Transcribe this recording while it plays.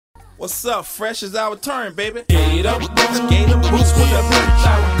What's up? Fresh is our turn, baby. Gator boots with a bitch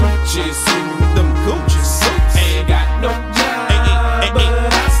out Gucci suit. Them Gucci suits. Ain't got no job, but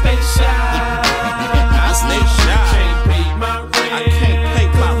I stay shy. I stay shy. Can't pay my rent. I can't pay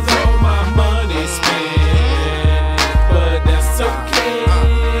my rent. All my money spent, but that's okay,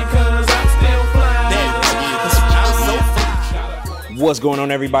 cause I'm still fly. I'm so fly. What's going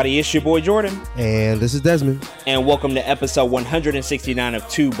on, everybody? It's your boy Jordan. And this is Desmond. And welcome to episode 169 of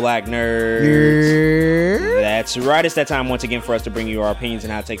Two Black Nerds. Yeah. That's right. It's that time once again for us to bring you our opinions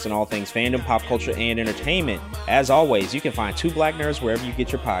and hot takes on all things fandom, pop culture, and entertainment. As always, you can find Two Black Nerds wherever you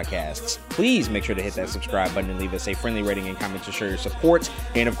get your podcasts. Please make sure to hit that subscribe button and leave us a friendly rating and comment to show your support.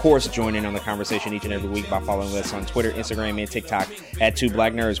 And of course, join in on the conversation each and every week by following us on Twitter, Instagram, and TikTok at Two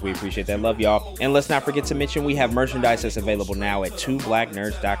Black Nerds. We appreciate that. Love y'all. And let's not forget to mention we have merchandise that's available now at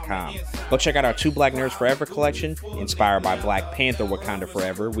twoblacknerds.com. Go check out our Two Black Nerds Forever collection, inspired by Black Panther Wakanda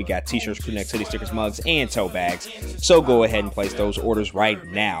Forever. We got t-shirts, crewnecks, hoodie stickers, mugs, and tote bags. So go ahead and place those orders right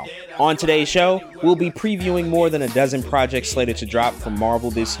now. On today's show, we'll be previewing more than a dozen projects slated to drop from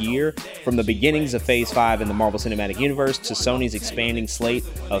Marvel this year, from the beginnings of Phase 5 in the Marvel Cinematic Universe to Sony's expanding slate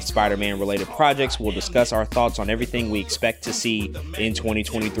of Spider-Man related projects. We'll discuss our thoughts on everything we expect to see in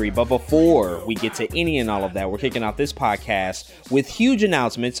 2023. But before we get to any and all of that, we're kicking off this podcast with huge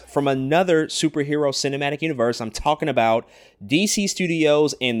announcements from another superhero cinematic universe. I'm talking about DC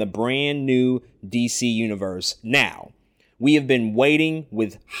Studios and the brand new DC Universe. Now, we have been waiting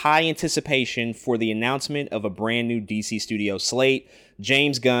with high anticipation for the announcement of a brand new DC Studios slate.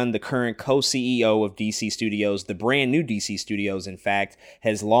 James Gunn, the current co-CEO of DC Studios, the brand new DC Studios, in fact,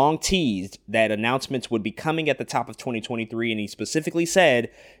 has long teased that announcements would be coming at the top of 2023, and he specifically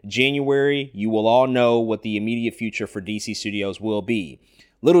said, January, you will all know what the immediate future for DC Studios will be.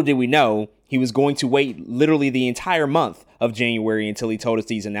 Little did we know, he was going to wait literally the entire month of January until he told us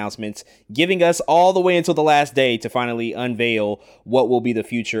these announcements, giving us all the way until the last day to finally unveil what will be the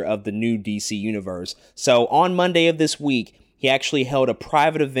future of the new DC Universe. So on Monday of this week, he actually held a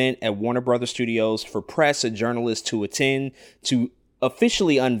private event at Warner Brothers Studios for press and journalists to attend to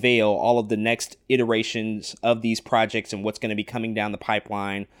officially unveil all of the next iterations of these projects and what's going to be coming down the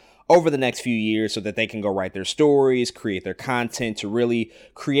pipeline over the next few years so that they can go write their stories, create their content to really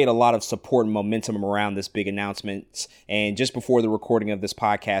create a lot of support and momentum around this big announcement. And just before the recording of this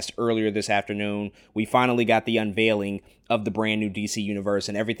podcast earlier this afternoon, we finally got the unveiling of the brand new DC Universe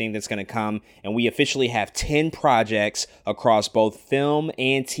and everything that's going to come. And we officially have 10 projects across both film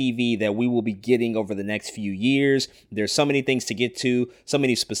and TV that we will be getting over the next few years. There's so many things to get to, so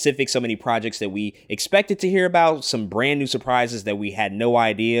many specifics, so many projects that we expected to hear about, some brand new surprises that we had no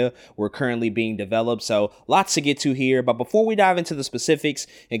idea were currently being developed. So lots to get to here. But before we dive into the specifics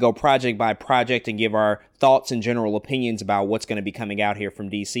and go project by project and give our thoughts and general opinions about what's going to be coming out here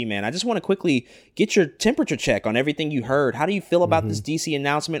from DC, man, I just want to quickly get your temperature check on everything you heard. How do you feel about this DC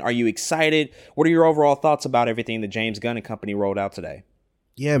announcement? Are you excited? What are your overall thoughts about everything that James Gunn and company rolled out today?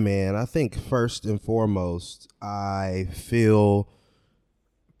 Yeah, man, I think first and foremost, I feel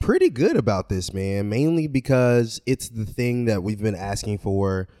pretty good about this, man, mainly because it's the thing that we've been asking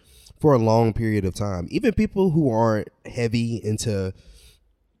for a long period of time. Even people who aren't heavy into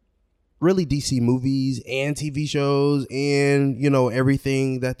really DC movies and TV shows and, you know,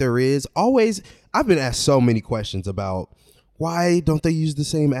 everything that there is, always, I've been asked so many questions about why don't they use the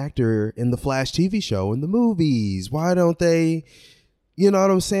same actor in the Flash TV show and the movies? Why don't they, you know what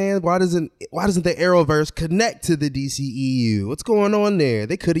I'm saying? Why doesn't the Arrowverse connect to the DCEU? What's going on there?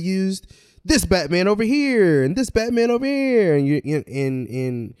 They could have used this Batman over here and this Batman over here.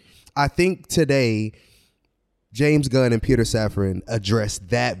 And I think today, James Gunn and Peter Safran addressed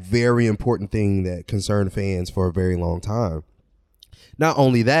that very important thing that concerned fans for a very long time. Not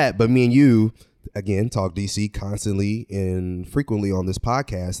only that, but me and you, again, talk DC constantly and frequently on this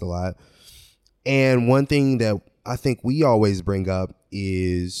podcast a lot. And one thing that I think we always bring up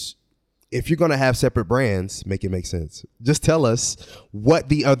is if you're going to have separate brands, make it make sense. Just tell us what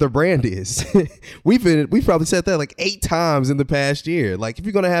the other brand is. We've probably said that like 8 times in the past year. Like, if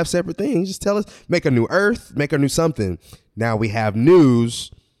you're going to have separate things, just tell us, make a new Earth, make a new something. Now we have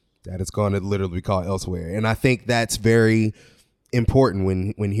news that it's going to literally be called Elsewhere. And I think that's very important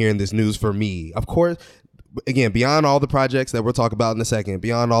when hearing this news for me. Of course, again, beyond all the projects that we'll talk about in a second,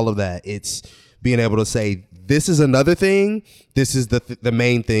 beyond all of that, it's being able to say, this is another thing. This is the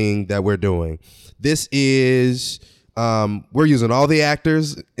main thing that we're doing. This is we're using all the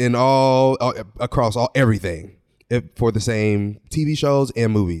actors in all across everything for the same TV shows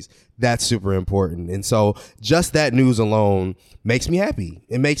and movies. That's super important. And so just that news alone makes me happy.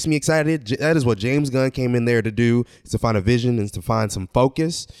 It makes me excited. That is what James Gunn came in there to do, is to find a vision and to find some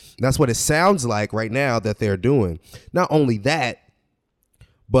focus. And that's what it sounds like right now that they're doing. Not only that,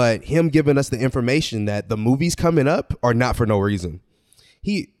 but him giving us the information that the movies coming up are not for no reason.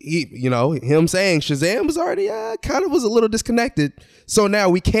 He him saying Shazam was already kind of was a little disconnected. So now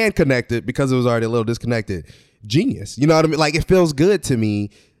we can connect it because it was already a little disconnected. Genius. You know what I mean? Like, it feels good to me.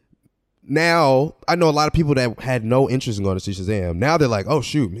 Now, I know a lot of people that had no interest in going to see Shazam. Now they're like, oh,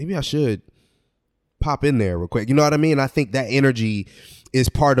 shoot, maybe I should pop in there real quick. You know what I mean? I think that energy is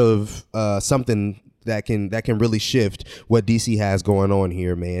part of something that can really shift what DC has going on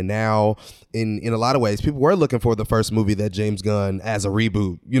here, man. Now, in a lot of ways, people were looking for the first movie that James Gunn as a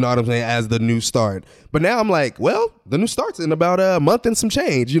reboot, you know what I'm saying, as the new start. But now I'm like, well, the new start's in about a month and some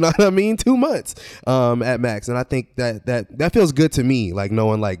change, you know what I mean? 2 months at max. And I think that feels good to me, like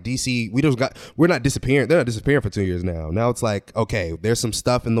knowing like DC, we're not disappearing. They're not disappearing for 2 years now. Now it's like, okay, there's some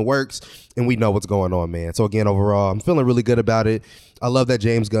stuff in the works and we know what's going on, man. So again, overall, I'm feeling really good about it. I love that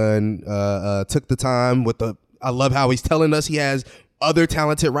James Gunn took the time I love how he's telling us he has other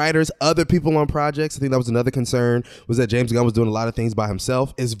talented writers, other people on projects. I think that was another concern, was that James Gunn was doing a lot of things by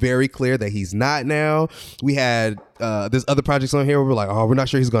himself. It's very clear that he's not now. We had there's other projects on here where we're like, oh, we're not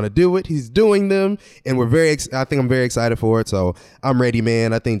sure he's going to do it. He's doing them, and I think I'm very excited for it. So I'm ready,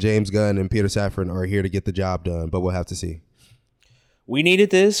 man. I think James Gunn and Peter Safran are here to get the job done, but we'll have to see. We needed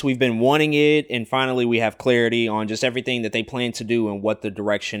this. We've been wanting it. And finally, we have clarity on just everything that they plan to do and what the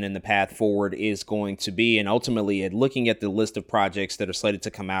direction and the path forward is going to be. And ultimately, looking at the list of projects that are slated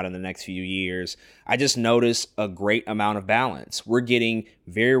to come out in the next few years, I just notice a great amount of balance. We're getting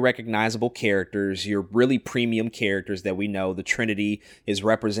very recognizable characters, your really premium characters that we know. The Trinity is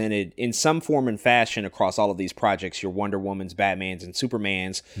represented in some form and fashion across all of these projects, your Wonder Womans, Batmans, and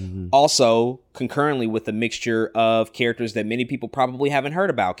Supermans. Mm-hmm. Also, concurrently with a mixture of characters that many people probably haven't heard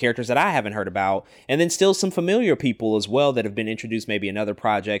about, characters that I haven't heard about, and then still some familiar people as well that have been introduced maybe in other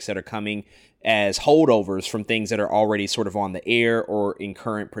projects that are coming as holdovers from things that are already sort of on the air or in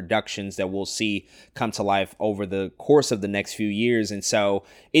current productions that we'll see come to life over the course of the next few years. And so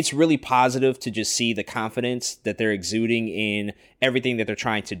it's really positive to just see the confidence that they're exuding in everything that they're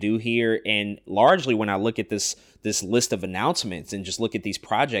trying to do here. And largely when I look at this list of announcements and just look at these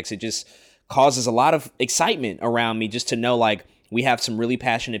projects, it just causes a lot of excitement around me just to know, like, we have some really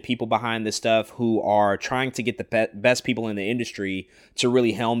passionate people behind this stuff who are trying to get the best people in the industry to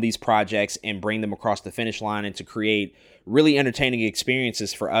really helm these projects and bring them across the finish line and to create really entertaining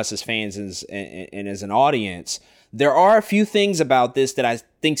experiences for us as fans and as an audience. There are a few things about this that I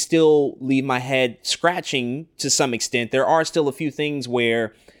think still leave my head scratching to some extent. There are still a few things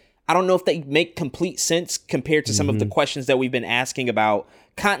where I don't know if they make complete sense compared to some of the questions that we've been asking about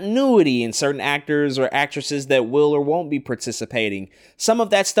continuity in certain actors or actresses that will or won't be participating. Some of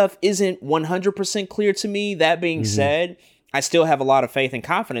that stuff isn't 100% clear to me. That being said, I still have a lot of faith and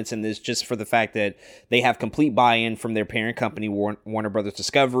confidence in this, just for the fact that they have complete buy-in from their parent company, Warner Brothers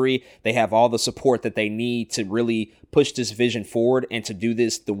Discovery. They have all the support that they need to really push this vision forward and to do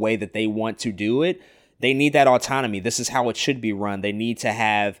this the way that they want to do it. They need that autonomy. This is how it should be run. They need to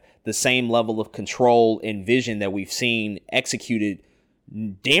have the same level of control and vision that we've seen executed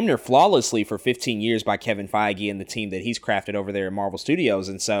damn near flawlessly for 15 years by Kevin Feige and the team that he's crafted over there at Marvel Studios.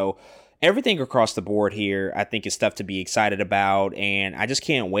 And so everything across the board here, I think, is stuff to be excited about. And I just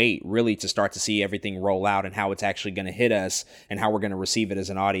can't wait really to start to see everything roll out and how it's actually going to hit us and how we're going to receive it as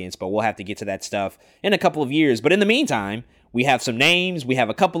an audience. But we'll have to get to that stuff in a couple of years. But in the meantime, we have some names, we have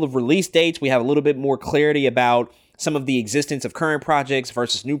a couple of release dates, we have a little bit more clarity about some of the existence of current projects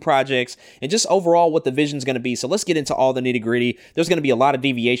versus new projects, and just overall what the vision's going to be. So let's get into all the nitty gritty. There's going to be a lot of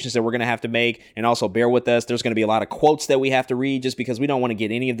deviations that we're going to have to make, and also bear with us. There's going to be a lot of quotes that we have to read just because we don't want to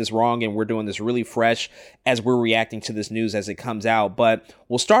get any of this wrong, and we're doing this really fresh as we're reacting to this news as it comes out. But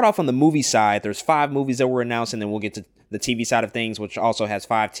we'll start off on the movie side. There's 5 movies that were announced, and then we'll get to the TV side of things, which also has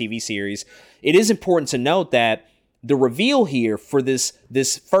 5 TV series. It is important to note that the reveal here for this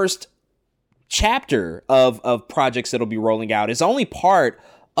first chapter of projects that'll be rolling out is only part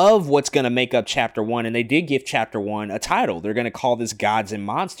of what's going to make up chapter 1. And they did give chapter 1 a title. They're going to call this Gods and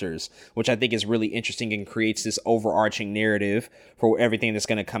Monsters, which I think is really interesting and creates this overarching narrative for everything that's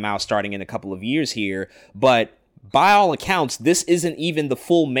going to come out starting in a couple of years here. But by all accounts, this isn't even the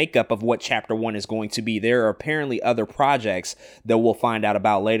full makeup of what chapter 1 is going to be. There are apparently other projects that we'll find out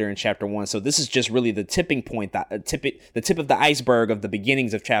about later in chapter 1. So this is just really the tipping point, the tip of the iceberg of the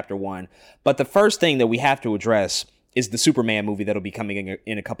beginnings of chapter 1. But the first thing that we have to address is the Superman movie that'll be coming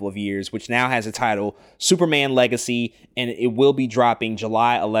in a couple of years, which now has a title, Superman Legacy, and it will be dropping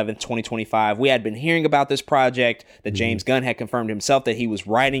July 11th, 2025. We had been hearing about this project, that James Gunn had confirmed himself that he was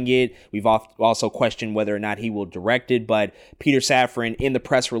writing it. We've also questioned whether or not he will direct it, but Peter Safran, in the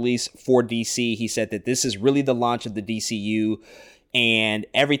press release for DC, he said that this is really the launch of the DCU, and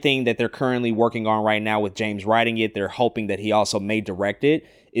everything that they're currently working on right now with James writing it, they're hoping that he also may direct it,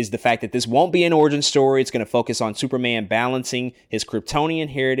 is the fact that this won't be an origin story. It's going to focus on Superman balancing his Kryptonian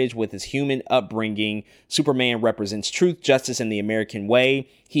heritage with his human upbringing. Superman represents truth, justice, and the American way.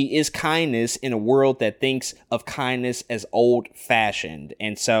 He is kindness in a world that thinks of kindness as old-fashioned.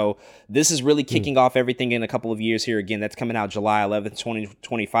 And so this is really kicking off everything in a couple of years here. Again, that's coming out July 11th,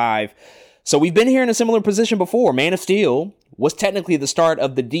 2025. So we've been here in a similar position before. Man of Steel was technically the start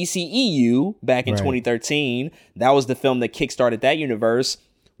of the DCEU back in 2013. That was the film that kickstarted that universe.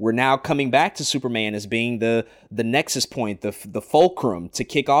 We're now coming back to Superman as being the nexus point, the fulcrum to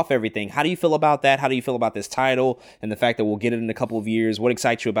kick off everything. How do you feel about that? How do you feel about this title and the fact that we'll get it in a couple of years? What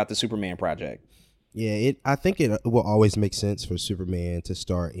excites you about the Superman project? Yeah, I think it will always make sense for Superman to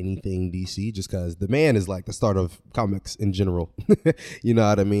start anything DC, just because the man is like the start of comics in general. You know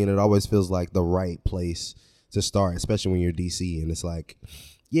what I mean? It always feels like the right place to start, especially when you're DC. And it's like,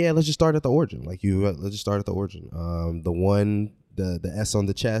 yeah, let's just start at the origin. Let's just start at the origin. The S on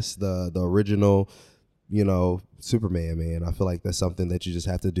the chest, the original, Superman, man. I feel like that's something that you just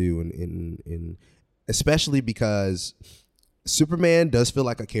have to do, in especially because Superman does feel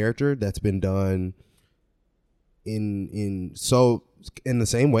like a character that's been done in the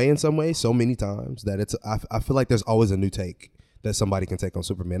same way, in some ways, so many times that I feel like there's always a new take that somebody can take on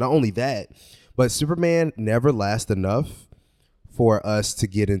Superman. Not only that, but Superman never lasts enough for us to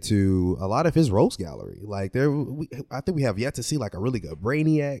get into a lot of his rogues gallery. Like I think we have yet to see like a really good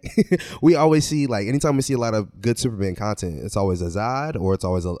Brainiac. We always see, like, anytime we see a lot of good Superman content, it's always a Zod or it's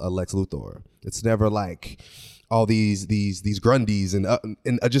always a Lex Luthor. It's never like all these Grundys and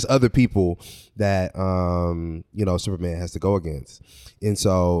just other people that Superman has to go against. And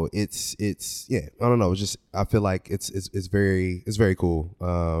so it's I don't know, it's just, I feel like it's very cool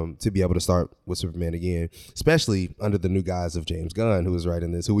to be able to start with Superman again, especially under the new guise of James Gunn, who is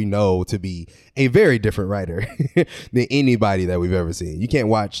writing this, who we know to be a very different writer than anybody that we've ever seen. You can't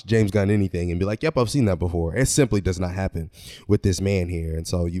watch James Gunn anything and be like, yep, I've seen that before. It simply does not happen with this man here. And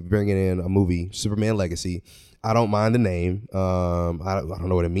so you bringing in a movie, Superman Legacy. I don't mind the name. I don't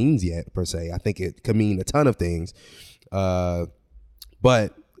know what it means yet, per se. I think it could mean a ton of things.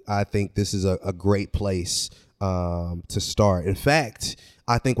 But I think this is a great place to start. In fact,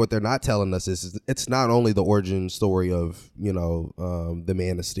 I think what they're not telling us is it's not only the origin story of, the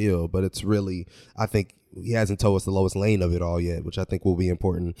Man of Steel, but it's really, I think he hasn't told us the Lois Lane of it all yet, which I think will be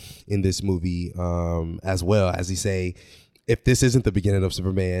important in this movie, as well. As he say, if this isn't the beginning of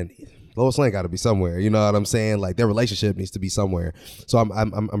Superman, Lois Lane got to be somewhere. You know what I'm saying? Like, their relationship needs to be somewhere. So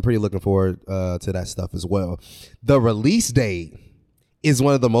I'm pretty looking forward to that stuff as well. The release date is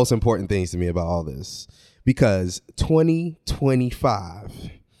one of the most important things to me about all this, because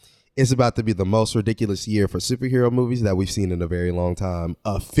 2025 is about to be the most ridiculous year for superhero movies that we've seen in a very long time.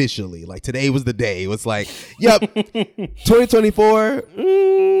 Officially, like, today was the day. It was like, yep, 2024,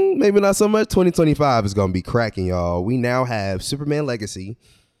 maybe not so much. 2025 is gonna be cracking, y'all. We now have Superman Legacy.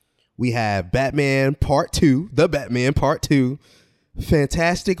 We have Batman Part 2, The Batman Part 2,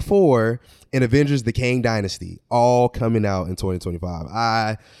 Fantastic Four, and Avengers: The Kang Dynasty, all coming out in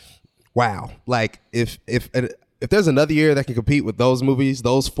 2025. Wow. Like, if there's another year that can compete with those movies,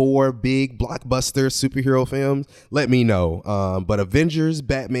 those four big blockbuster superhero films, let me know. But Avengers,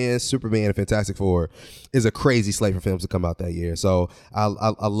 Batman, Superman, and Fantastic Four is a crazy slate for films to come out that year. So I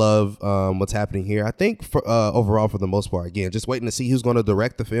love what's happening here. I think for overall, for the most part, again, just waiting to see who's going to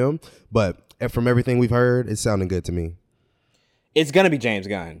direct the film. But from everything we've heard, it's sounding good to me. It's going to be James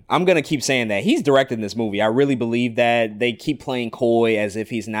Gunn. I'm going to keep saying that. He's directing this movie. I really believe that. They keep playing coy as if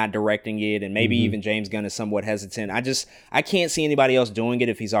he's not directing it, and maybe even James Gunn is somewhat hesitant. I can't see anybody else doing it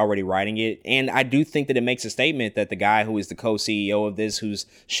if he's already writing it. And I do think that it makes a statement that the guy who is the co-CEO of this, who's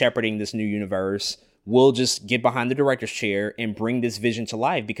shepherding this new universe, will just get behind the director's chair and bring this vision to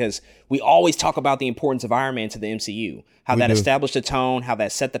life, because we always talk about the importance of Iron Man to the MCU, how that established a tone, how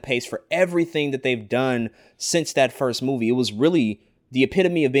that set the pace for everything that they've done since that first movie. It was really the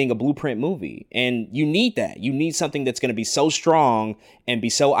epitome of being a blueprint movie. And you need that. You need something that's going to be so strong and be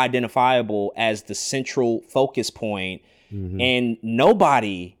so identifiable as the central focus point. And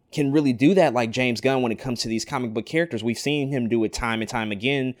nobody can really do that like James Gunn when it comes to these comic book characters. We've seen him do it time and time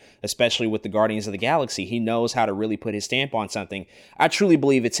again, especially with the Guardians of the Galaxy. He knows how to really put his stamp on something. I truly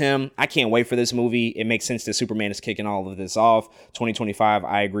believe it's him. I can't wait for this movie. It makes sense that Superman is kicking all of this off. 2025,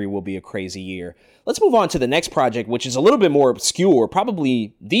 I agree, will be a crazy year. Let's move on to the next project, which is a little bit more obscure,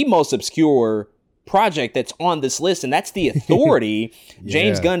 probably the most obscure project that's on this list, and that's The Authority.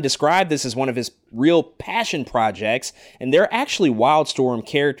 James Gunn described this as one of his real passion projects, and they're actually Wildstorm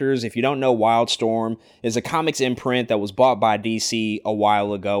characters. If you don't know, Wildstorm is a comics imprint that was bought by DC a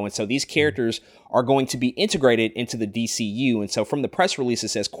while ago, and so these characters are going to be integrated into the DCU. And so from the press release, it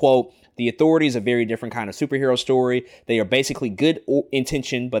says, quote, "The Authority is a very different kind of superhero story. They are basically good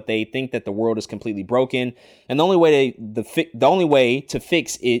intention, but they think that the world is completely broken. And the only way to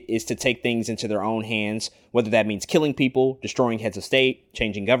fix it is to take things into their own hands, whether that means killing people, destroying heads of state,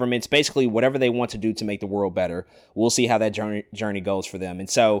 changing governments, basically whatever they want to do to make the world better. We'll see how that journey goes for them." And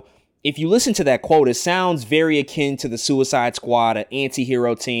so if you listen to that quote, it sounds very akin to the Suicide Squad, an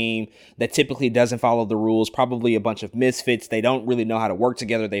anti-hero team that typically doesn't follow the rules, probably a bunch of misfits. They don't really know how to work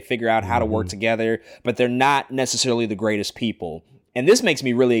together. They figure out how to work together, but they're not necessarily the greatest people. And this makes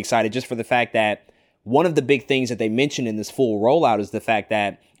me really excited just for the fact that one of the big things that they mentioned in this full rollout is the fact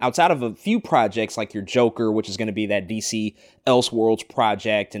that outside of a few projects like your Joker, which is going to be that DC Elseworlds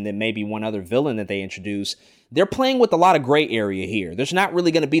project, and then maybe one other villain that they introduce, they're playing with a lot of gray area here. There's not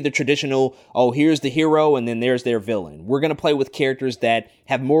really going to be the traditional, oh, here's the hero and then there's their villain. We're going to play with characters that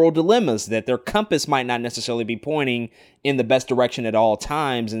have moral dilemmas, that their compass might not necessarily be pointing in the best direction at all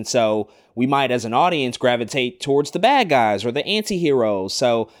times. And so we might, as an audience, gravitate towards the bad guys or the anti-heroes.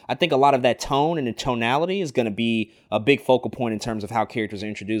 So I think a lot of that tone and the tonality is going to be a big focal point in terms of how characters are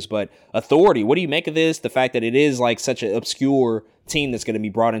introduced. But Authority, what do you make of this? The fact that it is like such an obscure team that's going to be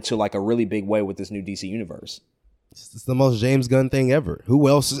brought into like a really big way with this new DC universe. It's the most James Gunn thing ever. Who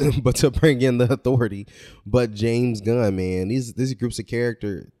else but to bring in the Authority but James Gunn, man? This group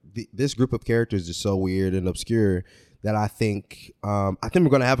of characters is so weird and obscure that I think we're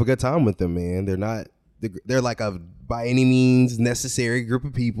gonna have a good time with them, man. They're like a by any means necessary group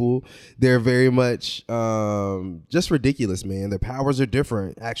of people. They're very much just ridiculous, man. Their powers are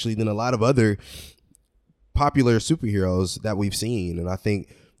different actually than a lot of other popular superheroes that we've seen, and I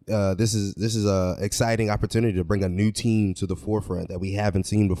think this is a exciting opportunity to bring a new team to the forefront that we haven't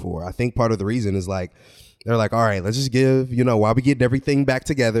seen before. I think part of the reason is like they're like, all right, let's just give, while we getting everything back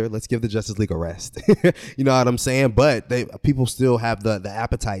together, let's give the Justice League a rest. You know what I'm saying? But people still have the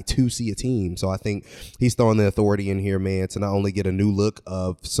appetite to see a team. So I think he's throwing the Authority in here, man, to not only get a new look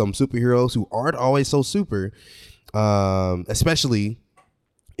of some superheroes who aren't always so super, especially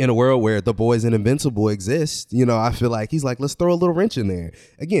in a world where The Boys and Invincible exist. I feel like he's like, let's throw a little wrench in there.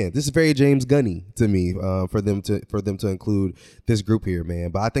 Again, this is very James Gunny to me, for them to include this group here, man.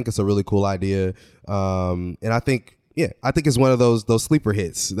 But I think it's a really cool idea, and I think it's one of those sleeper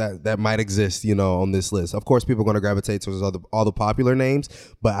hits that might exist, on this list. Of course, people are going to gravitate towards all the popular names,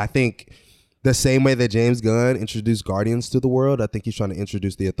 but I think the same way that James Gunn introduced Guardians to the world, I think he's trying to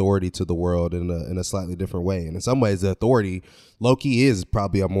introduce the Authority to the world in a slightly different way. And in some ways, the Authority, low-key, is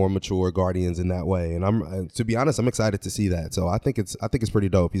probably a more mature Guardians in that way. And to be honest, I'm excited to see that. So I think it's pretty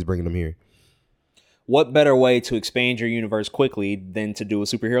dope he's bringing them here. What better way to expand your universe quickly than to do a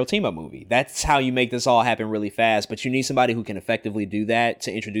superhero team-up movie? That's how you make this all happen really fast, but you need somebody who can effectively do that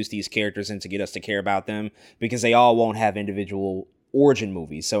to introduce these characters and to get us to care about them, because they all won't have individual origin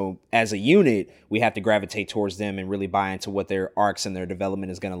movies. So as a unit, we have to gravitate towards them and really buy into what their arcs and their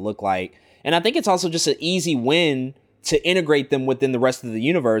development is going to look like. And I think it's also just an easy win to integrate them within the rest of the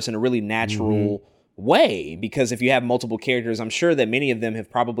universe in a really natural way, because if you have multiple characters, I'm sure that many of them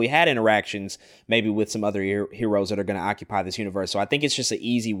have probably had interactions maybe with some other heroes that are going to occupy this universe. So I think it's just an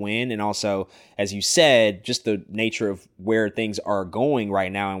easy win. And also, as you said, just the nature of where things are going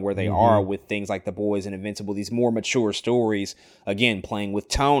right now and where they are with things like The Boys and Invincible, these more mature stories, again, playing with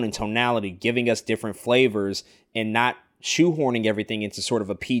tone and tonality, giving us different flavors and not shoehorning everything into sort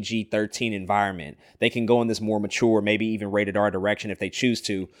of a PG-13 environment. They can go in this more mature, maybe even rated R direction if they choose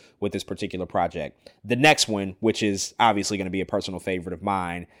to with this particular project. The next one, which is obviously going to be a personal favorite of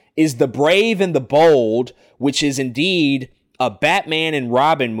mine, is The Brave and the Bold, which is indeed a Batman and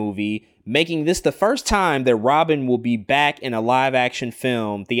Robin movie, making this the first time that Robin will be back in a live-action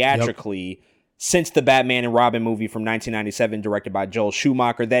film theatrically since the Batman and Robin movie from 1997, directed by Joel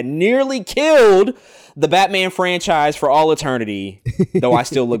Schumacher, that nearly killed the Batman franchise for all eternity. Though I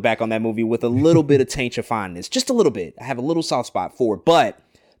still look back on that movie with a little bit of taint of fondness. Just a little bit. I have a little soft spot for it. But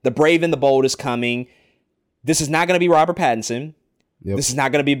The Brave and the Bold is coming. This is not going to be Robert Pattinson. This is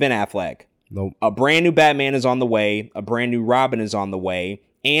not going to be Ben Affleck. Nope. A brand new Batman is on the way. A brand new Robin is on the way.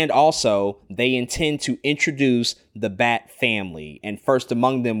 And also, they intend to introduce the Bat family. And first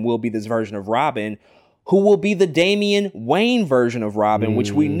among them will be this version of Robin, who will be the Damian Wayne version of Robin,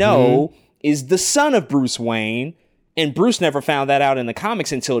 which we know is the son of Bruce Wayne. And Bruce never found that out in the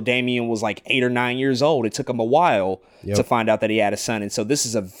comics until Damian was like 8 or 9 years old. It took him a while to find out that he had a son. And so this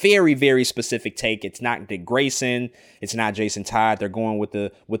is a very, very specific take. It's not Dick Grayson. It's not Jason Todd. They're going with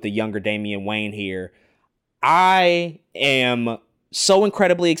the younger Damian Wayne here. I am so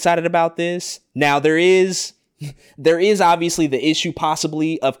incredibly excited about this. Now, there is obviously the issue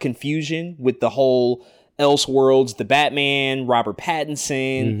possibly of confusion with the whole Elseworlds, the Batman, Robert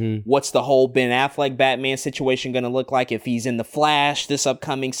Pattinson. What's the whole Ben Affleck Batman situation going to look like if he's in The Flash this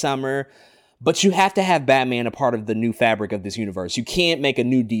upcoming summer? But you have to have Batman a part of the new fabric of this universe. You can't make a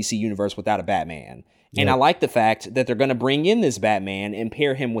new DC universe without a Batman. And I like the fact that they're going to bring in this Batman and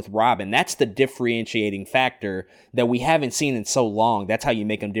pair him with Robin. That's the differentiating factor that we haven't seen in so long. That's how you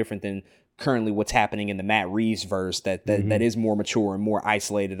make him different than currently what's happening in the Matt Reeves verse that is more mature and more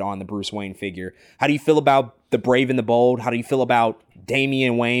isolated on the Bruce Wayne figure. How do you feel about the Brave and the Bold? How do you feel about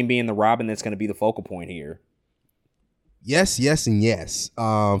Damian Wayne being the Robin that's going to be the focal point here? Yes, yes, and yes.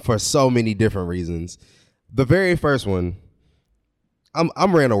 For so many different reasons. The very first one,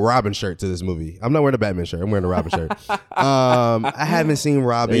 I'm wearing a Robin shirt to this movie. I'm not wearing a Batman shirt. I'm wearing a Robin shirt. I haven't seen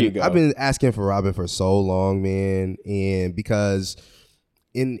Robin. I've been asking for Robin for so long, man, and because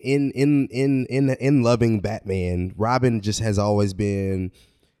in loving Batman, Robin just has always been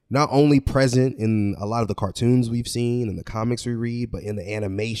not only present in a lot of the cartoons we've seen and the comics we read, but in the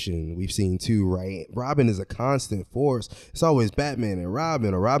animation we've seen too, right? Robin is a constant force. It's always Batman and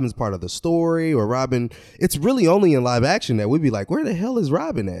Robin, or Robin's part of the story, or Robin. It's really only in live action that we'd be like, where the hell is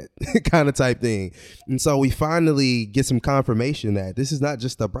Robin at? Kind of type thing. And so we finally get some confirmation that this is not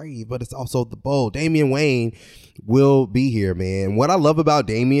just the brave, but it's also the bold. Damian Wayne will be here, man. What I love about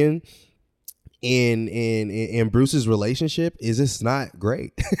Damian in Bruce's relationship is it's not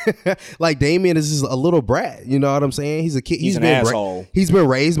great. Like Damian is just a little brat, you know what I'm saying? He's a kid. He's an asshole. He's been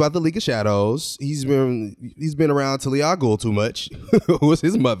raised by the League of Shadows. He's been around Talia al Ghul too much, who was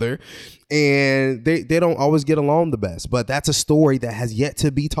his mother, and they don't always get along the best. But that's a story that has yet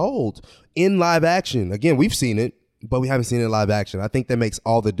to be told in live action. Again, we've seen it, but we haven't seen it in live action. I think that makes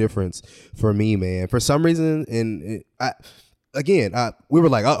all the difference for me, man. For some reason, we were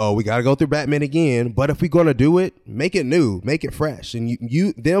like, we got to go through Batman again. But if we're going to do it, make it new, make it fresh. And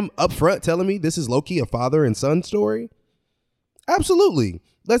them up front telling me this is low-key a father and son story. Absolutely.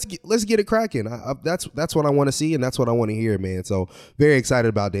 Let's get it cracking. That's what I want to see, and that's what I want to hear, man. So very excited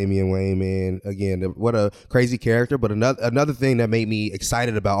about Damian Wayne, man. Again, what a crazy character. But another thing that made me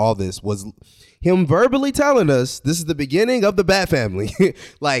excited about all this was him verbally telling us this is the beginning of the Bat family.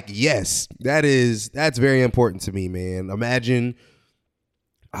 Like, yes, that's very important to me, man. Imagine,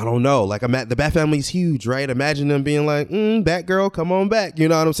 I don't know, like the Bat family's huge, right? Imagine them being like, Batgirl, come on back. You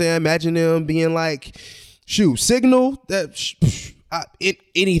know what I'm saying? Imagine them being like, Signal,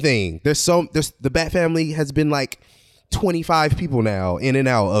 anything. The Bat family has been like 25 people now in and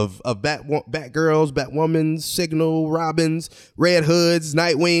out of Batgirls, Batwomans, Signal, Robins, Red Hoods,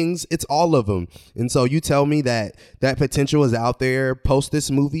 Nightwings. It's all of them. And so you tell me that potential is out there post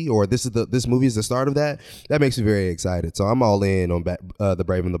this movie, or this movie is the start of that. That makes me very excited. So I'm all in on the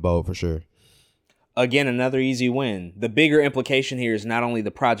Brave and the Bold for sure. Again, another easy win. The bigger implication here is not only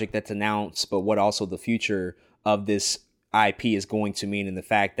the project that's announced, but what also the future of this IP is going to mean, in the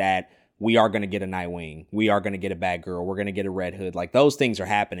fact that we are going to get a Nightwing. We are going to get a Batgirl. We're going to get a Red Hood. Like, those things are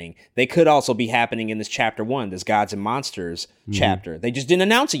happening. They could also be happening in this chapter 1, this Gods and Monsters chapter. They just didn't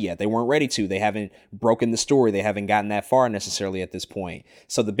announce it yet. They weren't ready to. They haven't broken the story. They haven't gotten that far necessarily at this point.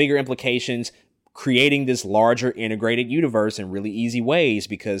 So the bigger implications, creating this larger integrated universe in really easy ways,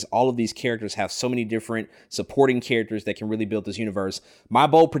 because all of these characters have so many different supporting characters that can really build this universe. My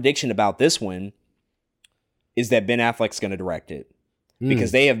bold prediction about this one is that Ben Affleck's going to direct it.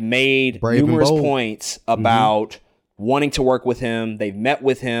 Because they have made numerous points about wanting to work with him. They've met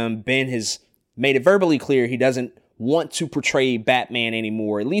with him. Ben has made it verbally clear he doesn't want to portray Batman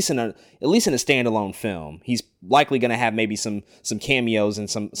anymore, at least in a standalone film. He's likely going to have maybe some cameos in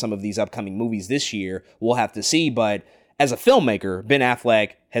some of these upcoming movies this year. We'll have to see. But as a filmmaker, Ben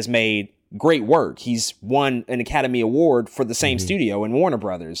Affleck has made great work. He's won an Academy Award for the same studio in Warner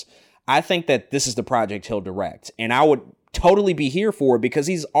Brothers. I think that this is the project he'll direct, and I would totally be here for it, because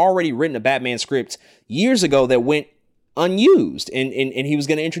he's already written a Batman script years ago that went unused, and he was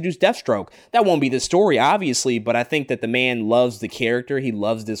going to introduce Deathstroke. That won't be the story, obviously, but I think that the man loves the character. He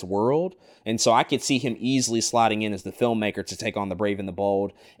loves this world, and so I could see him easily slotting in as the filmmaker to take on the Brave and the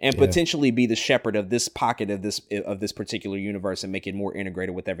Bold, and potentially be the shepherd of this pocket of this particular universe and make it more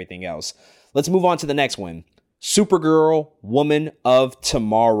integrated with everything else. Let's move on to the next one. Supergirl, Woman of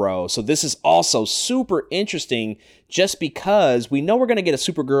Tomorrow. So this is also super interesting just because we know we're going to get a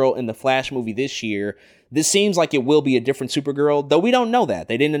Supergirl in the Flash movie this year. This seems like it will be a different Supergirl, though we don't know that.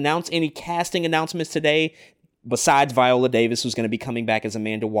 They didn't announce any casting announcements today besides Viola Davis, who's going to be coming back as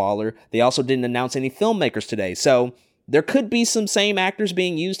Amanda Waller. They also didn't announce any filmmakers today. So there could be some same actors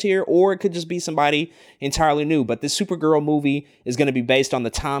being used here, or it could just be somebody entirely new. But this Supergirl movie is going to be based on the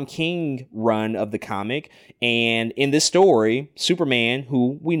Tom King run of the comic. And in this story, Superman,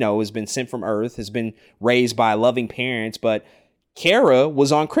 who we know has been sent from Earth, has been raised by loving parents, but Kara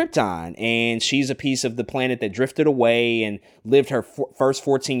was on Krypton, and she's a piece of the planet that drifted away and lived her first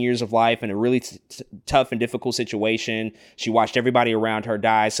 14 years of life in a really tough and difficult situation. She watched everybody around her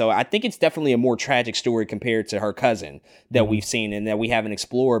die. So I think it's definitely a more tragic story compared to her cousin that we've seen and that we haven't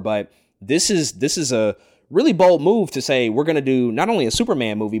explored. But this is a really bold move to say we're going to do not only a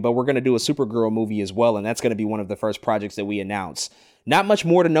Superman movie, but we're going to do a Supergirl movie as well. And that's going to be one of the first projects that we announce. Not much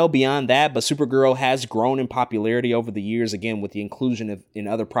more to know beyond that, but Supergirl has grown in popularity over the years, again, with the inclusion of in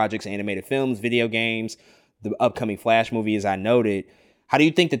other projects, animated films, video games, the upcoming Flash movie, as I noted. How do you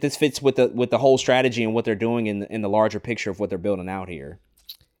think that this fits with the whole strategy and what they're doing in the larger picture of what they're building out here?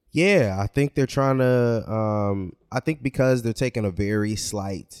 Yeah, I think they're trying to, I think because they're taking a very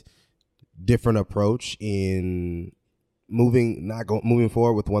slight different approach in moving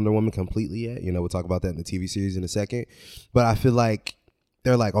forward with Wonder Woman completely yet. You know, we'll talk about that in the TV series in a second. But I feel like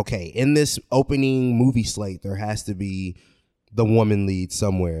they're like, okay, in this opening movie slate, there has to be the woman lead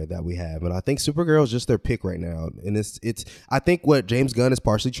somewhere that we have. And I think Supergirl is just their pick right now. And it's I think what James Gunn is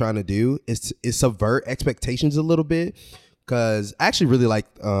partially trying to do is subvert expectations a little bit. Because I actually really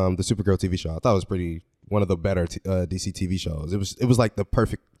liked the Supergirl TV show. I thought it was pretty one of the better DC TV shows. It was like the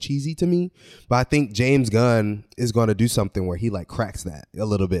perfect cheesy to me. But I think James Gunn is going to do something where he like cracks that a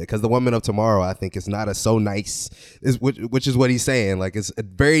little bit. Because the Woman of Tomorrow, I think, is not so nice, which is what he's saying. Like, it's a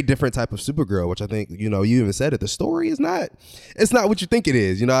very different type of Supergirl, which I think, you know, you even said it. The story is not what you think it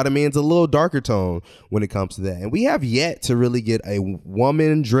is. You know what I mean? It's a little darker tone when it comes to that. And we have yet to really get a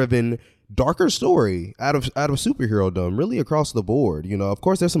woman-driven darker story out of superhero-dom really across the board. You know, of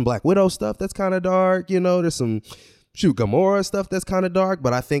course there's some Black Widow stuff that's kind of dark, you know, there's some Gamora stuff that's kind of dark,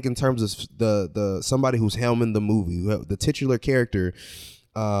 but I think in terms of the somebody who's helming the movie, the titular character,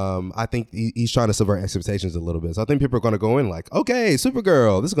 I think he's trying to subvert expectations a little bit. So I think people are going to go in like, okay,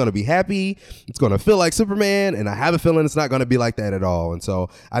 Supergirl, this is going to be happy. It's going to feel like Superman. And I have a feeling it's not going to be like that at all. And so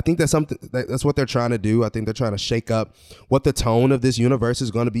I think that's what they're trying to do. I think they're trying to shake up what the tone of this universe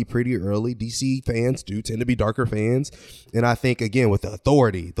is going to be pretty early. DC fans do tend to be darker fans. And I think, again, with the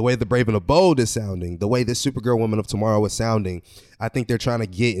authority, the way the Brave and the Bold is sounding, the way this Supergirl Woman of Tomorrow is sounding, I think they're trying to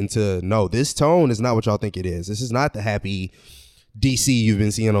get into, no, this tone is not what y'all think it is. This is not the happy DC you've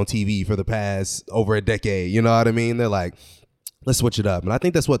been seeing on TV for the past over a decade. You know what I mean? They're like, let's switch it up. And I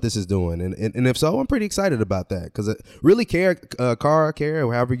think that's what this is doing. And if so, I'm pretty excited about that. Because really, Kara,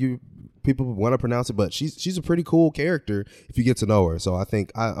 however you people want to pronounce it, but she's a pretty cool character if you get to know her. So I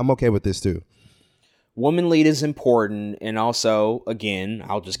think I'm okay with this too. Woman lead is important. And also, again,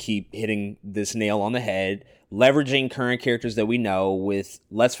 I'll just keep hitting this nail on the head. Leveraging current characters that we know with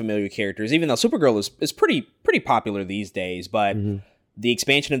less familiar characters, even though Supergirl is pretty popular these days, but the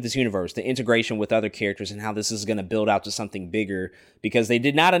expansion of this universe, the integration with other characters, and how this is going to build out to something bigger, because they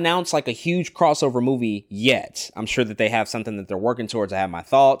did not announce like a huge crossover movie yet. I'm sure that they have something that they're working towards. I have my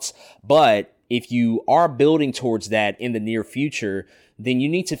thoughts, but if you are building towards that in the near future, then you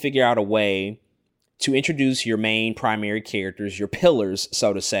need to figure out a way to introduce your main primary characters, your pillars,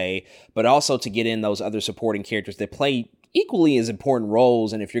 so to say, but also to get in those other supporting characters that play equally as important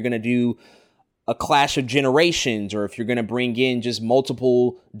roles. And if you're going to do a clash of generations, or if you're going to bring in just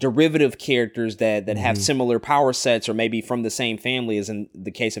multiple derivative characters that have similar power sets, or maybe from the same family, as in the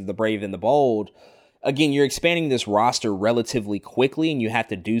case of the Brave and the Bold, again, you're expanding this roster relatively quickly, and you have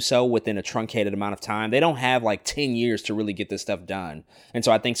to do so within a truncated amount of time. They don't have like 10 years to really get this stuff done. And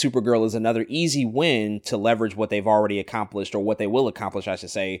so I think Supergirl is another easy win to leverage what they've already accomplished, or what they will accomplish, I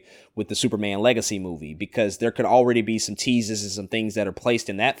should say, with the Superman Legacy movie, because there could already be some teases and some things that are placed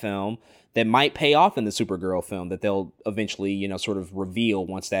in that film that might pay off in the Supergirl film that they'll eventually, you know, sort of reveal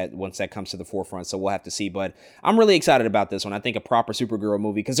once that comes to the forefront. So we'll have to see. But I'm really excited about this one. I think a proper Supergirl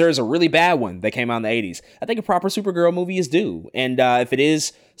movie, because there's a really bad one that came out in the 80s. I think a proper Supergirl movie is due. And if it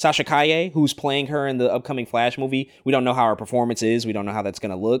is Sasha Calle, who's playing her in the upcoming Flash movie, we don't know how her performance is. We don't know how that's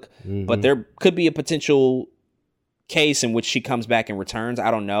going to look. But there could be a potential case in which she comes back and returns.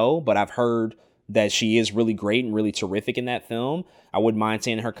 I don't know, but I've heard that she is really great and really terrific in that film. I wouldn't mind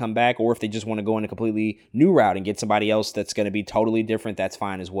seeing her come back, or if they just want to go in a completely new route and get somebody else that's going to be totally different, that's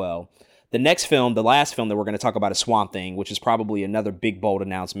fine as well. The next film, the last film that we're going to talk about is Swamp Thing, which is probably another big, bold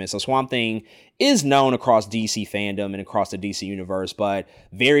announcement. So Swamp Thing is known across DC fandom and across the DC universe, but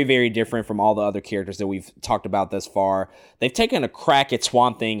very, very different from all the other characters that we've talked about thus far. They've taken a crack at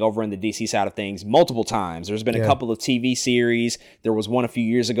Swamp Thing over in the DC side of things multiple times. There's been a couple of TV series. There was one a few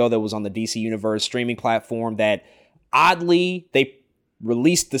years ago that was on the DC Universe streaming platform that oddly, they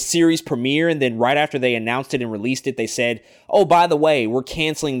released the series premiere, and then right after they announced it and released it, they said, oh, by the way, we're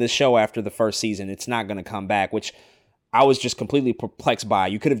canceling the show after the first season. It's not going to come back, which I was just completely perplexed by.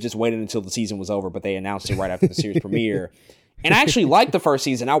 You could have just waited until the season was over, but they announced it right after the series premiere. And I actually liked the first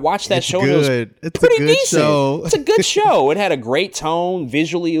season. I watched that show. Good. And it was it's pretty a good decent. Show. It's a good show. It had a great tone.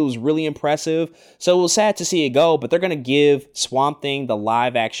 Visually, it was really impressive. So it was sad to see it go, but they're going to give Swamp Thing the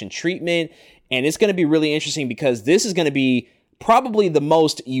live action treatment. And it's going to be really interesting because this is going to be probably the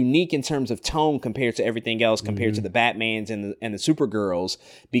most unique in terms of tone compared to everything else, compared to the Batmans and the Supergirls,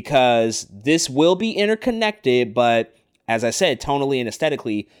 because this will be interconnected, but as I said, tonally and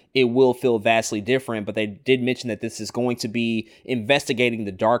aesthetically, it will feel vastly different. But they did mention that this is going to be investigating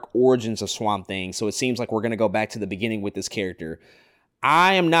the dark origins of Swamp Thing. So it seems like we're going to go back to the beginning with this character.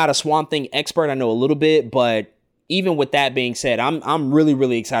 I am not a Swamp Thing expert. I know a little bit, but even with that being said, I'm really,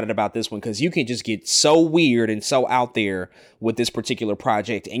 really excited about this one because you can just get so weird and so out there with this particular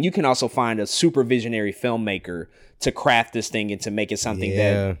project. And you can also find a super visionary filmmaker to craft this thing and to make it something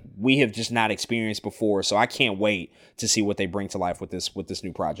that we have just not experienced before. So I can't wait to see what they bring to life with this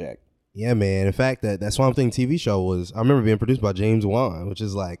new project. Yeah, man. In fact, that Swamp Thing TV show I remember being produced by James Wan, which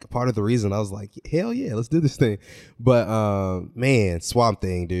is like part of the reason I was like, hell yeah, let's do this thing. But man, Swamp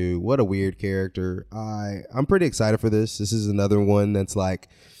Thing, dude, what a weird character. I'm pretty excited for this. This is another one that's like,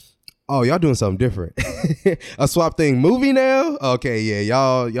 oh, y'all doing something different. A Swamp Thing movie now? Okay,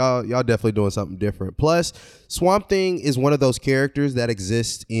 yeah, y'all definitely doing something different. Plus, Swamp Thing is one of those characters that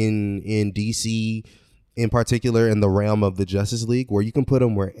exists in DC, in particular in the realm of the Justice League, where you can put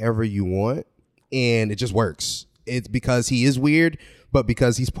him wherever you want and it just works. It's because he is weird, but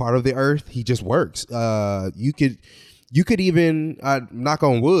because he's part of the earth, he just works. You could even, knock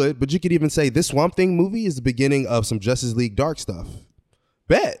on wood, but you could even say this Swamp Thing movie is the beginning of some Justice League dark stuff.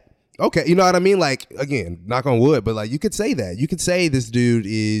 Bet. Okay, you know what I mean? Like, again, knock on wood, but like you could say that. You could say this dude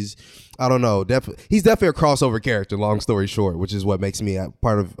is, I don't know, he's definitely a crossover character, long story short, which is what makes me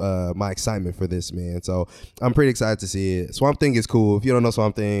part of my excitement for this, man. So I'm pretty excited to see it. Swamp Thing is cool. If you don't know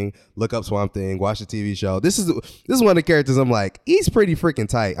Swamp Thing, look up Swamp Thing, watch the TV show. This is one of the characters I'm like, he's pretty freaking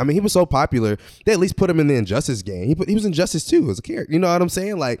tight. I mean, he was so popular, they at least put him in the Injustice game. He was in Justice 2 as a character. You know what I'm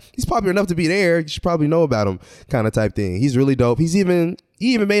saying? Like, he's popular enough to be there. You should probably know about him, kind of type thing. He's really dope. He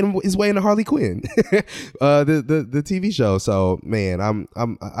even made his way into Harley Quinn, the TV show. So man,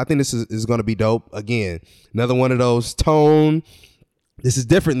 I think this is going to be dope. Again, another one of those tone. This is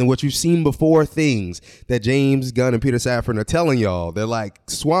different than what you've seen before. Things that James Gunn and Peter Safran are telling y'all. They're like,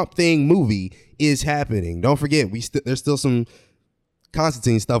 Swamp Thing movie is happening. Don't forget, there's still some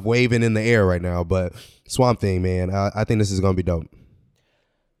Constantine stuff waving in the air right now, but Swamp Thing, man, I think this is going to be dope.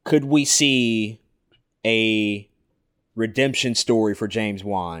 Could we see a redemption story for James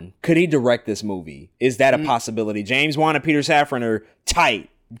Wan? Could he direct this movie? Is that a possibility? James Wan and Peter Safran are tight.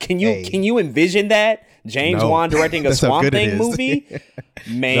 Can you envision that? James Wan directing a Swamp Thing movie?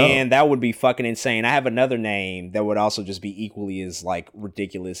 Man, that would be fucking insane. I have another name that would also just be equally as like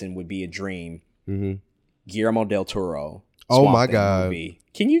ridiculous and would be a dream. Guillermo del Toro. Oh my God. Movie.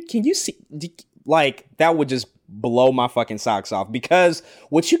 Can you see, like, that would just blow my fucking socks off, because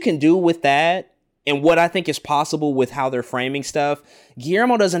what you can do with that and what I think is possible with how they're framing stuff,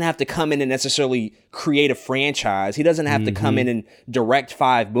 Guillermo doesn't have to come in and necessarily create a franchise. He doesn't have to come in and direct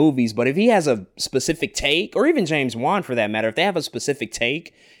 5 movies. But if he has a specific take, or even James Wan for that matter, if they have a specific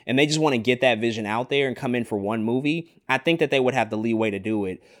take and they just want to get that vision out there and come in for one movie, I think that they would have the leeway to do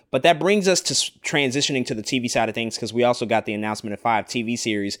it. But that brings us to transitioning to the TV side of things, because we also got the announcement of 5 TV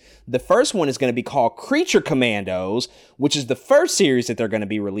series. The first one is going to be called Creature Commandos, which is the first series that they're going to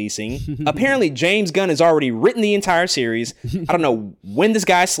be releasing. Apparently, James Gunn has already written the entire series. I don't know when this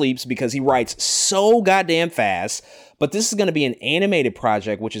guy sleeps because he writes so goddamn fast. But this is going to be an animated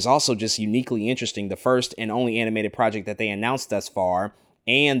project, which is also just uniquely interesting. The first and only animated project that they announced thus far.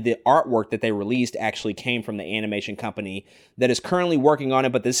 And the artwork that they released actually came from the animation company that is currently working on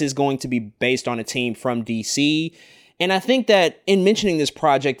it. But this is going to be based on a team from DC. And I think that in mentioning this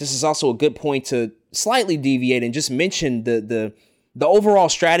project, this is also a good point to slightly deviate and just mention the overall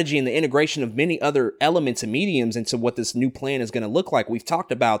strategy and the integration of many other elements and mediums into what this new plan is going to look like. We've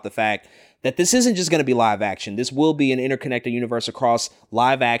talked about the fact that this isn't just going to be live action. This will be an interconnected universe across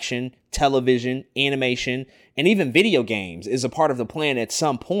live action, television, animation, and even video games is a part of the plan at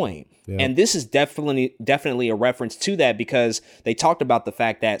some point. Yeah. And this is definitely a reference to that, because they talked about the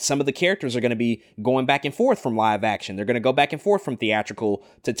fact that some of the characters are going to be going back and forth from live action. They're going to go back and forth from theatrical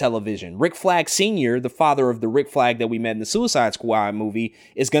to television. Rick Flag Sr., the father of the Rick Flag that we met in the Suicide Squad movie,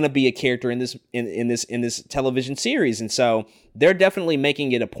 is going to be a character in this television series. And so they're definitely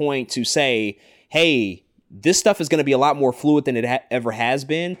making it a point to say, hey, this stuff is going to be a lot more fluid than it ever has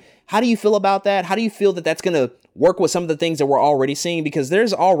been. How do you feel about that? How do you feel that that's going to work with some of the things that we're already seeing? Because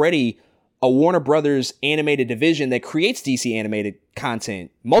there's already a Warner Brothers animated division that creates DC animated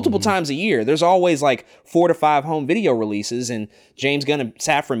content multiple times a year. There's always like 4 to 5 home video releases, and James Gunn and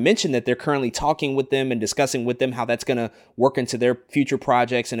Safran mentioned that they're currently talking with them and discussing with them how that's going to work into their future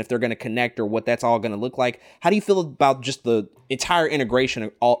projects and if they're going to connect or what that's all going to look like. How do you feel about just the entire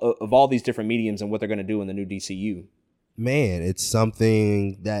integration of all these different mediums and what they're going to do in the new DCU? Man, it's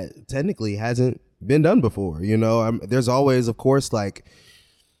something that technically hasn't been done before. You know, there's always, of course, like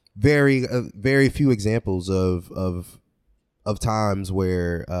very few examples of times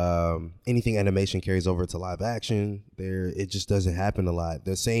where anything animation carries over to live action. It just doesn't happen a lot.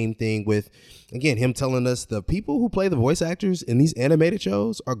 The same thing with, again, him telling us the people who play the voice actors in these animated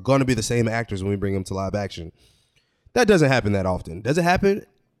shows are going to be the same actors when we bring them to live action. That doesn't happen that often. Does it happen?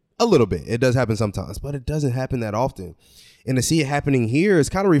 A little bit. It does happen sometimes, but it doesn't happen that often. And to see it happening here is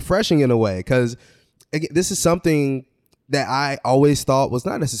kind of refreshing in a way, because this is something that I always thought was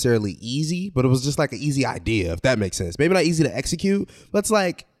not necessarily easy, but it was just like an easy idea, if that makes sense. Maybe not easy to execute, but it's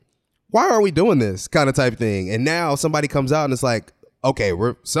like, why aren't we doing this kind of type thing? And now somebody comes out and it's like, okay,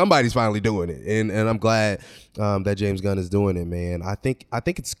 somebody's finally doing it. And I'm glad that James Gunn is doing it, man. I think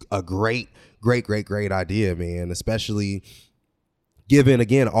it's a great idea, man, especially given,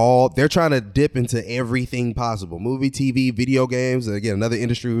 again, they're trying to dip into everything possible. Movie, TV, video games. Again, another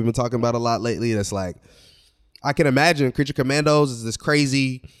industry we've been talking about a lot lately. That's like, I can imagine Creature Commandos is this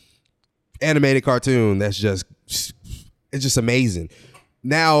crazy animated cartoon that's just amazing.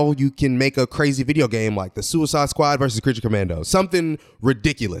 Now you can make a crazy video game like the Suicide Squad versus Creature Commandos. Something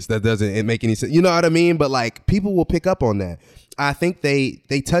ridiculous that doesn't make any sense. You know what I mean? But like, people will pick up on that. I think they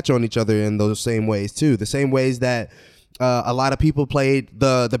touch on each other in those same ways too. The same ways that a lot of people played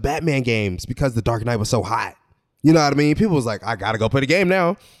the Batman games because The Dark Knight was so hot. You know what I mean? People was like, I gotta go play the game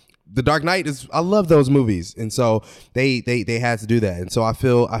now. The Dark Knight I love those movies, and so they had to do that. And so I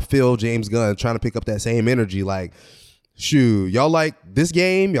feel James Gunn trying to pick up that same energy. Like, shoot, y'all like this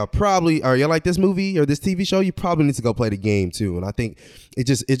game? Y'all like this movie or this TV show? You probably need to go play the game too. And I think it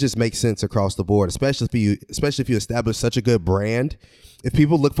just makes sense across the board, especially if you establish such a good brand. If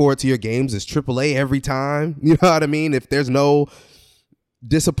people look forward to your games as AAA every time, you know what I mean? If there's no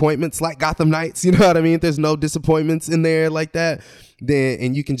disappointments like Gotham Knights, you know what I mean? If there's no disappointments in there like that, then,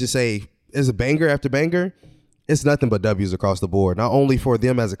 and you can just say, it's a banger after banger, it's nothing but W's across the board, not only for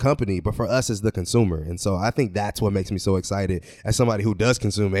them as a company, but for us as the consumer. And so I think that's what makes me so excited as somebody who does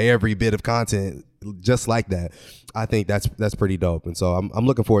consume every bit of content just like that. I think that's pretty dope. And so I'm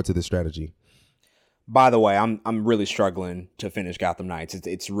looking forward to this strategy. By the way, I'm really struggling to finish Gotham Knights.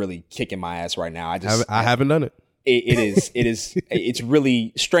 It's really kicking my ass right now. I haven't done it. It's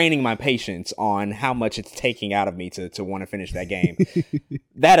really straining my patience on how much it's taking out of me to want to finish that game.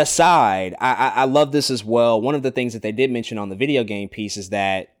 That aside, I love this as well. One of the things that they did mention on the video game piece is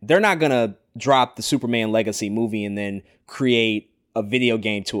that they're not going to drop the Superman Legacy movie and then create a video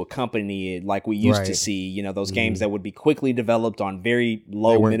game to accompany it like we used to see, you know, those games that would be quickly developed on very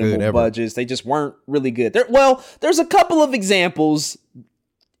low minimal budgets. They just weren't really good. There's a couple of examples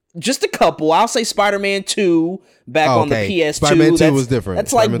Just a couple. I'll say Spider-Man 2 back on the PS2. Spider-Man 2 was different.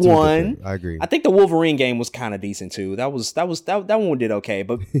 That's like one. I agree. I think the Wolverine game was kind of decent too. That one did okay,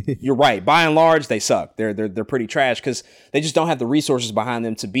 but you're right. By and large, they suck. They're pretty trash because they just don't have the resources behind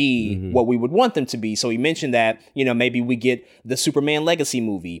them to be what we would want them to be. So he mentioned that, maybe we get the Superman Legacy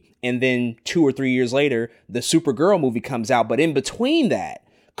movie, and then 2 or 3 years later, the Supergirl movie comes out. But in between that,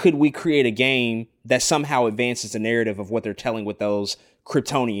 could we create a game that somehow advances the narrative of what they're telling with those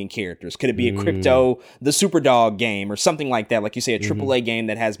Kryptonian characters? Could it be a Crypto, the Superdog game, or something like that? Like you say, a AAA game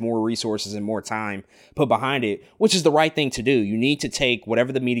that has more resources and more time put behind it, which is the right thing to do. You need to take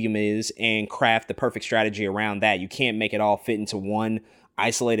whatever the medium is and craft the perfect strategy around that. You can't make it all fit into one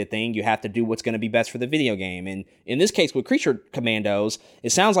isolated thing. You have to do what's going to be best for the video game. And in this case with Creature Commandos,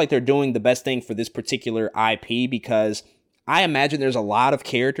 it sounds like they're doing the best thing for this particular IP, because I imagine there's a lot of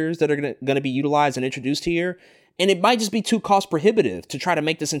characters that are going to be utilized and introduced here. And it might just be too cost prohibitive to try to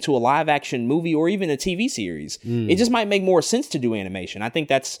make this into a live action movie or even a TV series. It just might make more sense to do animation. I think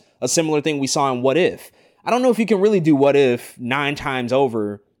that's a similar thing we saw in What If. I don't know if you can really do What If 9 times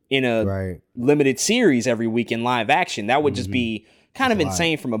over in a limited series every week in live action. That would just be kind of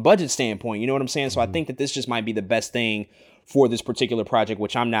insane from a budget standpoint. You know what I'm saying? So I think that this just might be the best thing for this particular project,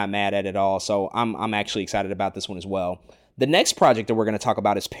 which I'm not mad at all. So I'm actually excited about this one as well. The next project that we're going to talk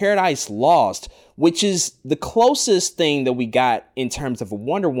about is Paradise Lost, which is the closest thing that we got in terms of a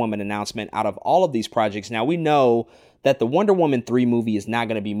Wonder Woman announcement out of all of these projects. Now, we know that the Wonder Woman 3 movie is not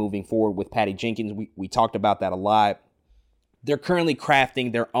going to be moving forward with Patty Jenkins. We talked about that a lot. They're currently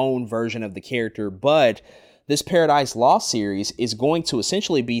crafting their own version of the character, but this Paradise Lost series is going to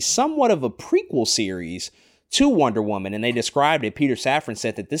essentially be somewhat of a prequel series to Wonder Woman, and they described it. Peter Safran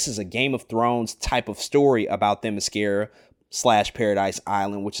said that this is a Game of Thrones type of story about Themyscira / Paradise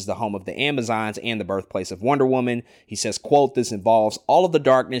Island, which is the home of the Amazons and the birthplace of Wonder Woman. He says, quote, "This involves all of the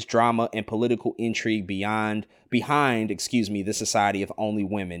darkness, drama, and political intrigue behind the society of only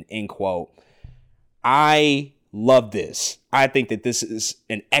women," end quote. I love this. I think that this is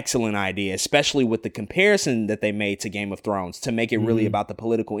an excellent idea, especially with the comparison that they made to Game of Thrones, to make it really about the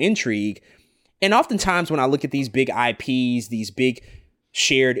political intrigue. And oftentimes when I look at these big IPs, these big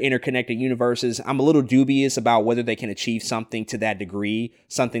shared interconnected universes, I'm a little dubious about whether they can achieve something to that degree,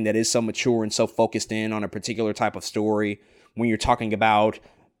 something that is so mature and so focused in on a particular type of story, when you're talking about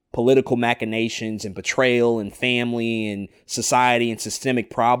political machinations and betrayal and family and society and systemic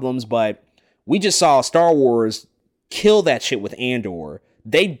problems. But we just saw Star Wars kill that shit with Andor.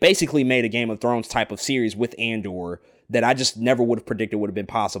 They basically made a Game of Thrones type of series with Andor that I just never would have predicted would have been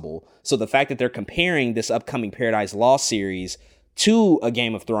possible. So the fact that they're comparing this upcoming Paradise Lost series to a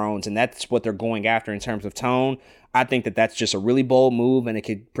Game of Thrones, and that's what they're going after in terms of tone, I think that that's just a really bold move, and it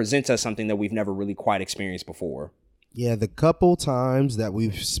could present us something that we've never really quite experienced before. Yeah, the couple times that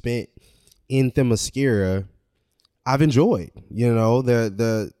we've spent in Themyscira, I've enjoyed.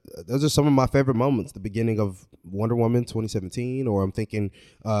 Those are some of my favorite moments. The beginning of Wonder Woman 2017, or I'm thinking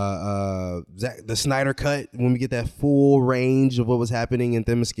the Snyder Cut, when we get that full range of what was happening in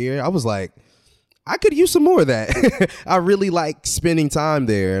Themyscira. I was like, I could use some more of that. I really like spending time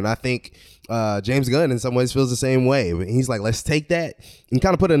there, and I think James Gunn in some ways feels the same way. He's like, let's take that and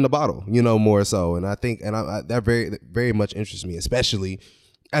kind of put it in the bottle, more so. And I think, that very, very much interests me, especially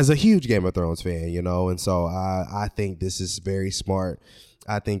as a huge Game of Thrones fan, and so I think this is very smart.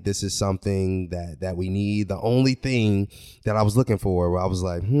 I think this is something that we need. The only thing that I was looking for, where I was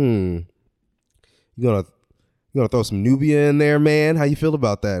like, you gonna throw some Nubia in there, man? How you feel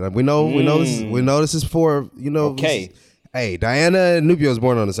about that? We know this is for, Okay. Hey, Diana and Nubia was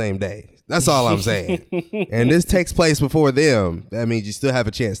born on the same day. That's all I'm saying. And this takes place before them. That means you still have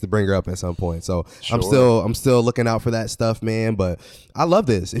a chance to bring her up at some point. So sure. I'm still looking out for that stuff, man. But I love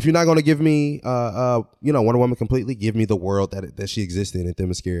this. If you're not going to give me, Wonder Woman completely, give me the world that she existed in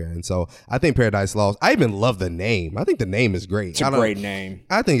Themyscira. And so I think Paradise Lost. I even love the name. I think the name is great. It's a great name.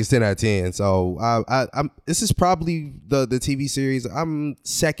 I think it's 10 out of 10. So this is probably the TV series I'm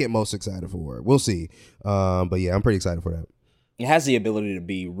second most excited for. We'll see. But yeah, I'm pretty excited for that. It has the ability to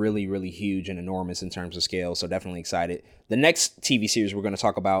be really, really huge and enormous in terms of scale, so definitely excited. The next TV series we're going to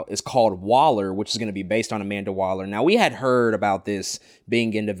talk about is called Waller, which is going to be based on Amanda Waller. Now, we had heard about this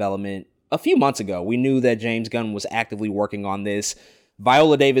being in development a few months ago. We knew that James Gunn was actively working on this.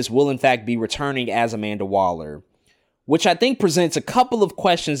 Viola Davis will, in fact, be returning as Amanda Waller, which I think presents a couple of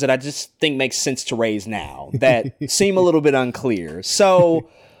questions that I just think makes sense to raise now that seem a little bit unclear.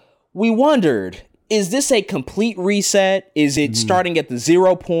 So we wondered, is this a complete reset? Is it starting at the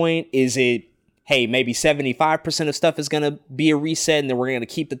 0 point? Is it, hey, maybe 75% of stuff is going to be a reset and then we're going to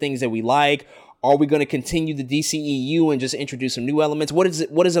keep the things that we like? Are we going to continue the DCEU and just introduce some new elements? What is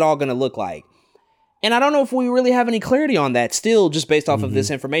it all going to look like? And I don't know if we really have any clarity on that still, just based off of this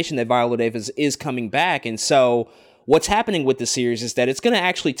information that Viola Davis is coming back. And so what's happening with the series is that it's going to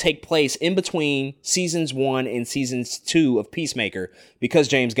actually take place in between seasons 1 and seasons 2 of Peacemaker, because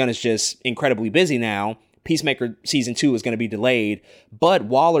James Gunn is just incredibly busy now. Peacemaker season 2 is going to be delayed, but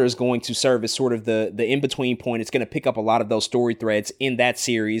Waller is going to serve as sort of the in-between point. It's going to pick up a lot of those story threads in that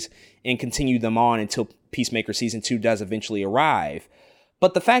series and continue them on until Peacemaker season 2 does eventually arrive.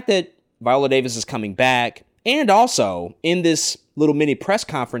 But the fact that Viola Davis is coming back, and also in this little mini press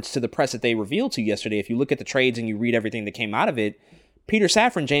conference to the press that they revealed to yesterday, if you look at the trades and you read everything that came out of it, Peter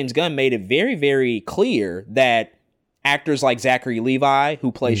Safran, James Gunn made it very, very clear that actors like Zachary Levi,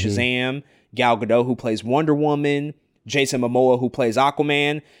 who plays Shazam, Gal Gadot, who plays Wonder Woman, Jason Momoa, who plays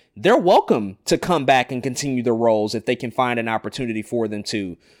Aquaman, they're welcome to come back and continue their roles if they can find an opportunity for them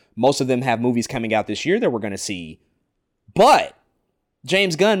to. Most of them have movies coming out this year that we're going to see. But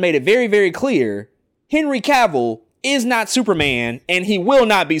James Gunn made it very, very clear Henry Cavill is not Superman, and he will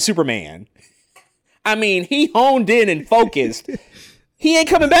not be Superman. I mean, he honed in and focused. He ain't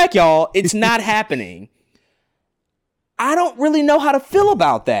coming back, y'all. It's not happening. I don't really know how to feel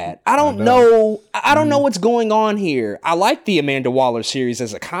about that. I don't know what's going on here. I like the Amanda Waller series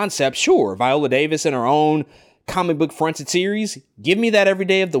as a concept. Sure, Viola Davis in her own comic book fronted series. Give me that every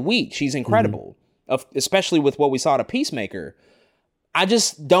day of the week. She's incredible, especially with what we saw to Peacemaker. I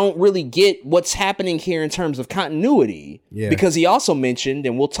just don't really get what's happening here in terms of continuity. Yeah. Because he also mentioned,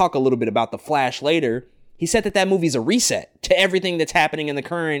 and we'll talk a little bit about The Flash later, he said that movie's a reset to everything that's happening in the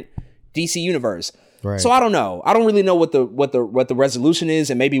current DC universe. Right. So I don't know. I don't really know what the resolution is,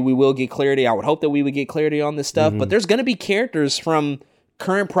 and maybe we will get clarity. I would hope that we would get clarity on this stuff. But there's going to be characters from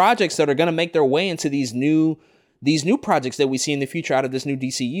current projects that are going to make their way into these new projects that we see in the future out of this new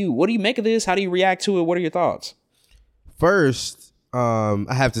DCU. What do you make of this? How do you react to it? What are your thoughts? First, I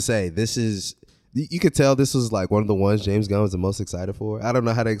have to say, you could tell this was like one of the ones James Gunn was the most excited for. I don't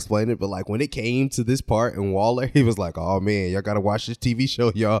know how to explain it, but like when it came to this part in Waller, he was like, oh man, y'all got to watch this TV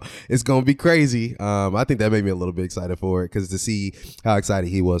show, y'all. It's going to be crazy. I think that made me a little bit excited for it, because to see how excited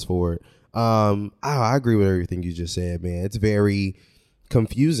he was for it. I agree with everything you just said, man. It's very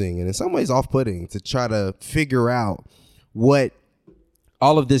confusing and in some ways off-putting to try to figure out what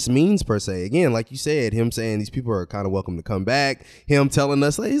all of this means per se. Again, like you said, him saying these people are kind of welcome to come back, him telling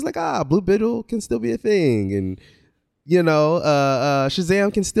us, like, he's like, Blue Beetle can still be a thing, and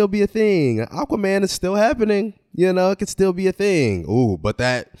Shazam can still be a thing, Aquaman is still happening, it can still be a thing. Ooh, but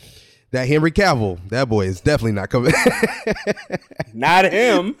that Henry Cavill, that boy is definitely not coming. Not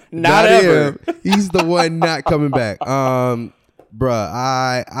him. Not ever. Him. He's the one not coming back. Bruh,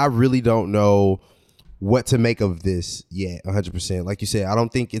 I really don't know what to make of this yet. 100%. Like you said, I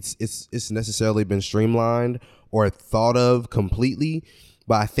don't think it's necessarily been streamlined or thought of completely,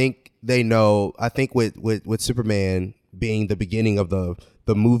 but I think they know. I think with Superman being the beginning of the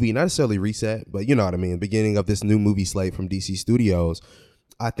movie, not necessarily reset, but you know what I mean, beginning of this new movie slate from DC Studios,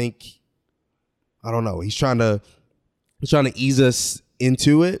 I think, I don't know, he's trying to ease us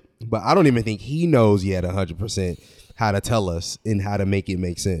into it, but I don't even think he knows yet 100% how to tell us and how to make it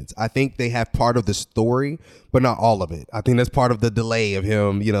make sense. I think they have part of the story, but not all of it. I think that's part of the delay of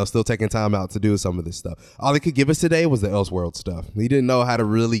him, still taking time out to do some of this stuff. All he could give us today was the Elseworld stuff. He didn't know how to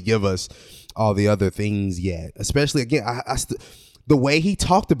really give us all the other things yet. Especially, again, the way he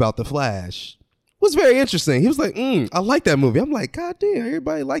talked about The Flash was very interesting. He was like, I like that movie. I'm like, God damn,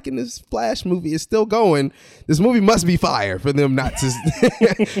 everybody liking this Flash movie is still going. This movie must be fire for them not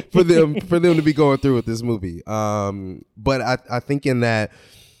to for them to be going through with this movie. But I think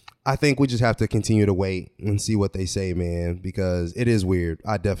we just have to continue to wait and see what they say, man, because it is weird.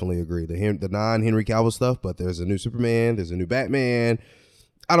 I definitely agree. The non-Henry Cavill stuff, but there's a new Superman, there's a new Batman.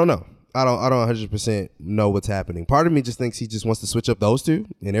 I don't know. I don't 100% know what's happening. Part of me just thinks he just wants to switch up those two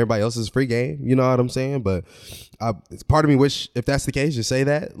and everybody else is free game. You know what I'm saying? But part of me wish, if that's the case, just say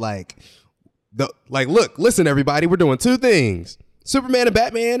that. Look, listen, everybody, we're doing two things. Superman and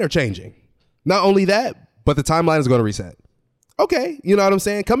Batman are changing. Not only that, but the timeline is going to reset. Okay, you know what I'm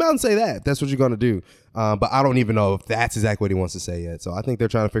saying? Come out and say that. That's what you're going to do. But I don't even know if that's exactly what he wants to say yet. So I think they're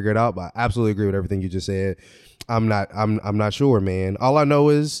trying to figure it out. But I absolutely agree with everything you just said. I'm not sure, man. All I know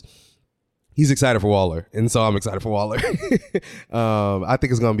is he's excited for Waller, and so I'm excited for Waller. I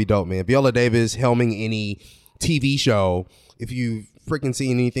think it's gonna be dope, man. Viola Davis helming any TV show, if you've freaking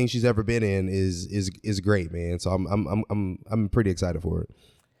seen anything she's ever been in, is great, man. So I'm pretty excited for it.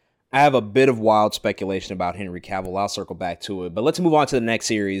 I have a bit of wild speculation about Henry Cavill. I'll circle back to it. But let's move on to the next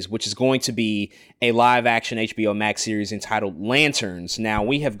series, which is going to be a live-action HBO Max series entitled Lanterns. Now,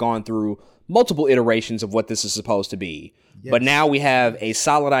 we have gone through multiple iterations of what this is supposed to be. Yes. But now we have a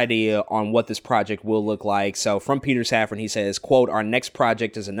solid idea on what this project will look like. So from Peter Safran, he says, quote, "Our next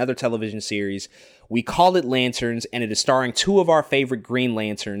project is another television series. We call it Lanterns, and it is starring two of our favorite Green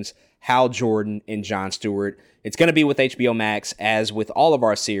Lanterns, Hal Jordan and John Stewart. It's going to be with HBO Max, as with all of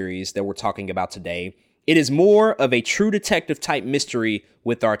our series that we're talking about today. It is more of a true detective type mystery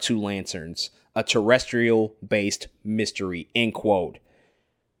with our two Lanterns, a terrestrial-based mystery," end quote.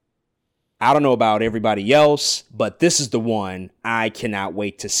 I don't know about everybody else, but this is the one I cannot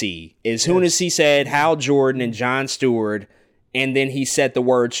wait to see. As soon as he said Hal Jordan and John Stewart, and then he said the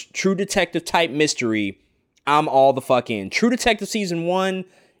words true detective type mystery, I'm all the fuck in. True Detective Season 1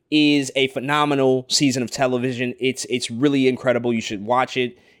 is a phenomenal season of television. It's really incredible. You should watch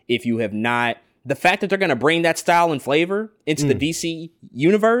it if you have not. The fact that they're going to bring that style and flavor into the DC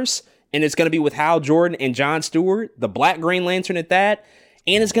universe, and it's going to be with Hal Jordan and John Stewart, the Black Green Lantern at that,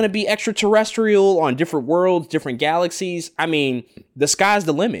 and it's going to be extraterrestrial on different worlds, different galaxies. I mean, the sky's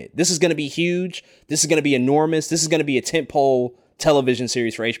the limit. This is going to be huge. This is going to be enormous. This is going to be a tentpole television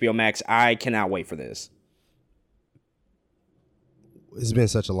series for HBO Max. I cannot wait for this. It's been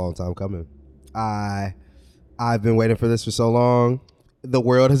such a long time coming. I've been waiting for this for so long. The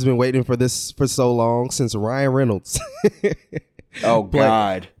world has been waiting for this for so long since Ryan Reynolds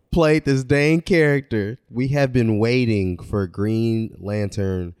played this dang character. We have been waiting for Green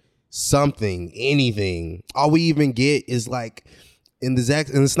Lantern something, anything. All we even get is like in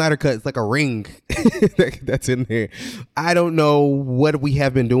the Snyder Cut, it's like a ring that's in there. I don't know what we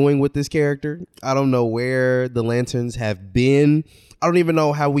have been doing with this character. I don't know where the Lanterns have been. I don't even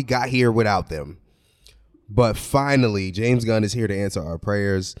know how we got here without them. But finally, James Gunn is here to answer our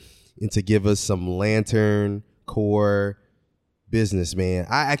prayers and to give us some Lantern core business, man.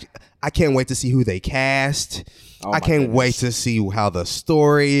 I can't wait to see who they cast. I can't wait to see how the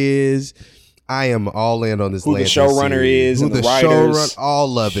story is. I am all in on this. Who the showrunner is, who and the writers.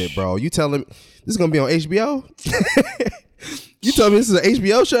 All of it, bro. You telling me this is gonna be on HBO? You telling me this is an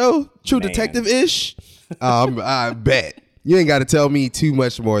HBO show? True Detective-ish? I bet. You ain't got to tell me too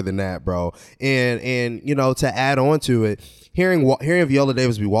much more than that, bro. And you know, to add on to it, hearing Viola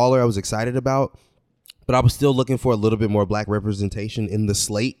Davis be Waller, I was excited about, but I was still looking for a little bit more black representation in the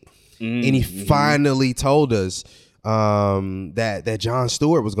slate. And he finally told us that John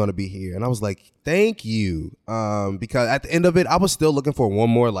Stewart was going to be here, and I was like, thank you, because at the end of it, I was still looking for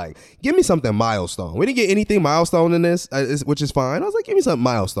one more, like, give me something milestone. We didn't get anything milestone in this, which is fine. I was like, give me something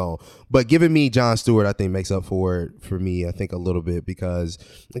milestone, but giving me John Stewart, I think, makes up for it for me. I think a little bit, because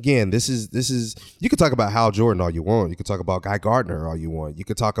again, this is you could talk about Hal Jordan all you want, you could talk about Guy Gardner all you want, you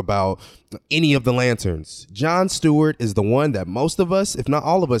could talk about any of the Lanterns. John Stewart is the one that most of us, if not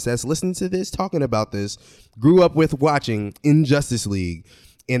all of us, that's listening to this, talking about this, grew up with watching in Justice League.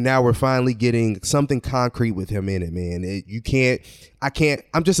 And now we're finally getting something concrete with him in it, man.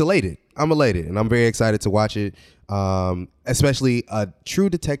 I'm just elated. I'm elated, and I'm very excited to watch it. Especially a true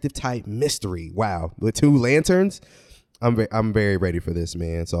detective type mystery. Wow, with two Lanterns, I'm very ready for this,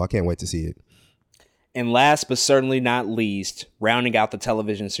 man. So I can't wait to see it. And last but certainly not least, rounding out the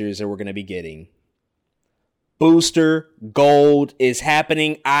television series that we're going to be getting, Booster Gold is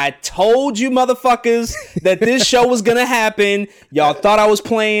happening. I told you motherfuckers that this show was going to happen. Y'all thought I was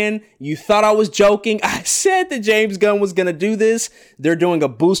playing. You thought I was joking. I said that James Gunn was going to do this. They're doing a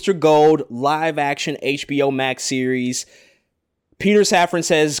Booster Gold live action HBO Max series. Peter Safran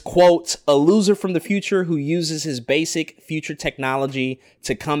says, quote, "A loser from the future who uses his basic future technology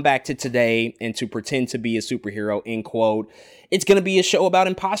to come back to today and to pretend to be a superhero," end quote. It's going to be a show about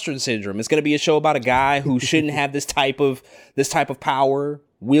imposter syndrome. It's going to be a show about a guy who shouldn't have this type of power,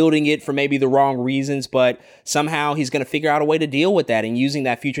 wielding it for maybe the wrong reasons, but somehow he's going to figure out a way to deal with that and using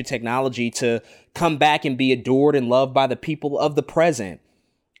that future technology to come back and be adored and loved by the people of the present.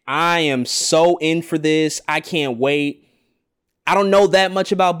 I am so in for this. I can't wait. I don't know that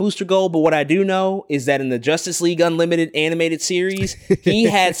much about Booster Gold, but what I do know is that in the Justice League Unlimited animated series, he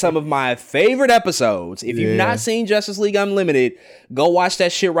had some of my favorite episodes. If you've not seen Justice League Unlimited, go watch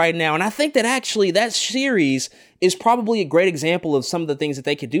that shit right now. And I think that actually that series is probably a great example of some of the things that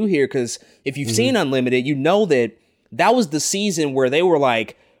they could do here, because if you've seen Unlimited, you know that was the season where they were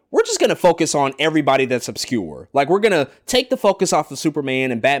like, we're just going to focus on everybody that's obscure. Like, we're going to take the focus off of Superman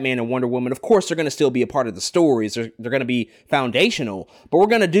and Batman and Wonder Woman. Of course, they're going to still be a part of the stories. They're going to be foundational. But we're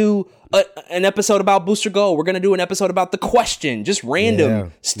going to do an episode about Booster Gold. We're going to do an episode about The Question. Just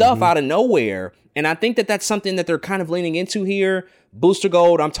random stuff out of nowhere. And I think that that's something that they're kind of leaning into here. Booster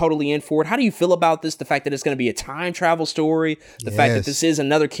Gold, I'm totally in for it. How do you feel about this? The fact that it's going to be a time travel story, the fact that this is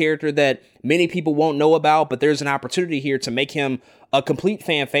another character that many people won't know about, but there's an opportunity here to make him a complete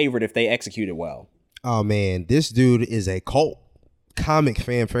fan favorite if they execute it well. Oh man, this dude is a cult comic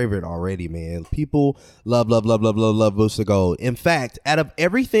fan favorite already, man. People love Booster Gold. In fact, out of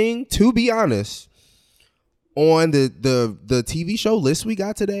everything, to be honest, on the TV show list we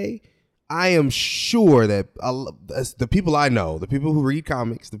got today, I am sure that the people I know, the people who read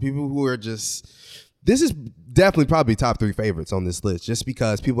comics, the people who are just, this is definitely probably top 3 favorites on this list, just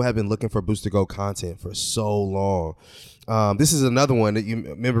because people have been looking for Booster Gold content for so long. This is another one that you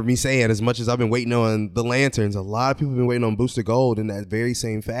remember me saying, as much as I've been waiting on the Lanterns, a lot of people have been waiting on Booster Gold in that very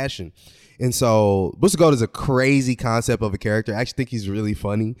same fashion. And so Booster Gold is a crazy concept of a character. I actually think he's really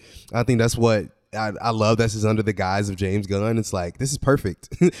funny. I think that's what I love. This is under the guise of James Gunn. It's like, this is perfect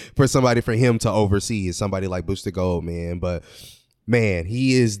for him to oversee, is somebody like Booster Gold, man. But man,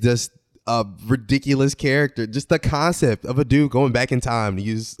 he is just a ridiculous character. Just the concept of a dude going back in time to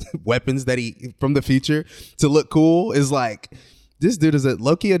use weapons that he from the future to look cool is like, this dude is a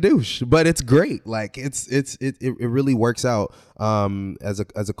low-key a douche, but it's great. Like it really works out as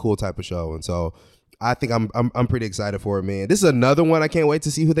a cool type of show. And so I think I'm pretty excited for it, man. This is another one I can't wait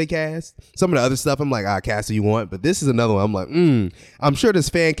to see who they cast. Some of the other stuff I'm like, cast who you want, but this is another one I'm like, I'm sure there's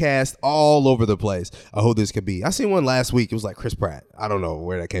fan cast all over the place of who this could be. I seen one last week. It was like Chris Pratt. I don't know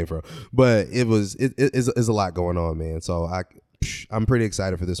where that came from, but it's a lot going on, man. So I'm pretty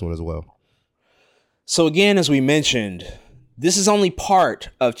excited for this one as well. So again, as we mentioned, this is only part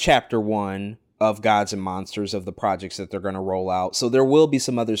of chapter 1 of Gods and Monsters, of the projects that they're going to roll out. So there will be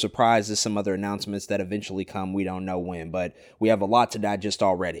some other surprises, some other announcements that eventually come. We don't know when, but we have a lot to digest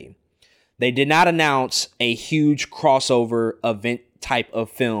already. They did not announce a huge crossover event type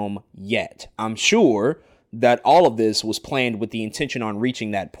of film yet. I'm sure that all of this was planned with the intention on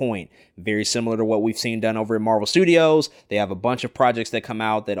reaching that point. Very similar to what we've seen done over at Marvel Studios. They have a bunch of projects that come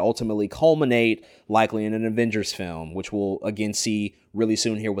out that ultimately culminate likely in an Avengers film, which we'll again see really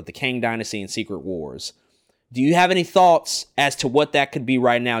soon here with the Kang Dynasty and Secret Wars. Do you have any thoughts as to what that could be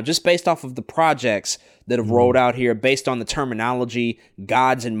right now, just based off of the projects that have rolled out here, based on the terminology,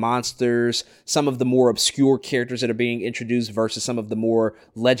 gods and monsters, some of the more obscure characters that are being introduced versus some of the more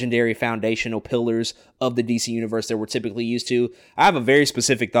legendary foundational pillars of the DC universe that we're typically used to? I have a very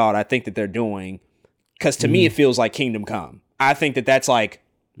specific thought I think that they're doing, because to me it feels like Kingdom Come. I think that that's what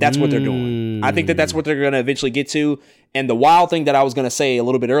they're doing. I think that that's what they're going to eventually get to. And the wild thing that I was going to say a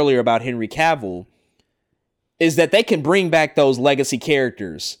little bit earlier about Henry Cavill is that they can bring back those legacy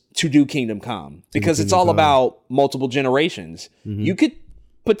characters to do Kingdom Come, because it's all about multiple generations. You could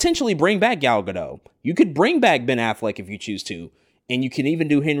potentially bring back Gal Gadot. You could bring back Ben Affleck if you choose to, and you can even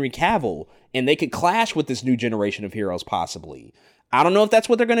do Henry Cavill, and they could clash with this new generation of heroes possibly. I don't know if that's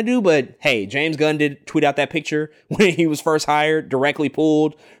what they're going to do, but hey, James Gunn did tweet out that picture when he was first hired, directly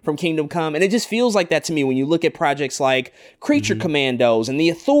pulled from Kingdom Come. And it just feels like that to me when you look at projects like Creature Commandos and The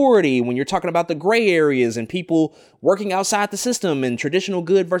Authority, when you're talking about the gray areas and people working outside the system and traditional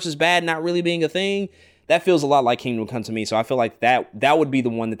good versus bad not really being a thing. That feels a lot like Kingdom Come to me. So I feel like that would be the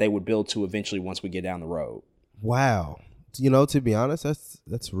one that they would build to eventually once we get down the road. Wow. To be honest,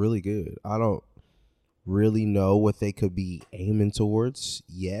 that's really good. I don't really know what they could be aiming towards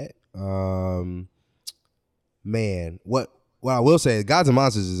yet. Man, what I will say, Gods and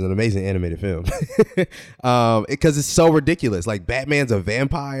Monsters is an amazing animated film. Because it's so ridiculous. Like, Batman's a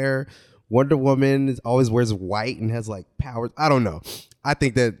vampire, Wonder Woman always wears white and has like powers. I don't know. I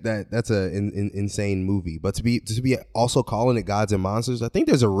think that's an insane movie. But to be also calling it Gods and Monsters, I think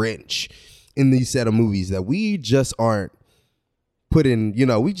there's a wrench in these set of movies that we just aren't put in,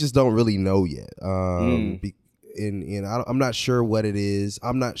 we just don't really know yet. I'm not sure what it is.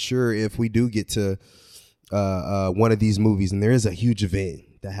 I'm not sure if we do get to one of these movies and there is a huge event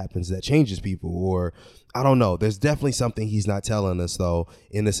that happens that changes people, or I don't know. There's definitely something he's not telling us though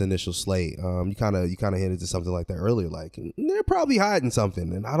in this initial slate. You kind of hinted to something like that earlier. Like, they're probably hiding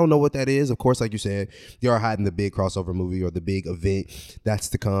something, and I don't know what that is. Of course, like you said, they are hiding the big crossover movie or the big event that's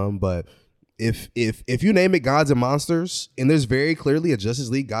to come, but if you name it Gods and Monsters, and there's very clearly a Justice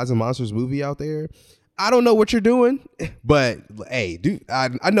League Gods and Monsters movie out there, I don't know what you're doing, but hey, dude,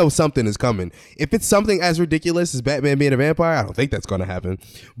 I know something is coming. If it's something as ridiculous as Batman being a vampire, I don't think that's going to happen.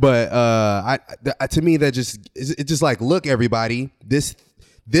 But to me, it's just like, look, everybody, this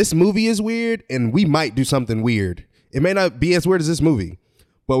movie is weird, and we might do something weird. It may not be as weird as this movie,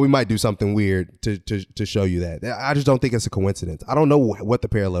 but we might do something weird to show you that. I just don't think it's a coincidence. I don't know what the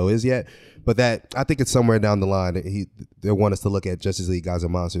parallel is yet, but that I think it's somewhere down the line that they want us to look at Justice League Gods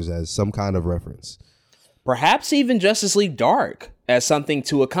and Monsters as some kind of reference. Perhaps even Justice League Dark as something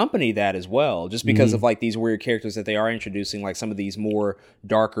to accompany that as well, just because of like these weird characters that they are introducing, like some of these more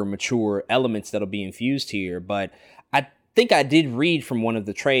darker, mature elements that'll be infused here. But I think I did read from one of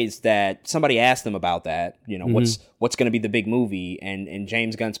the trades that somebody asked them about that, you know, what's going to be the big movie, and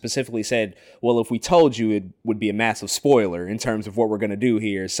James Gunn specifically said, well, if we told you, it would be a massive spoiler in terms of what we're going to do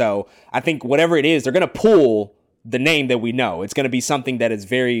here. So I think whatever it is, they're going to pull the name that we know. It's going to be something that is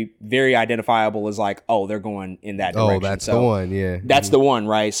very, very identifiable as like, oh, they're going in that direction. Oh, that's the one, yeah. That's the one,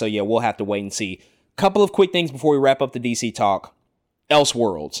 right? So yeah, we'll have to wait and see. Couple of quick things before we wrap up the DC talk.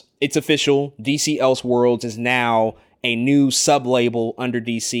 Elseworlds. It's official. DC Elseworlds is now a new sub-label under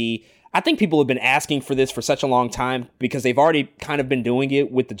DC. I think people have been asking for this for such a long time because they've already kind of been doing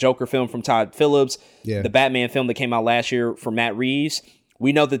it with the Joker film from Todd Phillips, the Batman film that came out last year for Matt Reeves.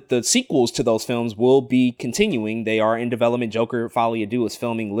 We know that the sequels to those films will be continuing. They are in development. Joker Folie à Deux is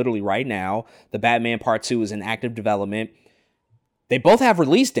filming literally right now. The Batman Part 2 is in active development. They both have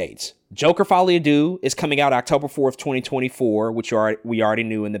release dates. Joker Folie à Deux is coming out October 4th, 2024, which we already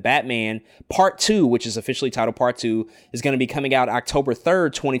knew. And the Batman Part 2, which is officially titled Part 2, is going to be coming out October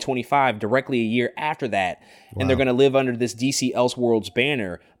 3rd, 2025, directly a year after that. Wow. And they're going to live under this DC Elseworlds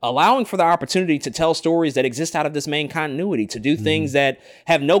banner, allowing for the opportunity to tell stories that exist out of this main continuity, to do things that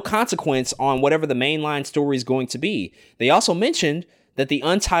have no consequence on whatever the mainline story is going to be. They also mentioned that the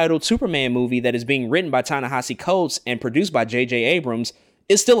untitled Superman movie that is being written by Ta-Nehisi Coates and produced by J.J. Abrams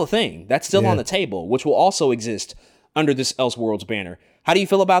is still a thing. That's still on the table, which will also exist under this Elseworlds banner. How do you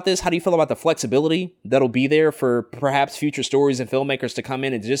feel about this? How do you feel about the flexibility that'll be there for perhaps future stories and filmmakers to come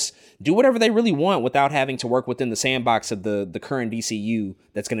in and just do whatever they really want without having to work within the sandbox of the current DCU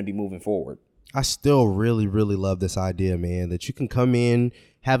that's going to be moving forward? I still really, really love this idea, man, that you can come in,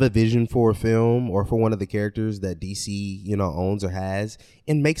 have a vision for a film or for one of the characters that DC, you know, owns or has,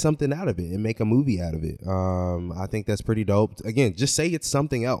 and make something out of it and make a movie out of it. I think that's pretty dope. Again, just say it's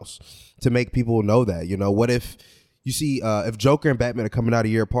something else to make people know that, you know, what if you see, if Joker and Batman are coming out a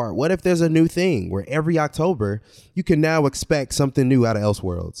year apart, what if there's a new thing where every October you can now expect something new out of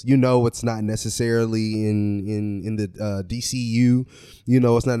Elseworlds? You know, it's not necessarily in the DCU. You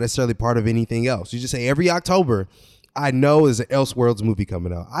know, it's not necessarily part of anything else. You just say every October, I know there's an Elseworlds movie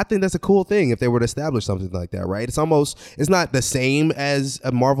coming out. I think that's a cool thing if they were to establish something like that, right? It's not the same as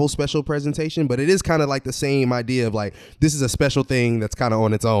a Marvel special presentation, but it is kind of like the same idea of like, this is a special thing that's kind of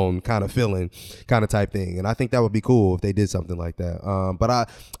on its own kind of feeling kind of type thing. And I think that would be cool if they did something like that. But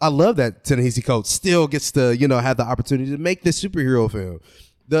I love that Ta-Nehisi Coates still gets to, you know, have the opportunity to make this superhero film.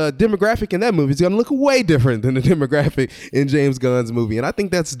 The demographic in that movie is going to look way different than the demographic in James Gunn's movie. And I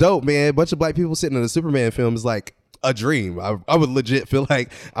think that's dope, man. A bunch of black people sitting in a Superman film is like a dream. I would legit feel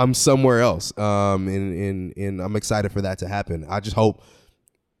like I'm somewhere else. And I'm excited for that to happen. I just hope,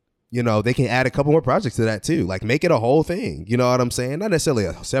 you know, they can add a couple more projects to that too. Like make it a whole thing. You know what I'm saying? Not necessarily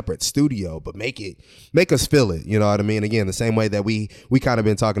a separate studio, but make us feel it. You know what I mean? Again, the same way that we kind of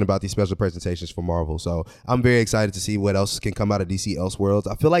been talking about these special presentations for Marvel. So I'm very excited to see what else can come out of DC Elseworlds.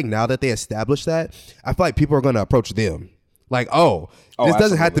 I feel like now that they established that, I feel like people are going to approach them. Like, this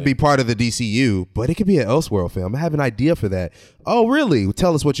doesn't have to be part of the DCU, but it could be an Elseworld film. I have an idea for that. Oh, really?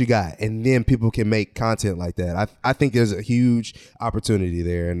 Tell us what you got. And then people can make content like that. I think there's a huge opportunity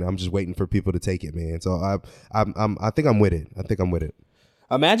there, and I'm just waiting for people to take it, man. So I think I'm with it.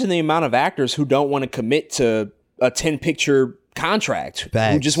 Imagine the amount of actors who don't want to commit to a 10-picture contract,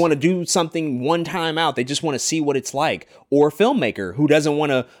 who just want to do something one time out. They just want to see what it's like. Or a filmmaker who doesn't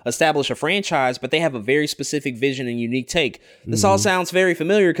want to establish a franchise, but they have a very specific vision and unique take. This all sounds very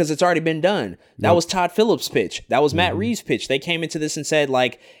familiar because it's already been done. That was Todd Phillips' pitch. That was Matt Reeves' pitch. They came into this and said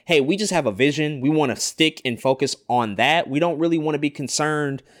like, hey, we just have a vision. We want to stick and focus on that. We don't really want to be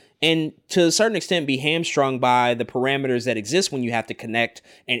concerned and to a certain extent be hamstrung by the parameters that exist when you have to connect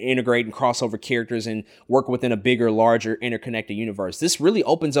and integrate and cross over characters and work within a bigger, larger, interconnected universe. This really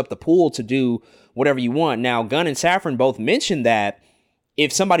opens up the pool to do whatever you want. Now, Gunn and Safran both mentioned that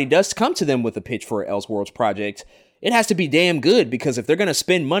if somebody does come to them with a pitch for an Elseworlds project, it has to be damn good, because if they're going to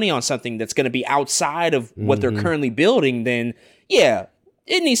spend money on something that's going to be outside of what they're currently building, then yeah,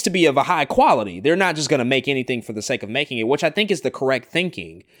 it needs to be of a high quality. They're not just going to make anything for the sake of making it, which I think is the correct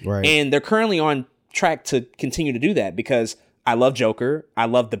thinking. Right. And they're currently on track to continue to do that, because I love Joker. I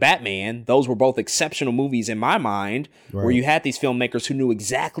love The Batman. Those were both exceptional movies in my mind, where you had these filmmakers who knew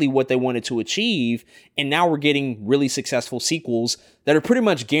exactly what they wanted to achieve. And now we're getting really successful sequels that are pretty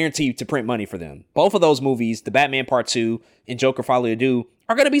much guaranteed to print money for them. Both of those movies, The Batman Part 2 and Joker Folie à Deux,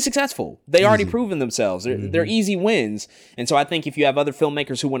 are going to be successful. They already proven themselves. They're easy wins. And so I think if you have other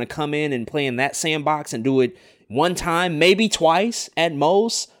filmmakers who want to come in and play in that sandbox and do it one time, maybe twice at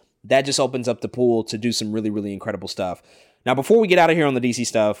most, that just opens up the pool to do some really, really incredible stuff. Now, before we get out of here on the DC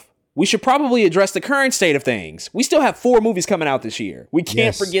stuff, we should probably address the current state of things. We still have 4 movies coming out this year. We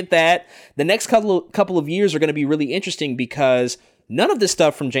can't forget that. The next couple of years are going to be really interesting because none of this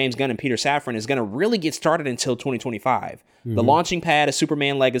stuff from James Gunn and Peter Safran is going to really get started until 2025. The launching pad is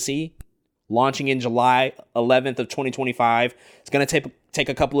Superman Legacy, launching in July 11th of 2025. It's going to take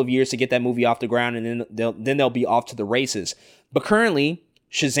a couple of years to get that movie off the ground, and then they'll be off to the races. But currently,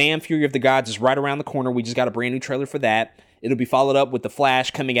 Shazam! Fury of the Gods is right around the corner. We just got a brand new trailer for that. It'll be followed up with The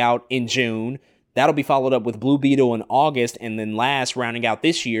Flash coming out in June. That'll be followed up with Blue Beetle in August. And then last, rounding out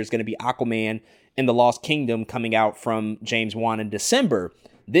this year, is going to be Aquaman and the Lost Kingdom coming out from James Wan in December.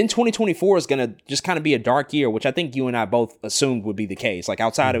 Then 2024 is going to just kind of be a dark year, which I think you and I both assumed would be the case. Like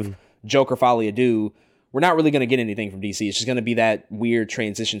outside of Joker Folie à Deux, we're not really going to get anything from DC. It's just going to be that weird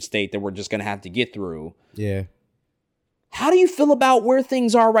transition state that we're just going to have to get through. Yeah. How do you feel about where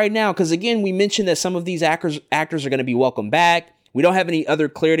things are right now? Because again, we mentioned that some of these actors are going to be welcome back. We don't have any other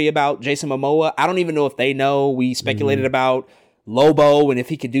clarity about Jason Momoa. I don't even know if they know. We speculated about Lobo and if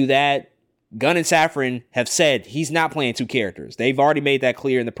he could do that. Gunn and Safran have said he's not playing 2 characters. They've already made that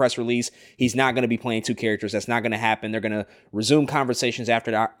clear in the press release. He's not going to be playing 2 characters. That's not going to happen. They're going to resume conversations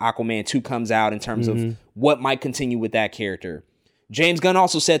after Aquaman 2 comes out in terms of what might continue with that character. James Gunn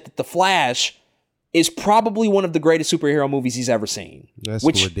also said that The Flash is probably one of the greatest superhero movies he's ever seen. That's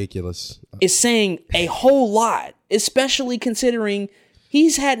ridiculous. Is saying a whole lot, especially considering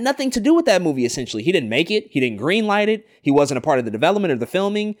he's had nothing to do with that movie, essentially. He didn't make it. He didn't greenlight it. He wasn't a part of the development or the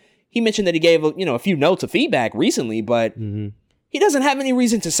filming. He mentioned that he gave a few notes of feedback recently, but he doesn't have any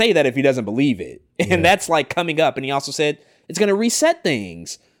reason to say that if he doesn't believe it. And that's like coming up. And he also said it's going to reset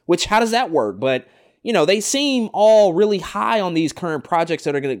things, which how does that work? But they seem all really high on these current projects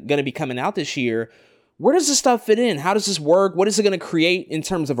that are going to be coming out this year. Where does this stuff fit in? How does this work? What is it going to create in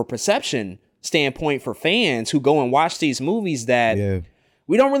terms of a perception standpoint for fans who go and watch these movies that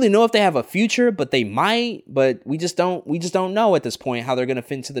we don't really know if they have a future, but they might, but we just don't know at this point how they're going to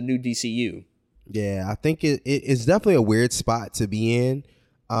fit into the new DCU. Yeah, I think it's definitely a weird spot to be in.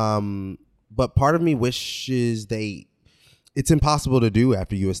 But part of me wishes it's impossible to do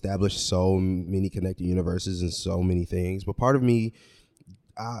after you establish so many connected universes and so many things. But part of me,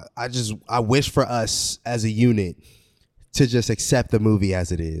 I wish for us as a unit to just accept the movie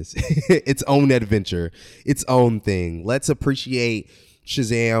as it is. Its own adventure, its own thing. Let's appreciate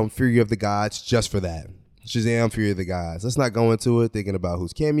Shazam! Fury of the Gods just for that. Shazam! Fury of the Gods. Let's not go into it thinking about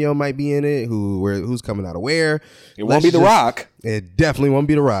whose cameo might be in it, who's coming out of where. It won't be The Rock. It definitely won't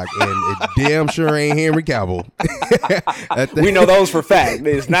be The Rock, and it damn sure ain't Henry Cavill. We know those for fact.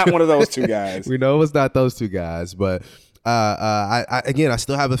 It's not one of those 2 guys. We know it's not those 2 guys, but I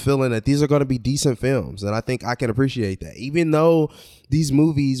still have a feeling that these are going to be decent films, and I think I can appreciate that. Even though these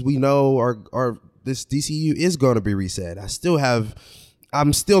movies we know are this DCU is going to be reset,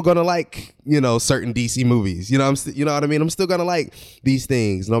 I'm still gonna like certain DC movies. You know what I mean. I'm still gonna like these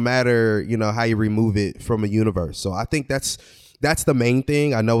things, no matter how you remove it from a universe. So I think that's the main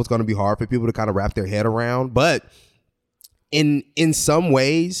thing. I know it's gonna be hard for people to kind of wrap their head around, but in some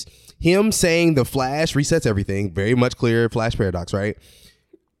ways, him saying the Flash resets everything, very much clear. Flash paradox, right?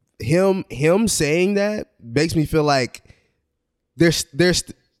 Him saying that makes me feel like there's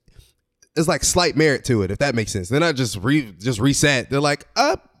like slight merit to it, if that makes sense. They're not just reset. They're like,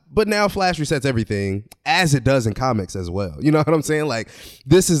 but now Flash resets everything, as it does in comics as well. You know what I'm saying? Like,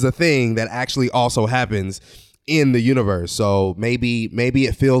 this is a thing that actually also happens in the universe. So maybe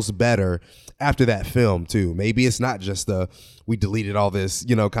it feels better after that film too. Maybe it's not just we deleted all this,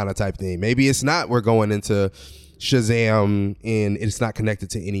 kind of type thing. Maybe it's not we're going into Shazam and it's not connected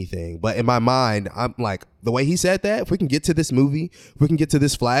to anything. But in my mind, I'm like, the way he said that, if we can get to this movie, if we can get to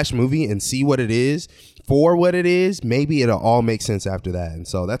this Flash movie and see what it is for what it is, maybe it'll all make sense after that. And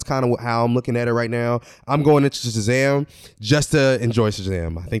so that's kind of how I'm looking at it right now. I'm going into Shazam just to enjoy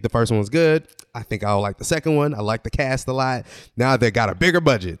Shazam. I think the first one was good. I think I'll like the second one. I like the cast a lot. Now they got a bigger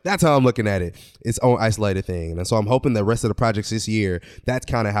budget. That's how I'm looking at it. Its own isolated thing. And so I'm hoping the rest of the projects this year, that's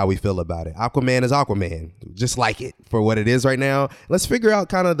kind of how we feel about it. Aquaman is Aquaman. Just like it for what it is right now. Let's figure out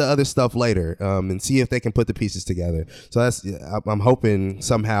kind of the other stuff later and see if they can put the pieces together. So I'm hoping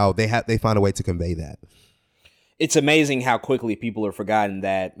somehow they find a way to convey that. it's amazing how quickly people are forgotten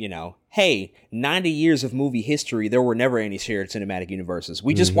that, hey, 90 years of movie history, there were never any shared cinematic universes.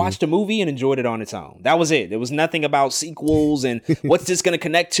 We just watched a movie and enjoyed it on its own. That was it. There was nothing about sequels and what's this going to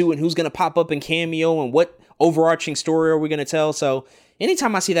connect to and who's going to pop up in cameo and what overarching story are we going to tell. So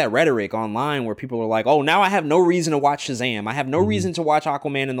anytime I see that rhetoric online where people are like, oh, now I have no reason to watch Shazam. I have no reason to watch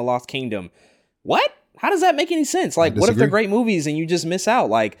Aquaman and the Lost Kingdom. What? How does that make any sense? Like, what if they're great movies and you just miss out?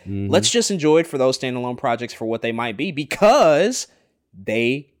 Like, let's just enjoy it for those standalone projects for what they might be, because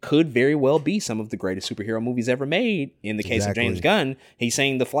they could very well be some of the greatest superhero movies ever made. In the case of James Gunn, he's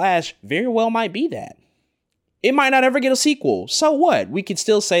saying The Flash very well might be that. It might not ever get a sequel. So what? We could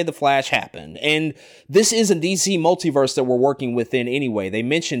still say The Flash happened. And this is a DC multiverse that we're working within anyway. They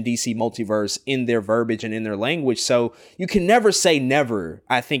mentioned DC multiverse in their verbiage and in their language. So you can never say never,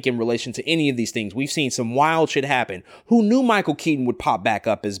 I think, in relation to any of these things. We've seen some wild shit happen. Who knew Michael Keaton would pop back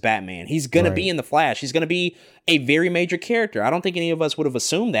up as Batman? He's going to be in The Flash. He's going to be a very major character. I don't think any of us would have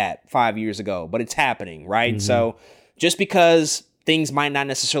assumed that 5 years ago, but it's happening, right? So just because things might not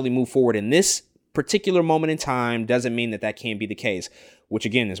necessarily move forward in this particular moment in time doesn't mean that can't be the case, which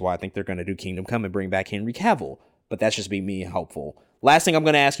again is why I think they're going to do Kingdom Come and bring back Henry Cavill. But that's just being me hopeful. Last thing I'm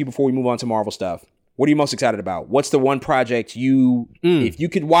going to ask you before we move on to Marvel stuff. What are you most excited about? What's the one project if you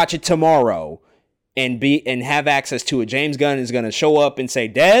could watch it tomorrow and have access to it, James Gunn is going to show up and say,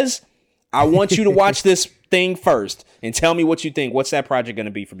 Dez, I want you to watch this thing first and tell me what you think. What's that project going to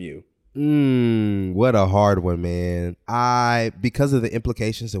be from you? What a hard one, man. Because of the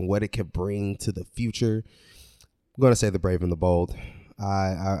implications and what it could bring to the future, I'm going to say The Brave and the Bold.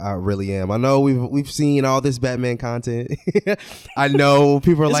 I really am. I know we've seen all this Batman content. I know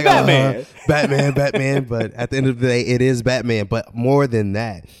people are it's like, Batman, but at the end of the day, it is Batman. But more than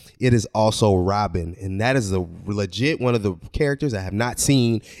that, it is also Robin. And that is a legit one of the characters I have not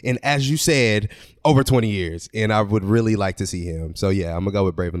seen in, as you said, over 20 years. And I would really like to see him. So yeah, I'm going to go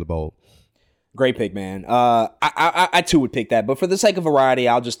with Brave and the Bold. Great pick, man. I too would pick that. But for the sake of variety,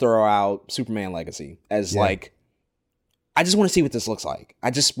 I'll just throw out Superman Legacy as like, I just want to see what this looks like.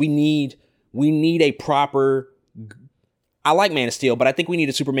 We need a proper, I like Man of Steel, but I think we need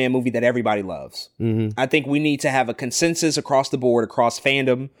a Superman movie that everybody loves. I think we need to have a consensus across the board, across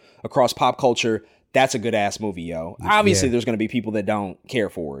fandom, across pop culture. That's a good ass movie, yo. Obviously, there's going to be people that don't care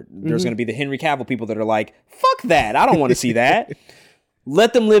for it. There's going to be the Henry Cavill people that are like, fuck that. I don't want to see that.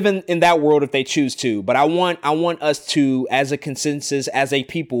 Let them live in that world if they choose to. But I want us to, as a consensus, as a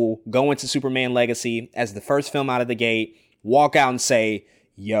people, go into Superman Legacy as the first film out of the gate, walk out and say,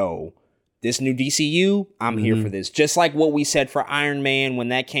 yo, this new DCU, I'm here for this. Just like what we said for Iron Man when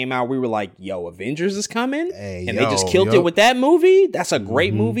that came out, we were like, yo, Avengers is coming. They just killed it with that movie. That's a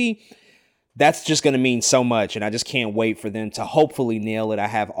great movie. That's just going to mean so much, and I just can't wait for them to hopefully nail it. I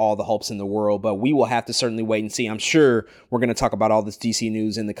have all the hopes in the world, but we will have to certainly wait and see. I'm sure we're going to talk about all this DC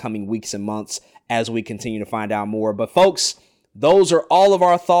news in the coming weeks and months as we continue to find out more. But folks, those are all of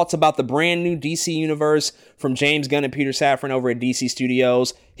our thoughts about the brand new DC universe from James Gunn and Peter Safran over at DC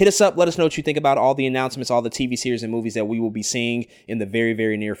Studios. Hit us up. Let us know what you think about all the announcements, all the TV series and movies that we will be seeing in the very,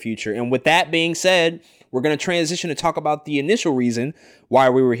 very near future. And with that being said, we're going to transition to talk about the initial reason why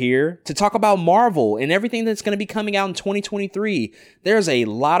we were here, to talk about Marvel and everything that's going to be coming out in 2023. There's a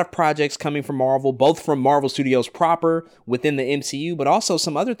lot of projects coming from Marvel, both from Marvel Studios proper within the MCU, but also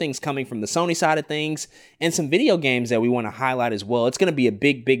some other things coming from the Sony side of things and some video games that we want to highlight as well. It's going to be a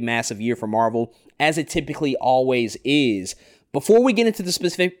big, big, massive year for Marvel, as it typically always is. Before we get into the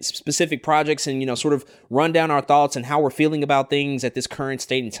specific projects and, sort of run down our thoughts and how we're feeling about things at this current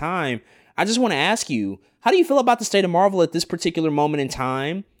state and time, I just want to ask you, how do you feel about the state of Marvel at this particular moment in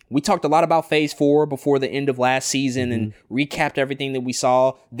time? We talked a lot about Phase 4 before the end of last season and recapped everything that we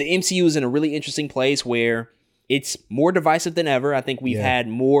saw. The MCU is in a really interesting place where it's more divisive than ever. I think we've had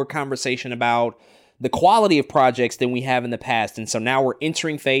more conversation about the quality of projects than we have in the past. And so now we're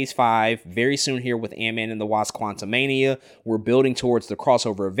entering Phase 5 very soon here with Ant-Man and the Wasp: Quantumania. We're building towards the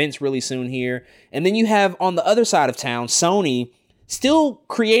crossover events really soon here. And then you have on the other side of town, Sony still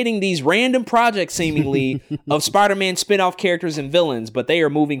creating these random projects seemingly of Spider-Man spin-off characters and villains, but they are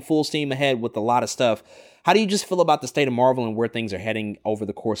moving full steam ahead with a lot of stuff. How do you just feel about the state of Marvel and where things are heading over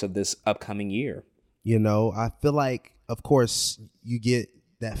the course of this upcoming year? I feel like, of course, you get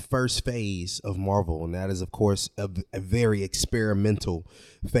that first phase of Marvel, and that is, of course, a very experimental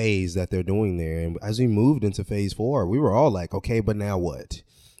phase that they're doing there. And as we moved into Phase 4, we were all like, okay, but now what?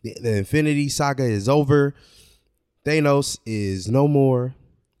 The Infinity Saga is over. Thanos is no more.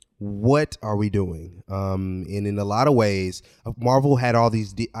 What are we doing? And in a lot of ways, Marvel had all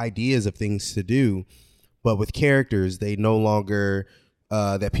these ideas of things to do, but with characters, they no longer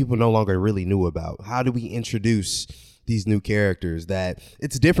that people no longer really knew about? How do we introduce these new characters that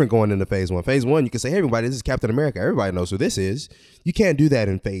it's different going into phase 1? Phase 1, you can say, hey, everybody, this is Captain America. Everybody knows who this is. You can't do that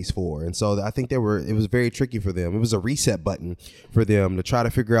in phase 4. And so I think it was very tricky for them. It was a reset button for them to try to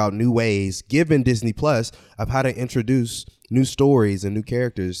figure out new ways, given Disney Plus, of how to introduce new stories and new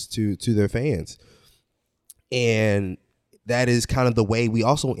characters to their fans. And that is kind of the way we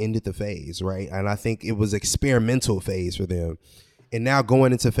also ended the phase, right? And I think it was experimental phase for them. And now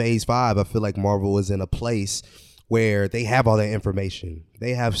going into phase 5, I feel like Marvel is in a place where they have all that information.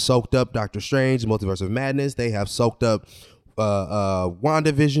 They have soaked up Doctor Strange, Multiverse of Madness. They have soaked up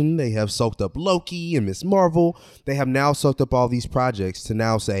WandaVision. They have soaked up Loki and Ms. Marvel. They have now soaked up all these projects to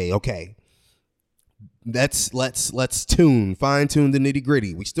now say, okay, let's fine tune the nitty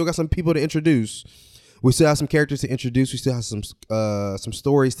gritty. We still got some people to introduce. We still have some characters to introduce. We still have some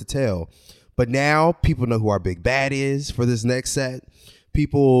stories to tell. But now people know who our big bad is for this next set.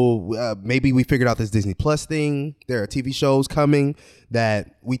 People, maybe we figured out this Disney Plus thing. There are TV shows coming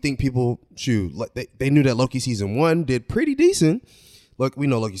that we think people, they knew that Loki season 1 did pretty decent. Look, we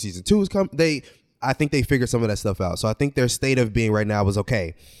know Loki season 2 is coming. I think they figured some of that stuff out. So I think their state of being right now was,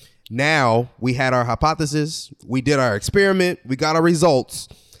 okay, now we had our hypothesis. We did our experiment. We got our results.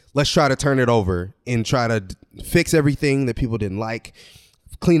 Let's try to turn it over and try to fix everything that people didn't like.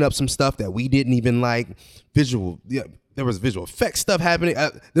 Clean up some stuff that we didn't even like. There was visual effects stuff happening.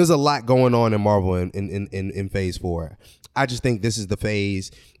 There's a lot going on in Marvel in phase 4. I just think this is the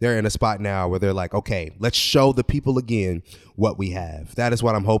phase. They're in a spot now where they're like, okay, let's show the people again what we have. That is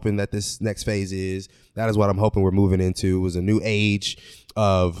what I'm hoping that this next phase is. That is what I'm hoping we're moving into. It was a new age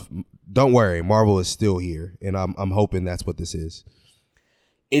of, don't worry, Marvel is still here. And I'm hoping that's what this is.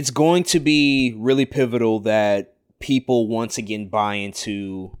 It's going to be really pivotal that people once again buy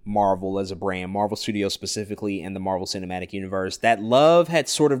into Marvel as a brand, Marvel Studios specifically, and the Marvel Cinematic Universe. That love had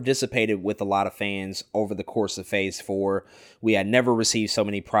sort of dissipated with a lot of fans over the course of phase 4. We had never received so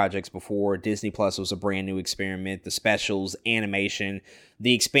many projects before. Disney Plus was a brand new experiment. The specials, animation,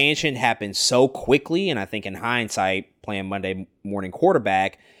 the expansion happened so quickly, and I think in hindsight, playing Monday morning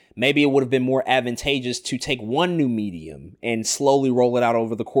quarterback, maybe it would have been more advantageous to take one new medium and slowly roll it out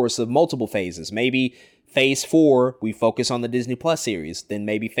over the course of multiple phases. Maybe phase 4, we focus on the Disney Plus series. Then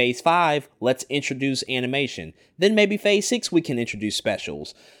maybe phase 5, let's introduce animation. Then maybe phase 6, we can introduce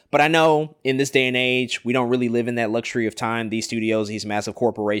specials. But I know in this day and age, we don't really live in that luxury of time. These studios, these massive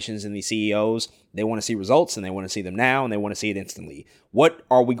corporations and these CEOs, they want to see results and they want to see them now and they want to see it instantly. What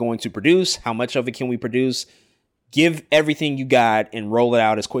are we going to produce? How much of it can we produce? Give everything you got and roll it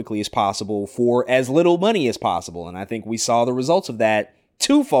out as quickly as possible for as little money as possible. And I think we saw the results of that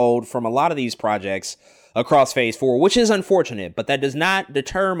twofold from a lot of these projects across phase 4, which is unfortunate, but that does not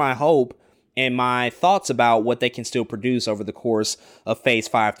deter my hope and my thoughts about what they can still produce over the course of phase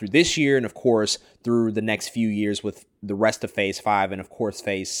 5 through this year. And of course, through the next few years with the rest of phase 5 and of course,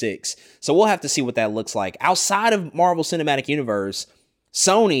 phase 6. So we'll have to see what that looks like. Outside of Marvel Cinematic Universe,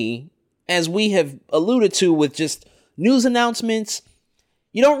 Sony, as we have alluded to with just news announcements,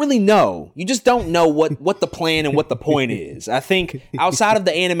 you don't really know. You just don't know what the plan and what the point is. I think outside of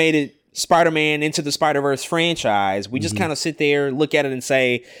the animated Spider-Man Into the Spider-Verse franchise, we just kind of sit there, look at it and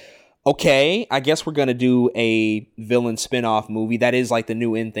say, okay, I guess we're going to do a villain spin-off movie. That is like the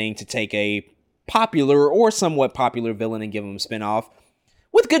new in thing, to take a popular or somewhat popular villain and give them a spin-off.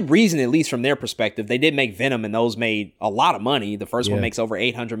 With good reason, at least from their perspective. They did make Venom, and those made a lot of money. The first one makes over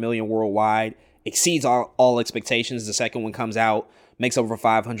 $800 million worldwide, exceeds all expectations. The second one comes out, makes over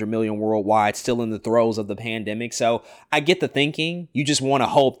 $500 million worldwide, still in the throes of the pandemic. So I get the thinking. You just want to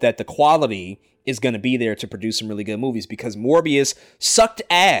hope that the quality is going to be there to produce some really good movies, because Morbius sucked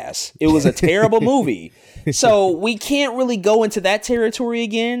ass. It was a terrible movie. So we can't really go into that territory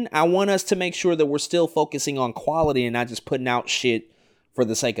again. I want us to make sure that we're still focusing on quality and not just putting out shit for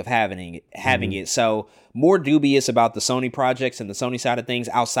the sake of having it. So more dubious about the Sony projects and the Sony side of things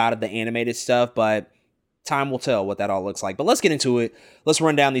outside of the animated stuff, but time will tell what that all looks like. But let's get into it. Let's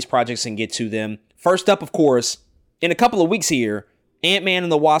run down these projects and get to them. First up, of course, in a couple of weeks here, Ant-Man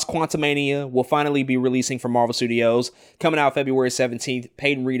and the Wasp: Quantumania will finally be releasing from Marvel Studios. Coming out February 17th.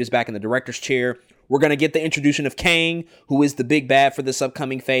 Peyton Reed is back in the director's chair. We're going to get the introduction of Kang, who is the big bad for this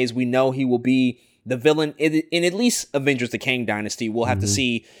upcoming phase. We know he will be the villain in at least Avengers: The Kang Dynasty. We'll have to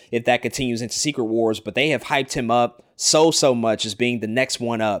see if that continues into Secret Wars, but they have hyped him up so much as being the next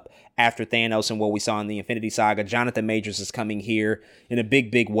one up after Thanos and what we saw in the Infinity Saga. Jonathan Majors is coming here in a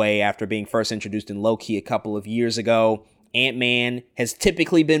big way after being first introduced in Loki a couple of years ago. Ant-Man has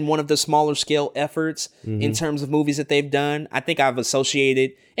typically been one of the smaller scale efforts in terms of movies that they've done. I think I've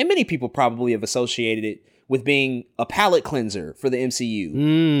associated, and many people probably have associated it with being a palate cleanser for the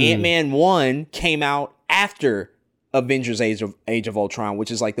MCU. Ant-Man 1 came out after Avengers Age of Ultron,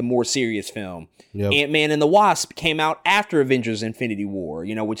 which is like the more serious film. Yep. Ant-Man and the Wasp came out after Avengers Infinity War,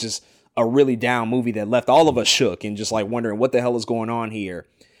 you know, which is a really down movie that left all of us shook and just like wondering what the hell is going on here.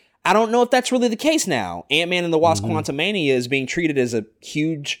 I don't know if that's really the case now. Ant-Man and the Wasp Quantumania is being treated as a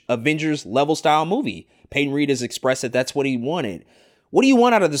huge Avengers level style movie. Peyton Reed has expressed that that's what he wanted. What do you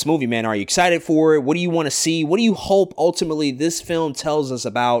want out of this movie, man? Are you excited for it? What do you want to see? What do you hope ultimately this film tells us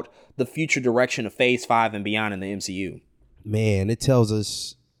about the future direction of Phase 5 and beyond in the MCU? Man, it tells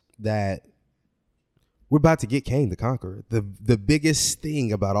us that we're about to get Kang the Conqueror. The biggest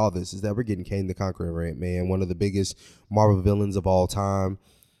thing about all this is that we're getting Kang the Conqueror, right, man? One of the biggest Marvel villains of all time.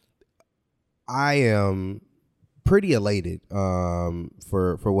 I am pretty elated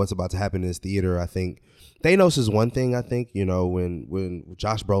for what's about to happen in this theater. I think Thanos is one thing. I think, you know, when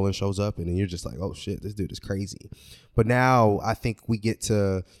Josh Brolin shows up and then you're just like, oh shit, this dude is crazy. But now I think we get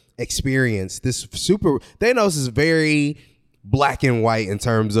to experience this super. Thanos is very black and white in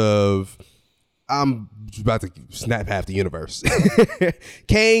terms of I'm about to snap half the universe.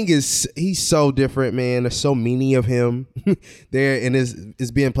 Kang he's so different, man. There's so many of him there, and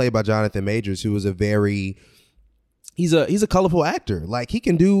is being played by Jonathan Majors, who is he's a colorful actor. Like, he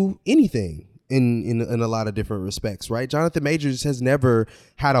can do anything in a lot of different respects, right? Jonathan Majors has never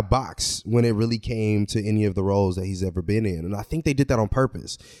had a box when it really came to any of the roles that he's ever been in. And I think they did that on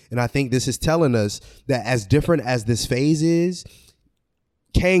purpose. And I think this is telling us that as different as this phase is,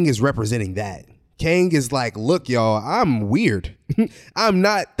 Kang is representing that. Kang is like, look, y'all, I'm weird. I'm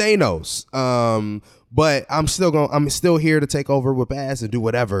not Thanos. But I'm still here to take over with Baz and do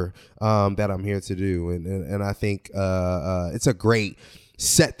whatever that I'm here to do. And I think it's a great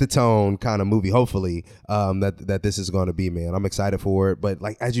set the tone kind of movie, hopefully, that this is going to be, man. I'm excited for it. But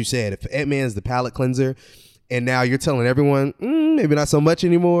like, as you said, if Ant-Man is the palate cleanser and now you're telling everyone, maybe not so much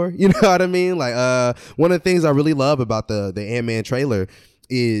anymore. You know what I mean? Like, one of the things I really love about the Ant-Man trailer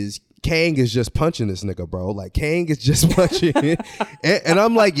is Kang is just punching this nigga, bro. Like, Kang is just punching. and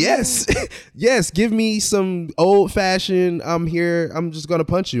I'm like, yes, give me some old fashioned, I'm here, I'm just going to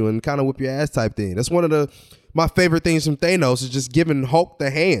punch you and kind of whip your ass type thing. That's one of my favorite things from Thanos, is just giving Hulk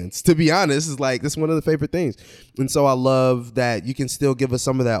the hands. To be honest, is like, that's one of the favorite things. And so I love that you can still give us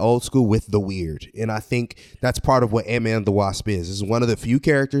some of that old school with the weird. And I think that's part of what Ant-Man and the Wasp is. This is one of the few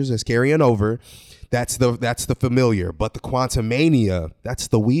characters that's carrying over. That's the familiar, but the Quantumania, that's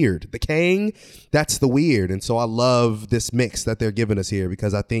the weird. The Kang, that's the weird. And so I love this mix that they're giving us here,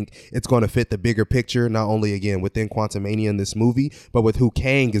 because I think it's going to fit the bigger picture, not only, again, within Quantumania in this movie, but with who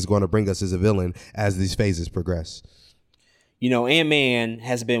Kang is going to bring us as a villain as these phases progress. You know, Ant-Man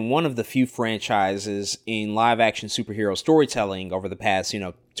has been one of the few franchises in live-action superhero storytelling over the past,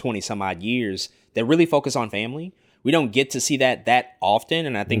 20 some odd years that really focus on family. We don't get to see that often,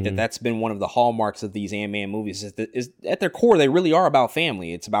 and I think that that's been one of the hallmarks of these Ant-Man movies. Is at their core, they really are about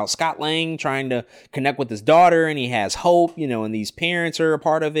family. It's about Scott Lang trying to connect with his daughter, and he has hope, and these parents are a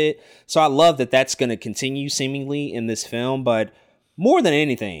part of it. So I love that that's going to continue seemingly in this film. But more than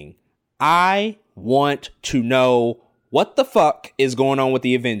anything, I want to know what the fuck is going on with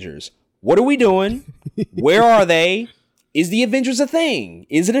the Avengers. What are we doing? Where are they? Is the Avengers a thing?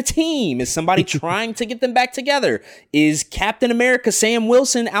 Is it a team? Is somebody trying to get them back together? Is Captain America Sam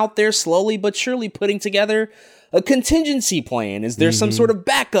Wilson out there slowly but surely putting together a contingency plan? Is there some sort of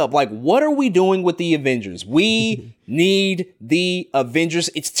backup? Like, what are we doing with the Avengers? We need the Avengers.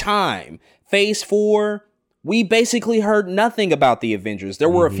 It's time. Phase 4, we basically heard nothing about the Avengers. There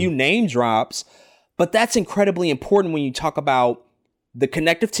were a few name drops, but that's incredibly important when you talk about the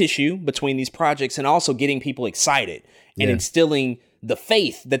connective tissue between these projects and also getting people excited and instilling the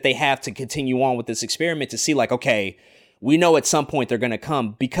faith that they have to continue on with this experiment, to see like, okay, we know at some point they're going to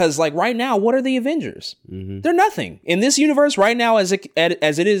come, because like right now, what are the Avengers? They're nothing in this universe right now as it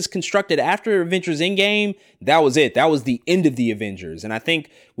is constructed after Avengers Endgame. That was it. That was the end of the Avengers. And I think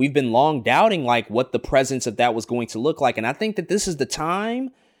we've been long doubting like what the presence of that was going to look like. And I think that this is the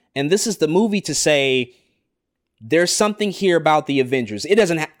time and this is the movie to say, there's something here about the Avengers. It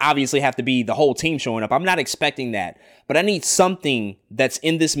doesn't obviously have to be the whole team showing up. I'm not expecting that. But I need something that's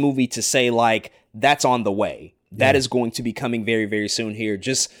in this movie to say, like, that's on the way. That is going to be coming very, very soon here.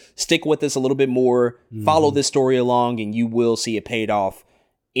 Just stick with us a little bit more. Follow this story along, and you will see it paid off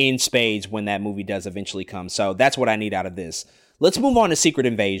in spades when that movie does eventually come. So that's what I need out of this. Let's move on to Secret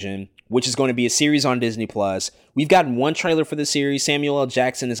Invasion, which is going to be a series on Disney+. We've gotten one trailer for the series. Samuel L.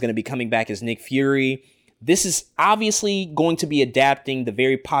 Jackson is going to be coming back as Nick Fury. This is obviously going to be adapting the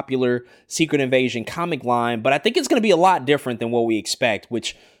very popular Secret Invasion comic line, but I think it's going to be a lot different than what we expect,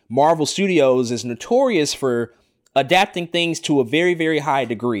 which Marvel Studios is notorious for adapting things to a very, very high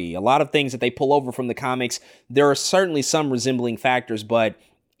degree. A lot of things that they pull over from the comics, there are certainly some resembling factors, but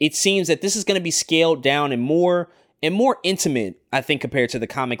it seems that this is going to be scaled down and more intimate, I think, compared to the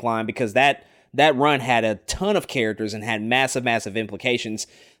comic line, because that run had a ton of characters and had massive implications.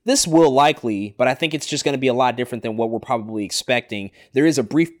 This will likely, but I think it's just going to be a lot different than what we're probably expecting. There is a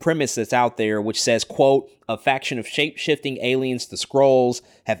brief premise that's out there which says, quote, a faction of shape-shifting aliens, the Skrulls,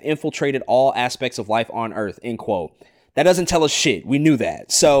 have infiltrated all aspects of life on Earth, end quote. That doesn't tell us shit. We knew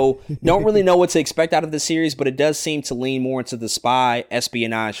that. So don't really know what to expect out of the series, but it does seem to lean more into the spy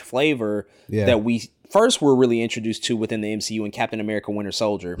espionage flavor that we first were really introduced to within the MCU in Captain America Winter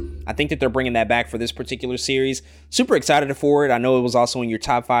Soldier. I think that they're bringing that back for this particular series. Super excited for it. I know it was also in your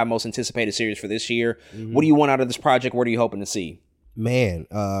top 5 most anticipated series for this year. Mm-hmm. What do you want out of this project? What are you hoping to see? Man,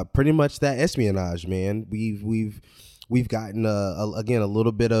 pretty much that espionage, man. We've gotten again a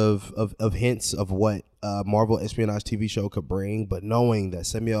little bit of hints of what Marvel espionage TV show could bring, but knowing that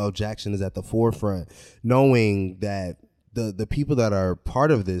Samuel L. Jackson is at the forefront, knowing that the people that are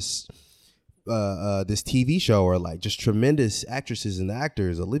part of this TV show are like just tremendous actresses and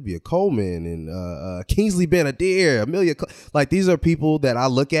actors, Olivia Colman and Kingsley Ben-Adir, Amelia, like these are people that I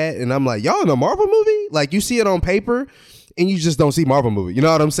look at and I'm like, y'all in a Marvel movie? Like you see it on paper and you just don't see Marvel movie. You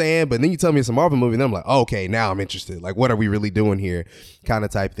know what I'm saying? But then you tell me it's a Marvel movie and I'm like, oh, okay, now I'm interested. Like, what are we really doing here? Kind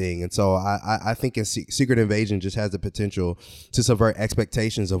of type thing. And so I think Secret Invasion just has the potential to subvert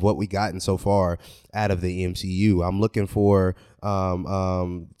expectations of what we gotten so far out of the MCU. I'm looking for,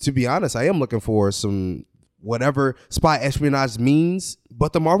 to be honest, I am looking for some whatever spy espionage means,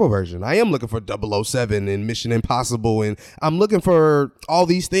 but the Marvel version. I am looking for 007 and Mission Impossible, and I'm looking for all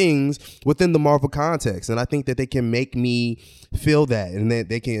these things within the Marvel context. And I think that they can make me feel that, and that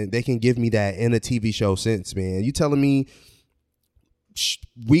they can give me that in a TV show sense, man. You telling me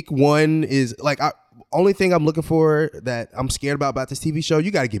week 1 is like, only thing I'm looking for that I'm scared about this TV show, you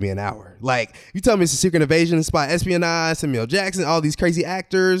got to give me an hour. Like, you tell me it's a Secret Invasion, spy espionage, Samuel Jackson, all these crazy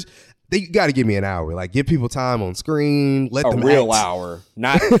actors. You got to give me an hour. Like, give people time on screen. Let them real act. Hour,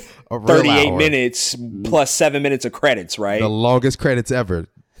 not 38 minutes plus 7 minutes of credits, right? The longest credits ever.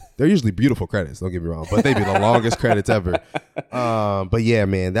 They're usually beautiful credits, don't get me wrong, but they be the longest credits ever. But yeah,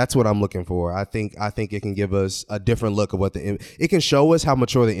 man, that's what I'm looking for. I think it can give us a different look of what it can show us how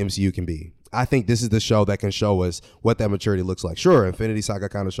mature the MCU can be. I think this is the show that can show us what that maturity looks like. Sure, Infinity Saga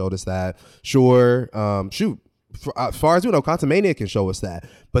kind of showed us that. Sure, as far as we know, Quantumania can show us that.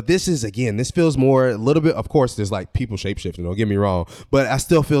 But this feels more a little bit, of course, there's like people shapeshifting, don't get me wrong. But I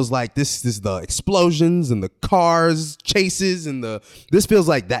still feels like this is the explosions and the cars chases and this feels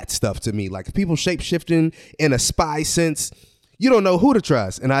like that stuff to me. Like people shapeshifting in a spy sense, you don't know who to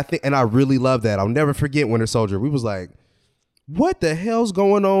trust. And I really love that. I'll never forget Winter Soldier. We was like, what the hell's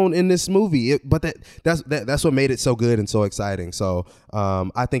going on in this movie? But that's what made it so good and so exciting. So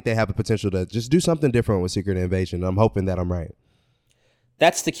I think they have the potential to just do something different with Secret Invasion. I'm hoping that I'm right.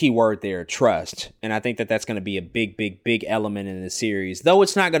 That's the key word there, trust. And I think that that's going to be a big element in the series. Though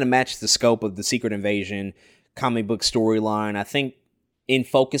it's not going to match the scope of the Secret Invasion comic book storyline, I think in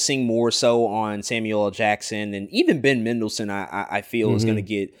focusing more so on Samuel L. Jackson and even Ben Mendelsohn, I feel is going to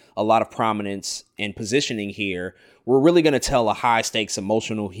get a lot of prominence and positioning here. We're really going to tell a high-stakes,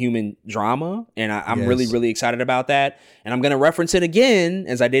 emotional human drama, and I'm really excited about that. And I'm going to reference it again,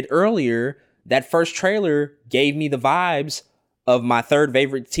 as I did earlier. That first trailer gave me the vibes of my third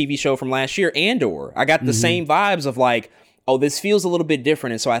favorite TV show from last year, Andor. I got the same vibes of like, oh, this feels a little bit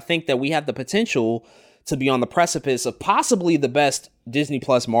different. And so I think that we have the potential to be on the precipice of possibly the best Disney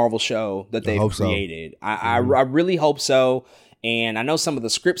Plus Marvel show that they've created. So. I really hope so. And I know some of the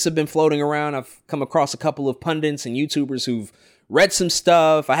scripts have been floating around. I've come across a couple of pundits and YouTubers who've read some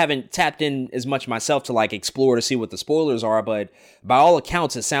stuff. I haven't tapped in as much myself to like explore to see what the spoilers are, but by all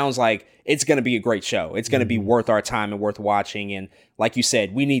accounts, it sounds like it's going to be a great show. It's going to be worth our time and worth watching. And like you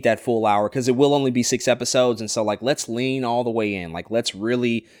said, we need that full hour because it will only be 6 episodes. And so like, let's lean all the way in. Like, let's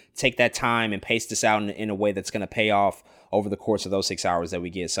really take that time and pace this out in a way that's going to pay off over the course of those 6 hours that we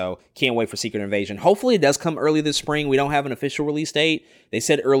get. So can't wait for Secret Invasion. Hopefully it does come early this spring. We don't have an official release date. They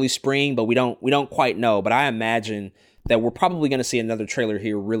said early spring, but we don't quite know. But I imagine that we're probably going to see another trailer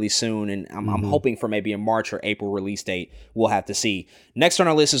here really soon. And I'm hoping for maybe a March or April release date. We'll have to see. Next on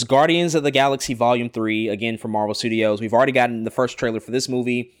our list is Guardians of the Galaxy Volume 3, again from Marvel Studios. We've already gotten the first trailer for this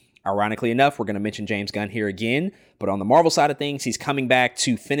movie. Ironically enough, we're going to mention James Gunn here again. But on the Marvel side of things, he's coming back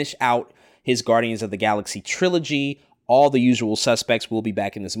to finish out his Guardians of the Galaxy trilogy. All the usual suspects will be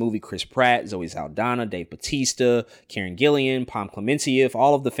back in this movie. Chris Pratt, Zoe Saldana, Dave Bautista, Karen Gillian, Pom Klementieff,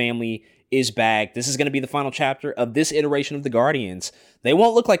 all of the family is back. This is going to be the final chapter of this iteration of the Guardians. They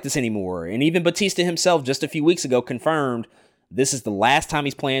won't look like this anymore. And even Bautista himself just a few weeks ago confirmed this is the last time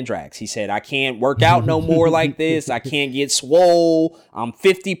he's playing Drax. He said, I can't work out no more like this. I can't get swole. I'm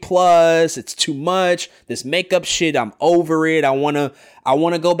 50 plus. It's too much. This makeup shit, I'm over it. I want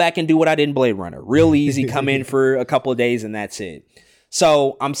to go back and do what I did in Blade Runner. Real easy, come in for a couple of days and that's it.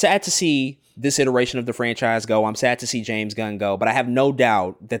 So I'm sad to see this iteration of the franchise go. I'm sad to see James Gunn go, but I have no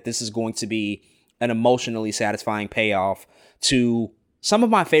doubt that this is going to be an emotionally satisfying payoff to some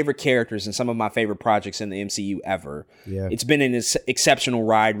of my favorite characters and some of my favorite projects in the MCU ever. Yeah. It's been an exceptional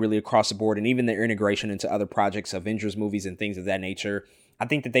ride really across the board, and even their integration into other projects, Avengers movies and things of that nature. I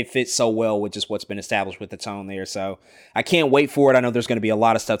think that they fit so well with just what's been established with the tone there. So I can't wait for it. I know there's going to be a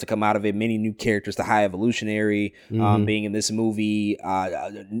lot of stuff to come out of it. Many new characters, the High Evolutionary being in this movie.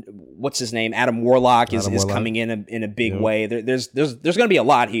 What's his name? Adam Warlock is coming in a big way. There's going to be a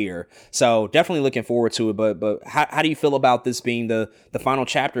lot here. So definitely looking forward to it. But how do you feel about this being the final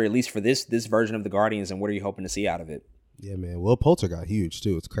chapter, at least for this version of the Guardians, and what are you hoping to see out of it? Yeah, man. Will Poulter got huge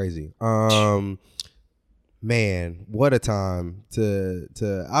too. It's crazy. Man, what a time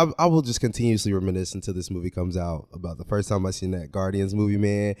I will just continuously reminisce until this movie comes out about the first time I seen that Guardians movie,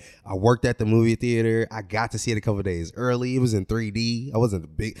 man. I worked at the movie theater. I got to see it a couple of days early. It was in 3D.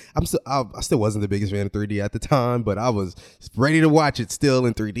 I still wasn't the biggest fan of 3D at the time, but I was ready to watch it still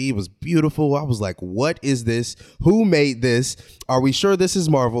in 3D. It was beautiful. I was like, what is this? Who made this? Are we sure this is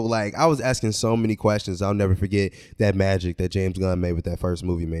Marvel? Like, I was asking so many questions. I'll never forget that magic that James Gunn made with that first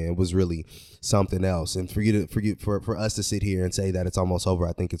movie, man. It was really something else. And for us to sit here and say that it's almost over,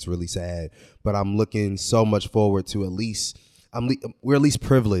 I think it's really sad. But I'm looking so much forward to we're at least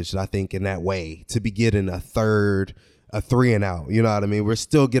privileged, I think, in that way, to be getting a 3 and out. You know what I mean? We're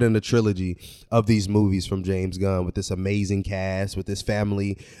still getting a trilogy of these movies from James Gunn with this amazing cast, with this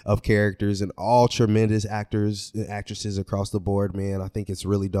family of characters and all tremendous actors and actresses across the board, man. I think it's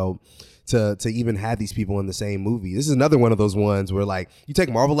really dope to even have these people in the same movie. This is another one of those ones where, like, you take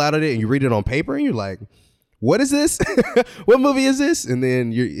Marvel out of it and you read it on paper and you're like, what is this? What movie is this? And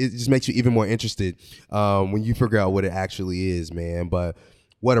then it just makes you even more interested when you figure out what it actually is, man. But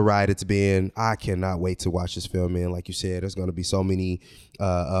what a ride it's been. I cannot wait to watch this film, man. Like you said, there's going to be so many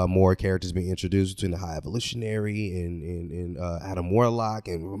more characters being introduced between the High Evolutionary and Adam Warlock.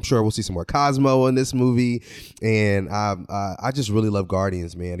 And I'm sure we'll see some more Cosmo in this movie. And I just really love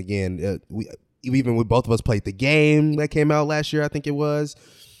Guardians, man. Again, we both of us played the game that came out last year, I think it was.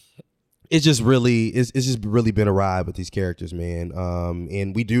 It's just really been a ride with these characters, man.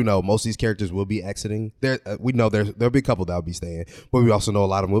 And we do know most of these characters will be exiting. We know there'll be a couple that will be staying, but we also know a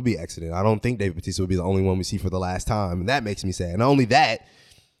lot of them will be exiting. I don't think Dave Bautista will be the only one we see for the last time, and that makes me sad. Not only that,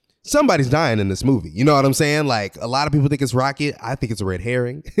 somebody's dying in this movie. You know what I'm saying? Like, a lot of people think it's Rocket. I think it's a red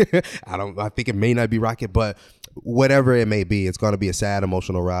herring. I think it may not be Rocket, but whatever it may be, it's going to be a sad,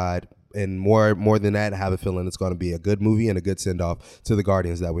 emotional ride. And more than that, I have a feeling it's going to be a good movie and a good send-off to the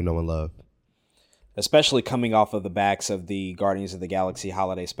Guardians that we know and love. Especially coming off of the backs of the Guardians of the Galaxy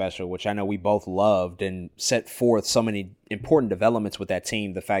holiday special, which I know we both loved and set forth so many important developments with that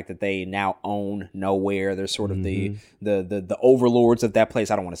team. The fact that they now own Nowhere. They're sort of the overlords of that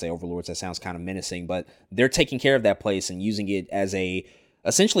place. I don't want to say overlords. That sounds kind of menacing, but they're taking care of that place and using it as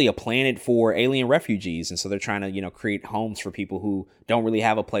essentially a planet for alien refugees. And so they're trying to, create homes for people who don't really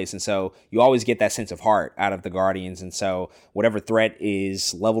have a place. And so you always get that sense of heart out of the Guardians. And so whatever threat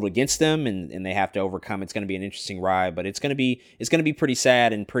is leveled against them and they have to overcome, it's going to be an interesting ride, but it's going to be pretty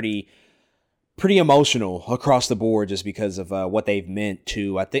sad and pretty emotional across the board just because of what they've meant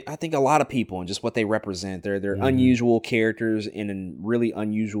to, I think a lot of people and just what they represent. They're unusual characters in a really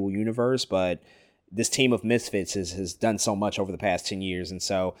unusual universe, but this team of misfits has done so much over the past 10 years. And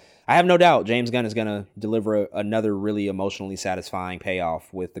so I have no doubt James Gunn is going to deliver another really emotionally satisfying payoff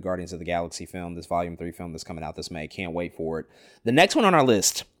with the Guardians of the Galaxy film, this Volume 3 film that's coming out this May. Can't wait for it. The next one on our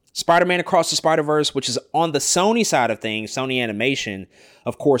list, Spider-Man Across the Spider-Verse, which is on the Sony side of things. Sony Animation,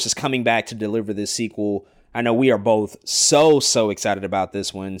 of course, is coming back to deliver this sequel. I know we are both so excited about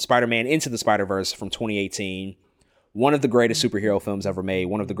this one. Spider-Man Into the Spider-Verse from 2018. One of the greatest superhero films ever made,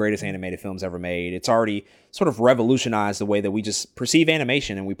 one of the greatest animated films ever made. It's already sort of revolutionized the way that we just perceive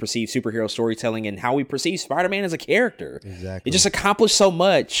animation and we perceive superhero storytelling and how we perceive Spider-Man as a character. Exactly. It just accomplished so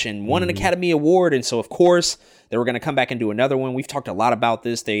much and won an Academy Award. And so, of course, they were going to come back and do another one. We've talked a lot about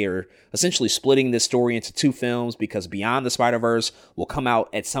this. They are essentially splitting this story into 2 films because Beyond the Spider-Verse will come out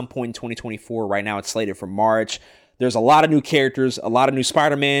at some point in 2024. Right now, it's slated for March. There's a lot of new characters, a lot of new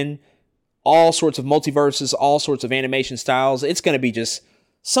Spider-Man. all sorts of multiverses, all sorts of animation styles. It's going to be just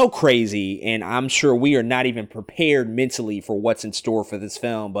so crazy, and I'm sure we are not even prepared mentally for what's in store for this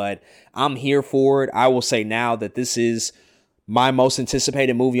film, but I'm here for it. I will say now that this is my most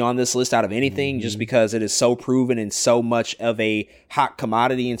anticipated movie on this list out of anything, just because it is so proven and so much of a hot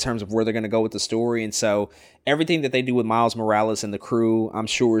commodity in terms of where they're going to go with the story. And so everything that they do with Miles Morales and the crew, I'm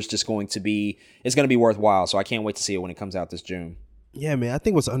sure is just going to be worthwhile. So I can't wait to see it when it comes out this June. Yeah, man. I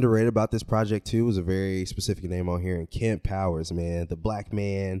think what's underrated about this project too is a very specific name on here, and Kent Powers, man, the black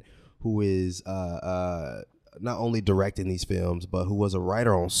man who is not only directing these films, but who was a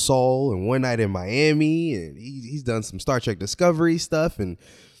writer on Soul and One Night in Miami, and he's done some Star Trek Discovery stuff, and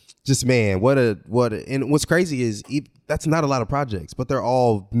just, man, and what's crazy is that's not a lot of projects, but they're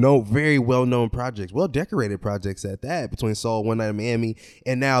all very well-known projects, well-decorated projects at that, between Soul, One Night in Miami,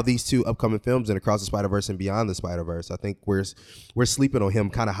 and now these two upcoming films in Across the Spider-Verse and Beyond the Spider-Verse. I think we're sleeping on him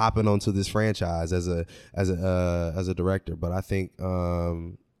kind of hopping onto this franchise as a director, but I think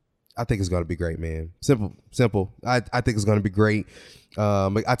it's going to be great, man. Simple. I think it's going to be great.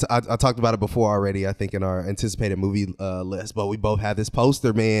 I talked about it before already, I think, in our anticipated movie list, but we both have this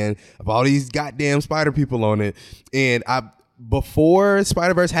poster, man, of all these goddamn spider people on it. And before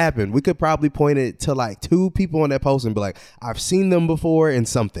Spider-Verse happened, we could probably point it to like 2 people on that poster and be like, I've seen them before in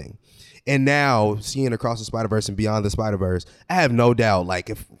something. And now seeing Across the Spider-Verse and Beyond the Spider-Verse, I have no doubt, like,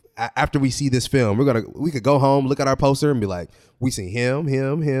 if after we see this film, we could go home, look at our poster, and be like, we see him,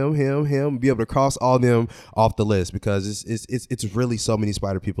 be able to cross all them off the list, because it's really so many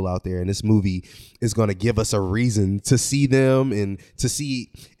spider people out there, and this movie is going to give us a reason to see them, and to see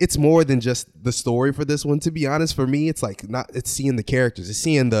it's more than just the story for this one. To be honest, for me, it's seeing the characters, it's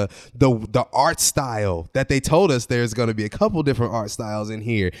seeing the art style that they told us there's going to be a couple different art styles in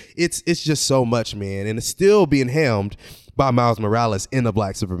here. It's just so much, man, and it's still being helmed by Miles Morales in the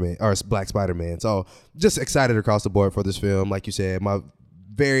Black Superman or Black Spider-Man. So just excited across the board for this film. Like you said, my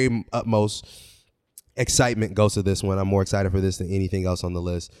very utmost excitement goes to this one. I'm more excited for this than anything else on the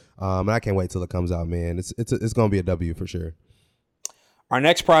list. And I can't wait till it comes out, man. It's going to be a W for sure. Our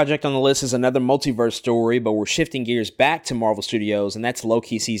next project on the list is another multiverse story, but we're shifting gears back to Marvel Studios, and that's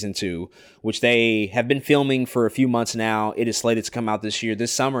Loki Season 2, which they have been filming for a few months now. It is slated to come out this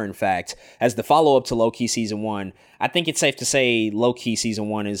summer, in fact, as the follow-up to Loki Season 1. I think it's safe to say Loki Season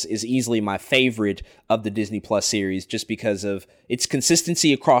 1 is easily my favorite of the Disney Plus series, just because of its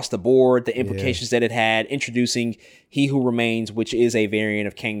consistency across the board, the implications that it had, introducing He Who Remains, which is a variant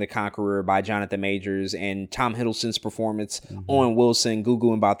of Kang the Conqueror by Jonathan Majors, and Tom Hiddleston's performance, Owen Wilson,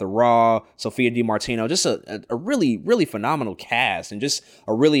 Gugu Mbatha Raw, Sophia DiMartino, just a really, really phenomenal cast, and just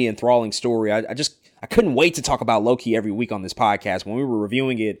a really enthralling story. I couldn't wait to talk about Loki every week on this podcast. When we were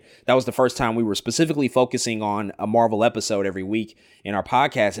reviewing it, that was the first time we were specifically focusing on a Marvel episode every week in our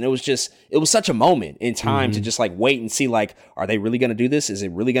podcast. And it was such a moment in time to just like wait and see, like, are they really going to do this? Is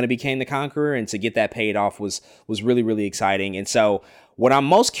it really going to be Kang the Conqueror? And to get that paid off was really, really exciting. And so what I'm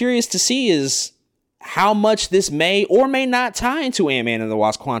most curious to see is how much this may or may not tie into Ant-Man and the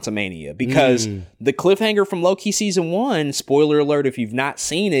Wasp: Quantumania, because the cliffhanger from Loki Season 1, spoiler alert if you've not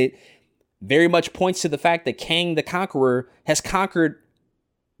seen it, very much points to the fact that Kang the Conqueror has conquered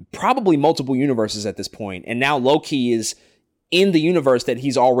probably multiple universes at this point, and now Loki is in the universe that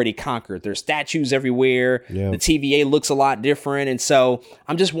he's already conquered. There's statues everywhere. Yeah. The TVA looks a lot different, and so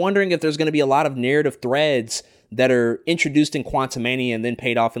I'm just wondering if there's going to be a lot of narrative threads that are introduced in Quantumania and then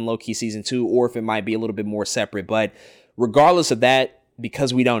paid off in Loki Season 2, or if it might be a little bit more separate. But regardless of that,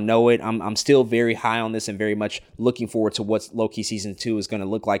 because we don't know it, I'm still very high on this and very much looking forward to what Loki Season 2 is going to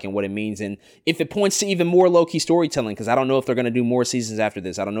look like and what it means. And if it points to even more Loki storytelling, because I don't know if they're going to do more seasons after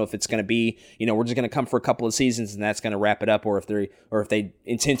this. I don't know if it's going to be, we're just going to come for a couple of seasons and that's going to wrap it up, or if they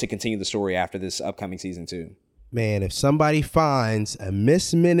intend to continue the story after this upcoming Season 2. Man, if somebody finds a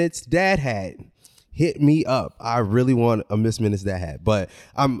Miss Minutes dad hat, hit me up. I really want a Miss Minutes dad hat, but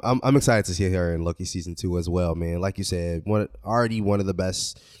I'm excited to see her in Loki Season 2 as well, man. Like you said, already one of the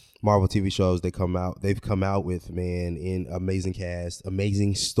best Marvel TV shows they've come out with, man, in amazing cast,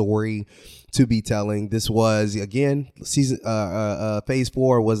 amazing story to be telling. This was, again, phase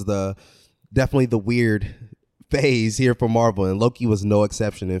 4 was definitely the weird phase here for Marvel, and Loki was no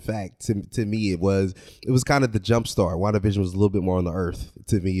exception. In fact, to me, it was kind of the jump start. WandaVision was a little bit more on the earth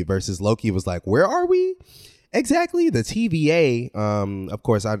to me, versus Loki was like, where are we exactly? The TVA, of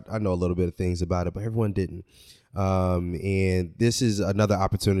course, I know a little bit of things about it, but everyone didn't. And this is another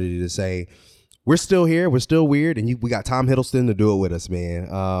opportunity to say, we're still here, we're still weird, and we got Tom Hiddleston to do it with us, man.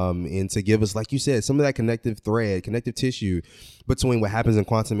 And to give us, like you said, some of that connective tissue between what happens in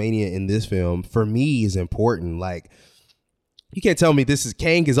Quantumania in this film, for me, is important. Like, You can't tell me this is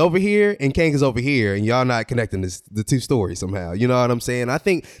Kang is over here and Kang is over here and y'all not connecting the two stories somehow. You know what I'm saying? I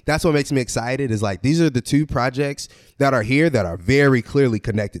think that's what makes me excited is like these are the two projects that are here that are very clearly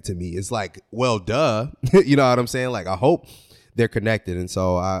connected to me. It's like, well, duh. You know what I'm saying? Like I hope they're connected. And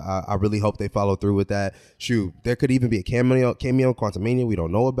so I really hope they follow through with that. Shoot, there could even be a cameo in Quantumania we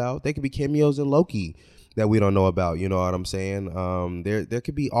don't know about. There could be cameos in Loki that we don't know about, you know what I'm saying? There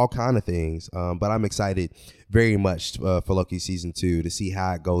could be all kind of things, but I'm excited very much for Loki season 2 to see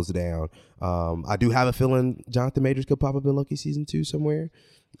how it goes down. I do have a feeling Jonathan Majors could pop up in Loki season 2 somewhere.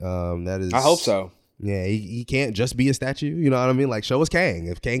 That is, I hope so. Yeah, he can't just be a statue, you know what I mean? Like, show us Kang.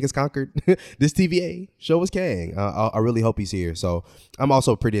 If Kang is conquered this TVA, show us Kang. I really hope he's here. So I'm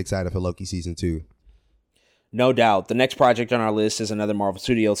also pretty excited for Loki season 2. No doubt. The next project on our list is another Marvel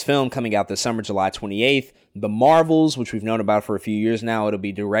Studios film coming out this summer, July 28th. The Marvels, which we've known about for a few years now. It'll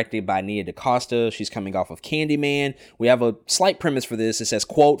be directed by Nia DaCosta. She's coming off of Candyman. We have a slight premise for this. It says,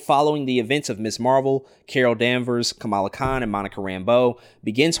 quote, following the events of Ms. Marvel, Carol Danvers, Kamala Khan, and Monica Rambeau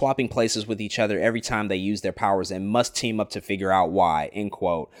begin swapping places with each other every time they use their powers and must team up to figure out why, end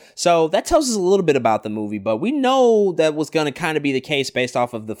quote. So that tells us a little bit about the movie, but we know that was going to kind of be the case based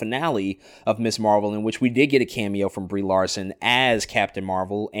off of the finale of Ms. Marvel, in which we did get a cameo from Brie Larson as Captain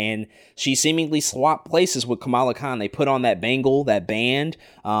Marvel, and she seemingly swapped places with Kamala Khan. They put on that bangle, that band,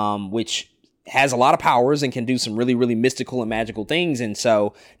 which has a lot of powers and can do some really, really mystical and magical things. And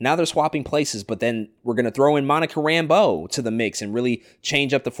so now they're swapping places, but then we're going to throw in Monica Rambeau to the mix and really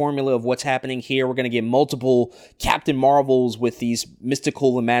change up the formula of what's happening here. We're going to get multiple Captain Marvels with these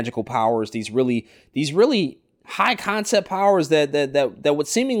mystical and magical powers, these really high concept powers that would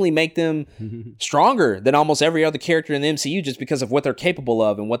seemingly make them stronger than almost every other character in the MCU just because of what they're capable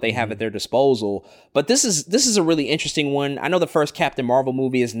of and what they have at their disposal. But this is a really interesting one. I know the first Captain Marvel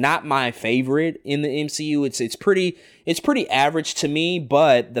movie is not my favorite in the MCU. It's pretty average to me,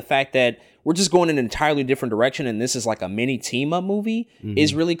 but the fact that we're just going in an entirely different direction and this is like a mini team up movie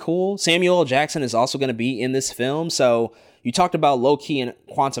is really cool. Samuel L. Jackson is also going to be in this film. So you talked about Loki and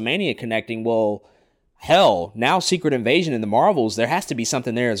Quantumania connecting. Well, hell, now Secret Invasion in the Marvels, there has to be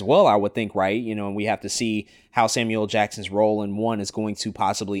something there as well, I would think, right? You know, and we have to see how Samuel L. Jackson's role in one is going to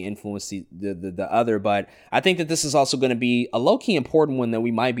possibly influence the other. But I think that this is also going to be a low-key important one that we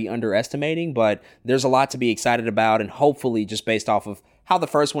might be underestimating, but there's a lot to be excited about, and hopefully just based off of how the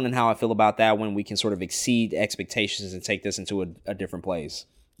first one and how I feel about that one, we can sort of exceed expectations and take this into a different place.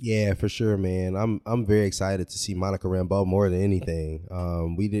 Yeah, for sure, man. I'm very excited to see Monica Rambeau more than anything.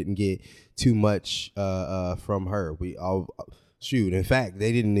 We didn't get too much from her. In fact,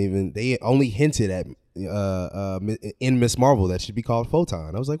 they only hinted at in Ms. Marvel that should be called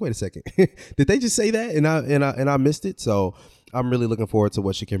Photon. I was like, wait a second, did they just say that? And I missed it. So I'm really looking forward to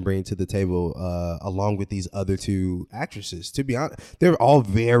what she can bring to the table along with these other two actresses. To be honest, they're all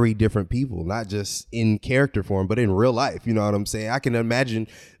very different people, not just in character form, but in real life. You know what I'm saying? I can imagine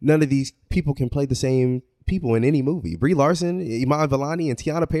none of these people can play the same people in any movie. Brie Larson, Iman Vellani, and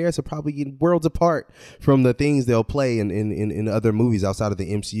Tiana Paris are probably worlds apart from the things they'll play in other movies outside of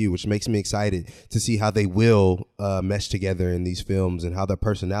the MCU, which makes me excited to see how they will mesh together in these films and how their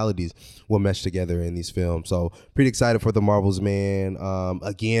personalities will mesh together in these films. So pretty excited for the Marvels, man.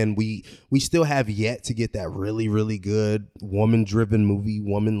 Again, we still have yet to get that really, really good woman-driven movie,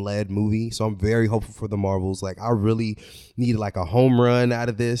 woman-led movie. So I'm very hopeful for the Marvels. Like, I really need like a home run out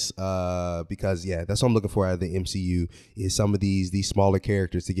of this because, yeah, that's what I'm looking for out of the MCU is some of these smaller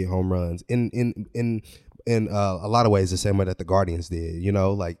characters to get home runs in a lot of ways the same way that the Guardians did. You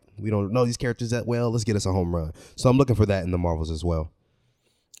know, like, we don't know these characters that well, let's get us a home run. So I'm looking for that in the Marvels as well.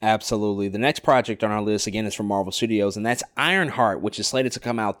 Absolutely. The next project on our list, again, is from Marvel Studios, and that's Ironheart, which is slated to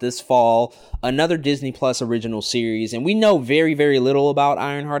come out this fall. Another Disney Plus original series, and we know very, very little about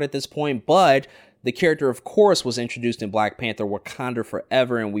Ironheart at this point, but the character, of course, was introduced in Black Panther Wakanda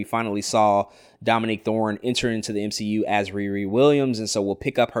Forever, and we finally saw Dominique Thorne enter into the MCU as Riri Williams, and so we'll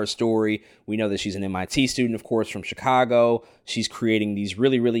pick up her story. We know that she's an MIT student, of course, from Chicago. She's creating these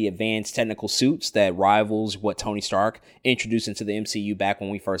really, really advanced technical suits that rivals what Tony Stark introduced into the MCU back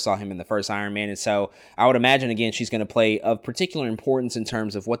when we first saw him in the first Iron Man. And so I would imagine, again, she's going to play of particular importance in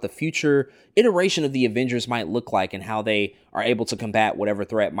terms of what the future iteration of the Avengers might look like and how they are able to combat whatever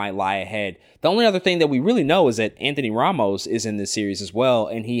threat might lie ahead. The only other thing that we really know is that Anthony Ramos is in this series as well,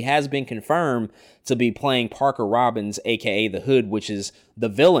 and he has been confirmed to be playing Parker Robbins, aka the Hood, which is the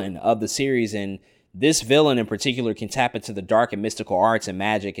villain of the series. And this villain in particular can tap into the dark and mystical arts and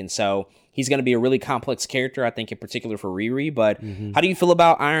magic. And so he's going to be a really complex character, I think, in particular for Riri. But how do you feel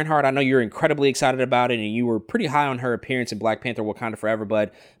about Ironheart? I know you're incredibly excited about it, and you were pretty high on her appearance in Black Panther Wakanda Forever.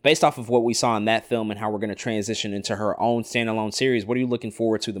 But based off of what we saw in that film and how we're going to transition into her own standalone series, what are you looking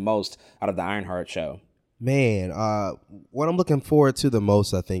forward to the most out of the Ironheart show? Man, what I'm looking forward to the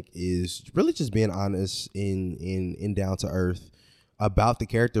most, I think, is really just being honest in down to earth about the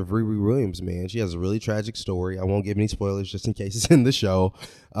character of Riri Williams, man. She has a really tragic story. I won't give any spoilers just in case it's in the show.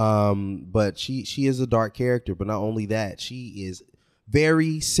 But she is a dark character. But not only that, she is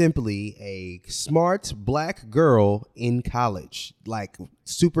very simply a smart Black girl in college, like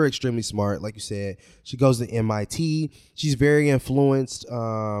super extremely smart. Like you said, she goes to MIT. She's very influenced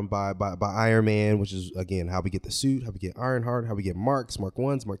by Iron Man, which is, again, how we get the suit, how we get Ironheart, how we get Mark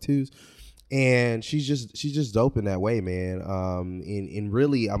 1s, Mark 2s. And she's just dope in that way, man. And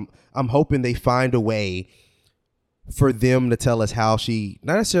really, I'm hoping they find a way for them to tell us how she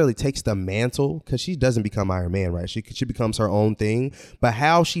not necessarily takes the mantle, because she doesn't become Iron Man, right? She becomes her own thing, but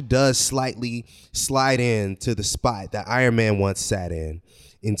how she does slightly slide into the spot that Iron Man once sat in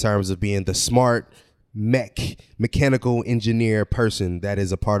terms of being the smart mechanical engineer person that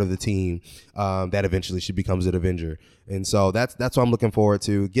is a part of the team that eventually she becomes an Avenger. And so that's what I'm looking forward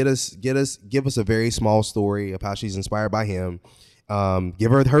to. Give us a very small story of how she's inspired by him.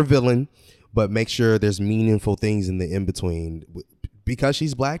 Give her villain, but make sure there's meaningful things in the in between. Because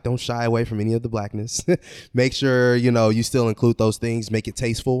she's Black, don't shy away from any of the Blackness. Make sure you still include those things. Make it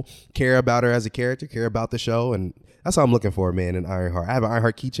tasteful. Care about her as a character. Care about the show, and that's what I'm looking for, man, in Ironheart. I have an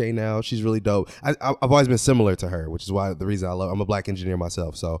Ironheart keychain now. She's really dope. I've always been similar to her, which is why the reason I'm a Black engineer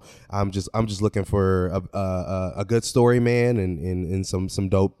myself. So I'm just looking for a good story, man, and some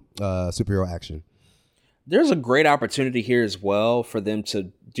dope superhero action. There's a great opportunity here as well for them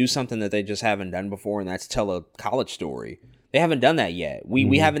to do something that they just haven't done before, and that's tell a college story. They haven't done that yet.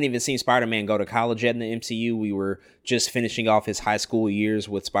 We haven't even seen Spider-Man go to college yet in the MCU. We were just finishing off his high school years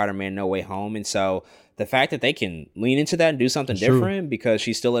with Spider-Man No Way Home. And so the fact that they can lean into that and do something different, because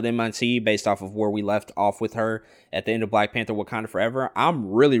she's still at MIT based off of where we left off with her at the end of Black Panther Wakanda Forever, I'm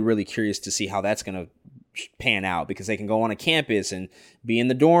really, really curious to see how that's going to pan out, because they can go on a campus and be in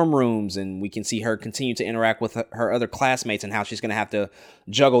the dorm rooms, and we can see her continue to interact with her other classmates and how she's going to have to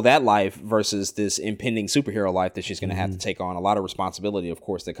juggle that life versus this impending superhero life that she's going to have to take on. A lot of responsibility, of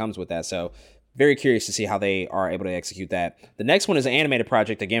course, that comes with that. So very curious to see how they are able to execute that. The next one is an animated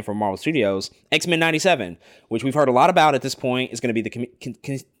project, again, from Marvel Studios, X-Men 97, which we've heard a lot about at this point. Is going to be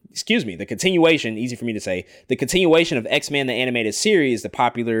the continuation, easy for me to say, the continuation of X-Men, the animated series, the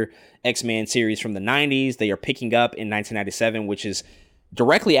popular X-Men series from the 90s. They are picking up in 1997, which is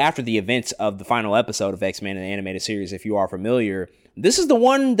directly after the events of the final episode of X-Men in the animated series, if you are familiar. This is the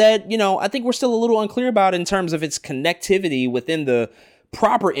one that, I think we're still a little unclear about in terms of its connectivity within the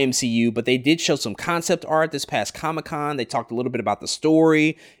proper MCU, but they did show some concept art this past Comic-Con. They talked a little bit about the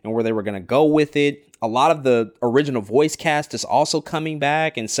story and where they were going to go with it. A lot of the original voice cast is also coming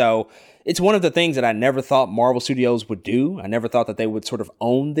back, and so it's one of the things that I never thought Marvel Studios would do. I never thought that they would sort of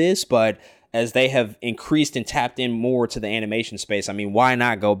own this, but as they have increased and tapped in more to the animation space, I mean, why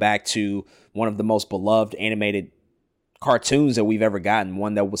not go back to one of the most beloved animated cartoons that we've ever gotten,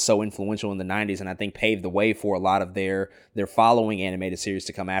 one that was so influential in the 90s, and I think paved the way for a lot of their following animated series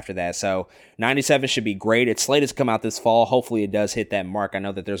to come after that. So 97 should be great. It's slated to come out this fall. Hopefully it does hit that mark. I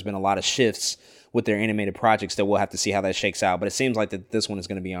know that there's been a lot of shifts with their animated projects that we'll have to see how that shakes out, but it seems like that this one is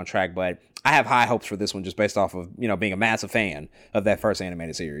going to be on track. But I have high hopes for this one just based off of, being a massive fan of that first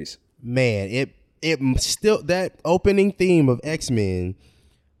animated series. Man, it still, that opening theme of X-Men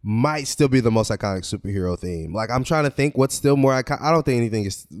might still be the most iconic superhero theme. Like, I'm trying to think what's still more iconic. I don't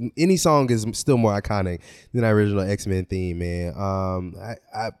think any song is still more iconic than the original X-Men theme, man.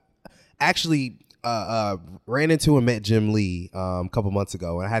 I actually ran into and met Jim Lee a couple months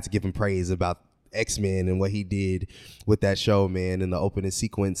ago, and I had to give him praise about X-Men and what he did with that show, man, and the opening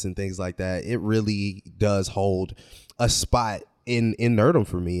sequence and things like that. It really does hold a spot in nerdom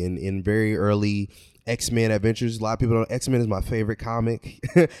for me in very early X-Men adventures. A lot of people know X-Men is my favorite comic.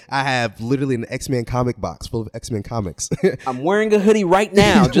 I have literally an X-Men comic box full of X-Men comics. I'm wearing a hoodie right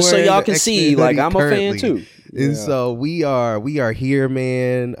now, just so y'all can see, like, I'm currently a fan too. And so we are here,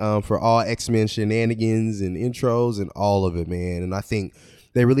 man, for all X-Men shenanigans and intros and all of it, man. And I think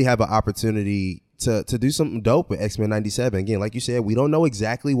they really have an opportunity to do something dope with X-Men 97. Again, like you said, we don't know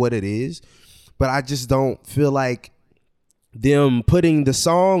exactly what it is, but I just don't feel like them putting the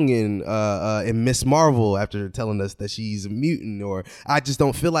song in Miss Marvel after telling us that she's a mutant, or I just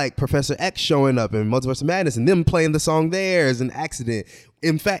don't feel like Professor X showing up in Multiverse of Madness and them playing the song there is an accident.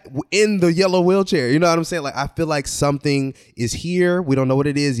 In fact, in the yellow wheelchair, you know what I'm saying? Like, I feel like something is here. We don't know what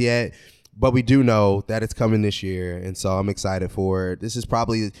it is yet, but we do know that it's coming this year, and so I'm excited for it. This is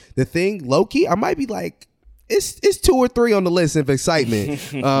probably the thing. Low-key, I might be like, it's 2 or 3 on the list of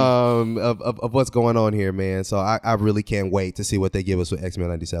excitement of what's going on here, man. So I really can't wait to see what they give us with X-Men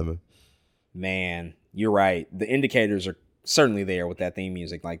 97. Man, you're right. The indicators are certainly there with that theme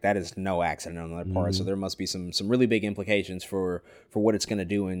music. Like, that is no accident on their part. So there must be some really big implications for what it's going to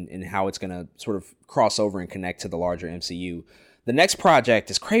do and how it's going to sort of cross over and connect to the larger MCU. The next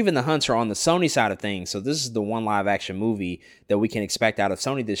project is Kraven the Hunter on the Sony side of things. So this is the one live action movie that we can expect out of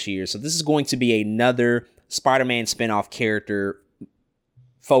Sony this year. So this is going to be another Spider-Man spinoff character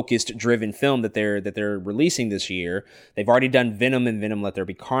focused driven film that they're releasing this year. They've already done Venom and Venom Let There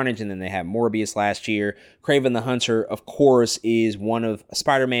Be Carnage, and then they had Morbius last year. Kraven the Hunter, of course, is one of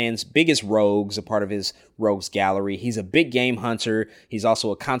Spider-Man's biggest rogues, a part of his rogues gallery. He's a big game hunter. He's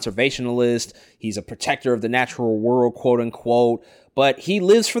also a conservationalist. He's a protector of the natural world, quote unquote. But he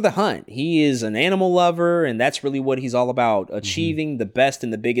lives for the hunt. He is an animal lover, and that's really what he's all about, achieving the best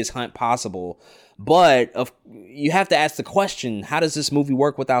and the biggest hunt possible. But you have to ask the question, how does this movie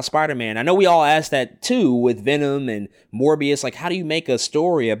work without Spider-Man? I know we all asked that too with Venom and Morbius. Like, how do you make a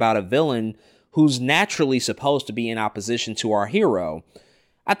story about a villain who's naturally supposed to be in opposition to our hero?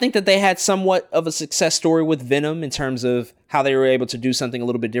 I think that they had somewhat of a success story with Venom in terms of how they were able to do something a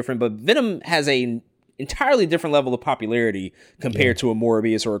little bit different. But Venom has a entirely different level of popularity compared to a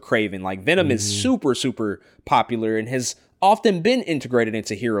Morbius or a Kraven. Like, Venom is super, super popular and has often been integrated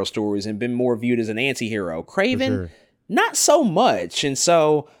into hero stories and been more viewed as an anti-hero. Kraven, not so much. And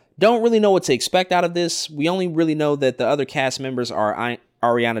so don't really know what to expect out of this. We only really know that the other cast members are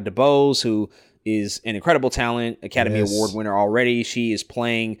Ariana DeBose, who is an incredible talent, Academy Award winner already. She is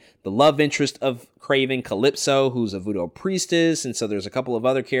playing the love interest of Kraven, Calypso, who's a voodoo priestess. And so there's a couple of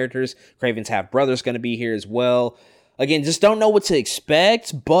other characters. Kraven's half-brother's going to be here as well. Again, just don't know what to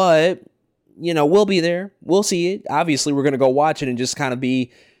expect, but you know, we'll be there. We'll see it. Obviously, we're going to go watch it and just kind of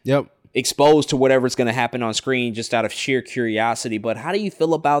be exposed to whatever's going to happen on screen just out of sheer curiosity. But how do you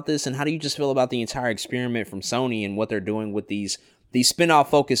feel about this? And how do you just feel about the entire experiment from Sony and what they're doing with these spin-off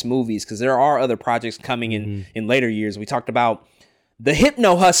focused movies? Because there are other projects coming in later years. We talked about the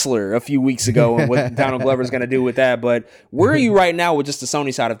Hypno Hustler a few weeks ago and what Donald Glover's going to do with that. But where are you right now with just the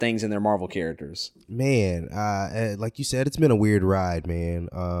Sony side of things and their Marvel characters? Man, like you said, it's been a weird ride, man.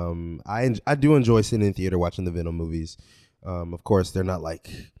 I do enjoy sitting in theater watching the Venom movies. Of course, they're not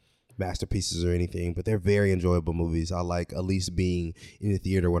like masterpieces or anything, but they're very enjoyable movies. I like at least being in the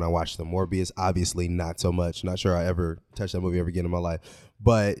theater when I watch them. Morbius, obviously not so much. Not sure I ever touch that movie ever again in my life.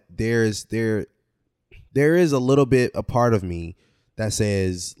 But there is a little bit a part of me that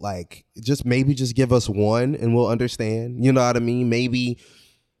says, like, just give us one and we'll understand. You know what I mean? Maybe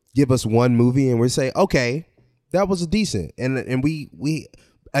give us one movie and we'll say, okay, that was decent. And we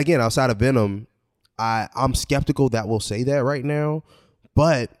again, outside of Venom, I'm skeptical that we'll say that right now.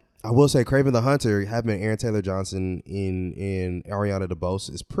 But I will say Kraven the Hunter, having Aaron Taylor Johnson in Ariana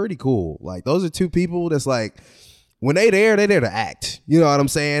DeBose is pretty cool. Like, those are two people that's like, when they're there to act. You know what I'm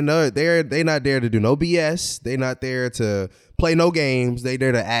saying? They're not there to do no BS. They're not there to play no games. They're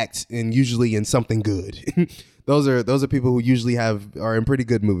there to act, and usually in something good. Those are people who usually are in pretty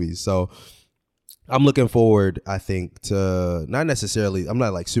good movies. So I'm looking forward, I think, to not necessarily, I'm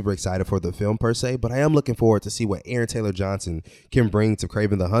not like super excited for the film per se, but I am looking forward to see what Aaron Taylor Johnson can bring to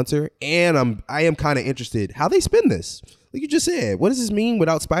Kraven the Hunter. And I am kind of interested how they spin this. Like you just said, what does this mean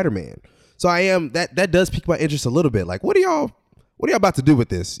without Spider-Man? So that does pique my interest a little bit. Like, what are y'all about to do with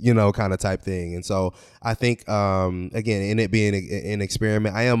this, you know, kind of type thing. And so I think, again, in it being an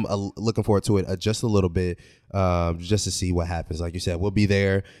experiment, I am looking forward to it just a little bit, just to see what happens. Like you said, we'll be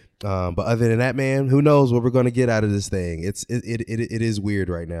there. But other than that, man, who knows what we're going to get out of this thing? It is weird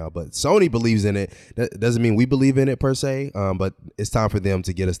right now, but Sony believes in it. That doesn't mean we believe in it per se, but it's time for them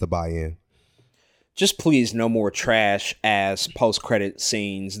to get us to buy in. Just please, no more trash ass post-credit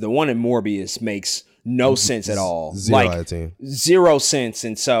scenes. The one in Morbius makes no sense at all. Zero sense.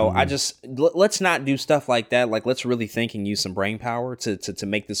 And so I just, let's not do stuff like that. Like, let's really think and use some brain power to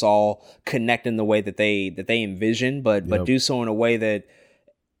make this all connect in the way that they envision, but do so in a way that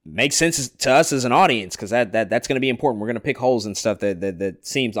makes sense to us as an audience, because that's going to be important. We're going to pick holes in stuff that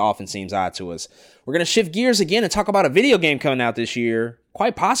seems odd to us. We're going to shift gears again and talk about a video game coming out this year.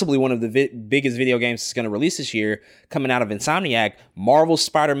 Quite possibly one of the biggest video games that's going to release this year, coming out of Insomniac, Marvel's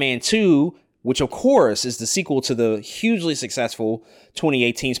Spider-Man 2, which of course is the sequel to the hugely successful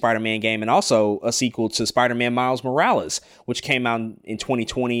 2018 Spider-Man game, and also a sequel to Spider-Man Miles Morales, which came out in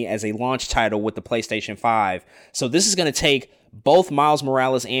 2020 as a launch title with the PlayStation 5. So this is going to take both Miles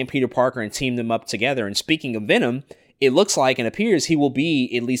Morales and Peter Parker and team them up together. And speaking of Venom, it looks like and appears he will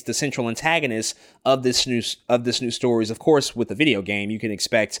be at least the central antagonist of this new stories. Of course, with the video game, you can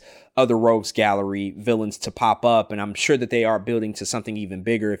expect other Rogues Gallery villains to pop up, and I'm sure that they are building to something even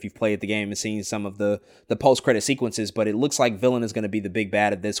bigger if you've played the game and seen some of the post-credit sequences. But it looks like villain is going to be the big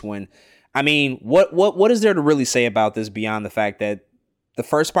bad of this one. I mean, what is there to really say about this beyond the fact that the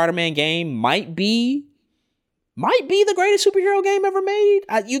first Spider-Man game might be the greatest superhero game ever made?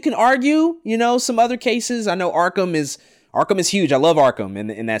 You can argue, some other cases. I know Arkham is huge. I love Arkham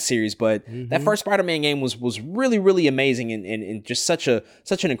in that series, but that first Spider-Man game was really, really amazing and just such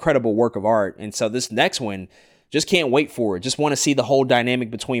an incredible work of art. And so this next one, just can't wait for it. Just want to see the whole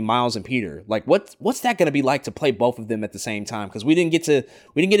dynamic between Miles and Peter. Like, what's that going to be like to play both of them at the same time? Because we didn't get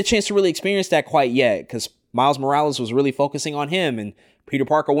a chance to really experience that quite yet. Because Miles Morales was really focusing on him, and Peter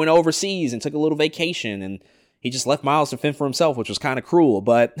Parker went overseas and took a little vacation, and he just left Miles to fend for himself, which was kind of cruel.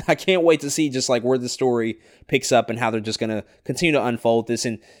 But I can't wait to see just like where the story picks up and how they're just going to continue to unfold this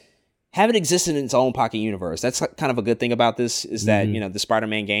and have it exist in its own pocket universe. That's kind of a good thing about this, is that, the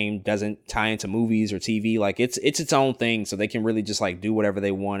Spider-Man game doesn't tie into movies or TV. Like it's its own thing, so they can really just like do whatever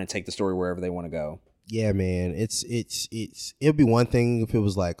they want and take the story wherever they want to go. Yeah, man. It'll be one thing if it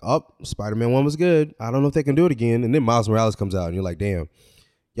was like, oh, Spider-Man 1 was good, I don't know if they can do it again. And then Miles Morales comes out and you're like, damn,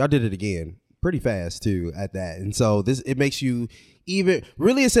 y'all did it again. Pretty fast too at that. And so it makes you even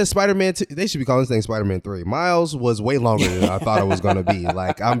really, it says Spider-Man 2. They should be calling this thing Spider-Man 3. Miles was way longer than I thought it was going to be.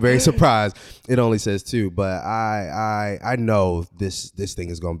 Like, I'm very surprised it only says 2, but I know this thing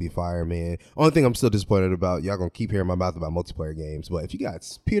is going to be fire, man. Only thing I'm still disappointed about, y'all going to keep hearing my mouth about multiplayer games, but if you got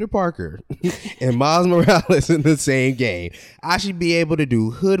Peter Parker and Miles Morales in the same game, I should be able to do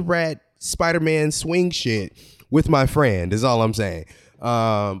hood rat Spider-Man swing shit with my friend, is all I'm saying.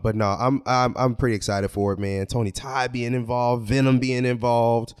 But no, I'm pretty excited for it, man. Tony Todd being involved, Venom being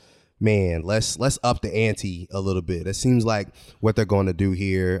involved, man. Let's up the ante a little bit. It seems like what they're going to do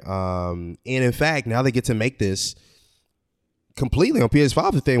here. And in fact, now they get to make this completely on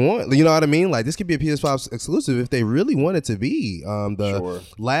PS5 if they want. You know what I mean? Like, this could be a PS5 exclusive if they really want it to be.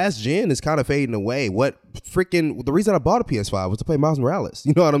 Last gen is kind of fading away. The reason I bought a PS5 was to play Miles Morales.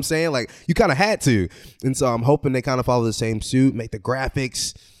 You know what I'm saying? Like, you kind of had to. And so I'm hoping they kind of follow the same suit, make the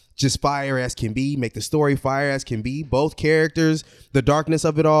graphics just fire as can be, make the story fire as can be. Both characters, the darkness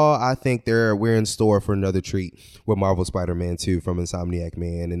of it all. I think we're in store for another treat with Marvel Spider-Man 2 from Insomniac,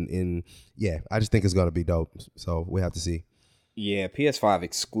 man. And yeah, I just think it's going to be dope. So we have to see. Yeah, PS5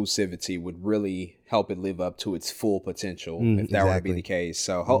 exclusivity would really help it live up to its full potential if that were to be the case.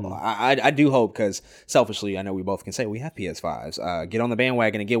 So I do hope, because selfishly, I know we both can say we have PS5s. Get on the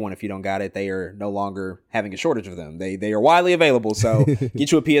bandwagon and get one if you don't got it. They are no longer having a shortage of them. They are widely available, so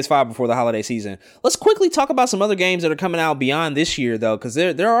get you a PS5 before the holiday season. Let's quickly talk about some other games that are coming out beyond this year, though, because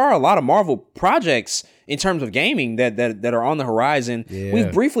there are a lot of Marvel projects in terms of gaming that are on the horizon. Yeah.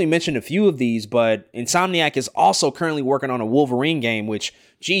 We've briefly mentioned a few of these, but Insomniac is also currently working on a Wolverine game, which,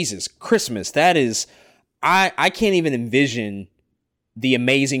 Jesus Christmas, that is, I can't even envision the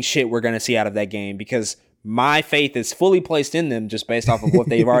amazing shit we're going to see out of that game, because my faith is fully placed in them just based off of what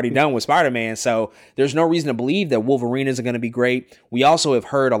they've already done with Spider-Man. So there's no reason to believe that Wolverine isn't going to be great. We also have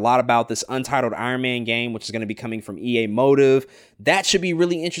heard a lot about this untitled Iron Man game, which is going to be coming from EA Motive. That should be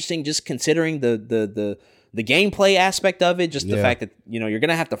really interesting, just considering the gameplay aspect of it, just the fact that, you're going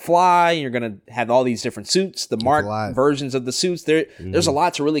to have to fly, and you're going to have all these different suits, the marked versions of the suits. There's a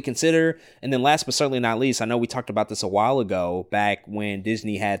lot to really consider. And then last but certainly not least, I know we talked about this a while ago, back when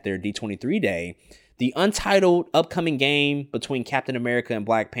Disney had their D23 day, the untitled upcoming game between Captain America and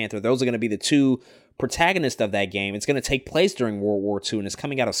Black Panther. Those are going to be the two protagonists of that game. It's going to take place during World War II, and it's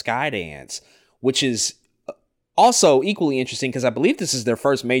coming out of Skydance, which is also equally interesting, because I believe this is their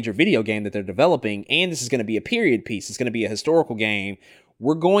first major video game that they're developing, and this is going to be a period piece. It's going to be a historical game.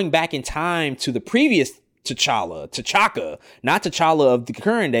 We're going back in time to the previous T'Chaka, not T'Challa of the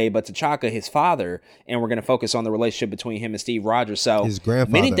current day, but T'Chaka, his father, and we're going to focus on the relationship between him and Steve Rogers. So his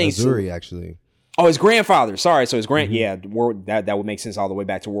grandfather, many things, Azuri, actually. Oh, his grandfather. Sorry. So his that would make sense all the way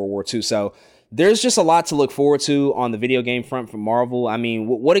back to World War II. So there's just a lot to look forward to on the video game front from Marvel. I mean,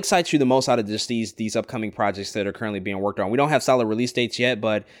 what excites you the most out of just these upcoming projects that are currently being worked on? We don't have solid release dates yet,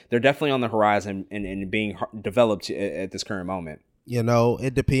 but they're definitely on the horizon and being developed at this current moment.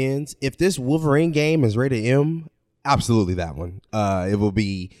 It depends. If this Wolverine game is rated M, absolutely that one.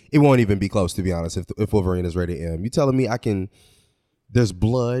 It won't even be close, to be honest, if Wolverine is rated M. You telling me I can there's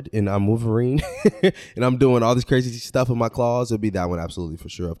blood and I'm Wolverine and I'm doing all this crazy stuff in my claws, it'll be that one absolutely for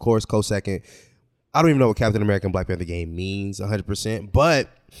sure. Of course, co-second, I don't even know what Captain America and Black Panther game means 100%, but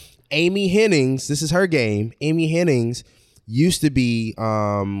Amy Hennings, this is her game. Amy Hennings used to be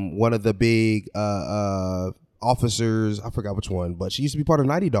one of the big officers. I forgot which one, but she used to be part of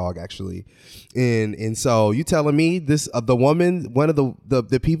Naughty Dog actually. And so you telling me this the woman, one of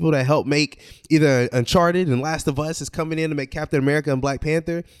the people that helped make either Uncharted and Last of Us is coming in to make Captain America and Black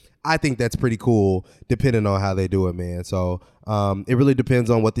Panther? I think that's pretty cool depending on how they do it, man. So it really depends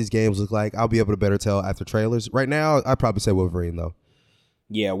on what these games look like. I'll be able to better tell after trailers. Right now, I'd probably say Wolverine though.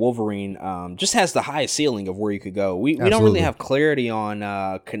 Yeah, Wolverine just has the highest ceiling of where you could go. We don't really have clarity on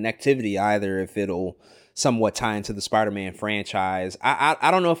connectivity either, if it'll somewhat tie into the Spider-Man franchise.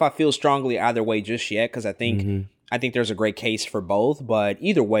 I don't know if I feel strongly either way just yet, because I think there's a great case for both. But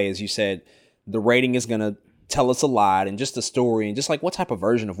either way, as you said, the rating is going to tell us a lot, and just the story, and just like what type of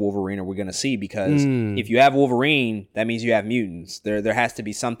version of Wolverine are we going to see? Because if you have Wolverine, that means you have mutants. There has to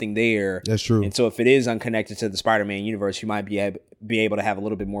be something there. That's true. And so if it is unconnected to the Spider-Man universe, you might be able to have a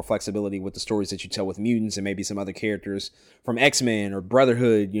little bit more flexibility with the stories that you tell with mutants and maybe some other characters from X-Men or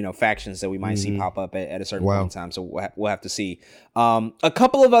Brotherhood, factions that we might see pop up at a certain point in time. So we'll have to see. A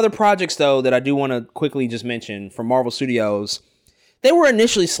couple of other projects, though, that I do want to quickly just mention from Marvel Studios. They were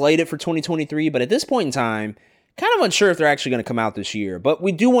initially slated for 2023, but at this point in time, kind of unsure if they're actually going to come out this year. But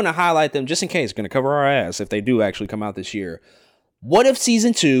we do want to highlight them just in case. Going to cover our ass if they do actually come out this year. What If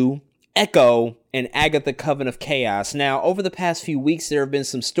Season 2, Echo, and Agatha Coven of Chaos. Now, over the past few weeks, there have been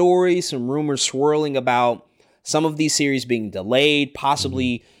some stories, some rumors swirling about some of these series being delayed,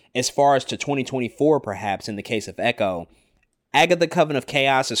 possibly as far as to 2024, perhaps, in the case of Echo. Agatha Coven of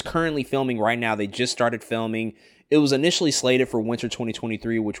Chaos is currently filming right now. They just started filming. It was initially slated for winter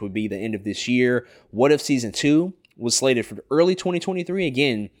 2023, which would be the end of this year. What If Season 2 was slated for early 2023.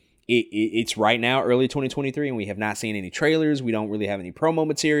 Again, it's right now, early 2023, and we have not seen any trailers. We don't really have any promo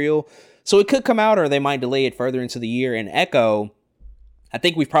material. So it could come out, or they might delay it further into the year. And Echo, I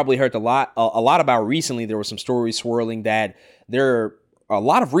think we've probably heard a lot about recently. There were some stories swirling that there are a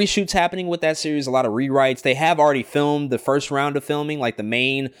lot of reshoots happening with that series, a lot of rewrites. They have already filmed the first round of filming, like the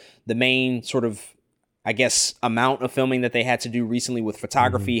main sort of, I guess, amount of filming that they had to do recently with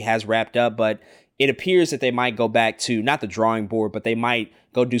photography has wrapped up, but it appears that they might go back to not the drawing board, but they might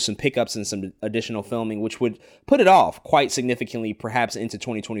go do some pickups and some additional filming, which would put it off quite significantly, perhaps into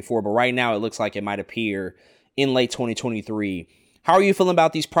 2024. But right now it looks like it might appear in late 2023. How are you feeling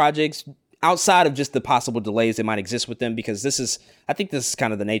about these projects outside of just the possible delays that might exist with them? Because I think this is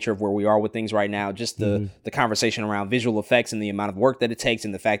kind of the nature of where we are with things right now. Just the conversation around visual effects and the amount of work that it takes,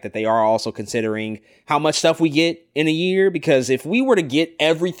 and the fact that they are also considering how much stuff we get in a year. Because if we were to get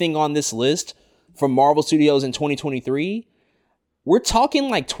everything on this list from Marvel Studios in 2023, we're talking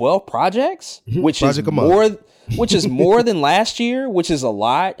like 12 projects, which is more than last year, which is a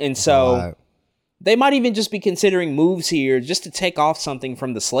lot. And so they might even just be considering moves here just to take off something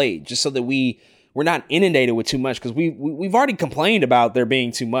from the slate, just so that we're not inundated with too much, because we've already complained about there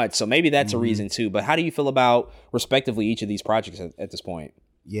being too much. So maybe that's a reason too. But how do you feel about respectively each of these projects at this point?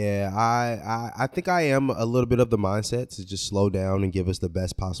 Yeah, I think I am a little bit of the mindset to just slow down and give us the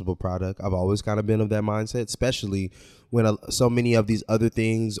best possible product. I've always kind of been of that mindset, especially when so many of these other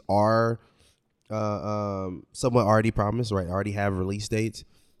things are somewhat already promised, right? Already have release dates.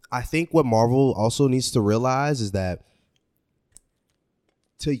 I think what Marvel also needs to realize is that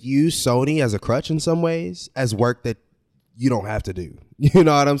to use Sony as a crutch in some ways, as work that you don't have to do. You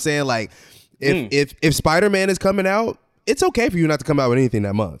know what I'm saying? Like if Spider-Man is coming out, it's okay for you not to come out with anything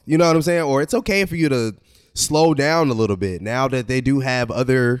that month. You know what I'm saying? Or it's okay for you to slow down a little bit now that they do have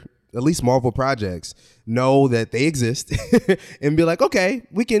other, at least Marvel projects, know that they exist and be like, okay,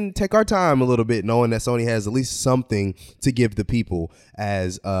 we can take our time a little bit, knowing that Sony has at least something to give the people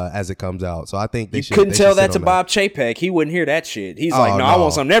as it comes out. So I think they should. You couldn't tell that to Bob Chapek. He wouldn't hear that shit. He's like, no, I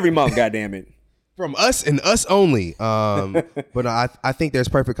want something every month, goddammit. From us and us only. But I think there's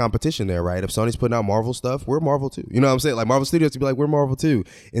perfect competition there, right? If Sony's putting out Marvel stuff, we're Marvel too. You know what I'm saying? Like Marvel Studios to be like, we're Marvel too.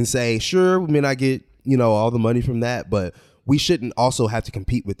 And say, sure, we may not get, all the money from that, but we shouldn't also have to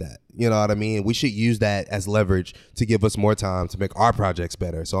compete with that. You know what I mean? We should use that as leverage to give us more time to make our projects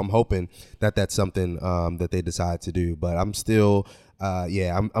better. So I'm hoping that that's something that they decide to do. But I'm still,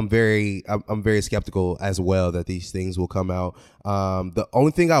 I'm very skeptical as well that these things will come out. The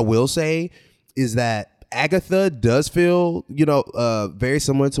only thing I will say is that Agatha does feel, very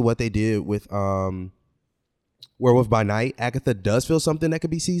similar to what they did with Werewolf by Night. Agatha does feel something that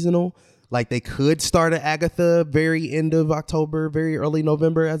could be seasonal. like they could start at Agatha very end of October, very early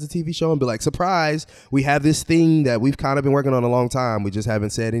November as a TV show and be like, surprise, we have this thing that we've kind of been working on a long time. We just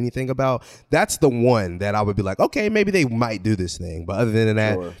haven't said anything about. That's the one that I would be like, okay, maybe they might do this thing. But other than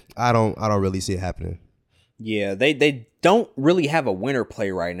that, sure. I don't really see it happening. Yeah, they don't really have a winter play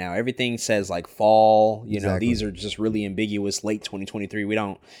right now. Everything says like fall. You know, these are just really ambiguous. Late 2023. We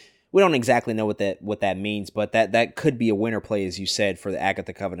don't exactly know what that means, but that could be a winter play, as you said, for the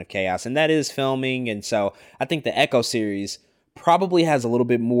Agatha Coven of Chaos, and that is filming. And so I think the Echo series probably has a little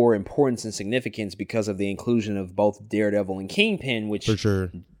bit more importance and significance because of the inclusion of both Daredevil and Kingpin, which for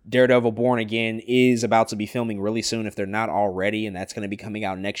sure. Daredevil Born Again is about to be filming really soon if they're not already, and that's going to be coming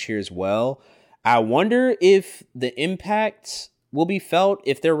out next year as well. I wonder if the impact will be felt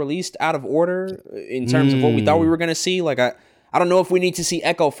if they're released out of order in terms of what we thought we were going to see. Like, I don't know if we need to see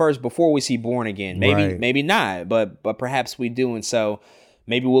Echo first before we see Born Again. Maybe not, but perhaps we do. And so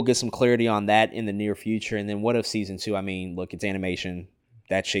maybe we'll get some clarity on that in the near future. And then what if season 2? I mean, look, it's animation.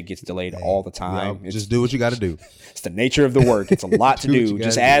 That shit gets delayed all the time. Just do what you got to do. It's the nature of the work. It's a lot to do.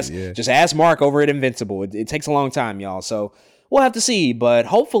 Just ask Mark over at Invincible. It takes a long time, y'all. So we'll have to see, but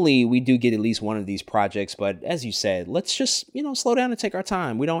hopefully we do get at least one of these projects. But as you said, let's just, slow down and take our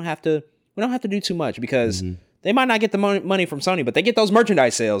time. We don't have to do too much because they might not get the money from Sony, but they get those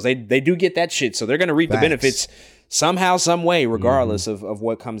merchandise sales. They do get that shit. So they're going to reap the benefits somehow, some way, regardless of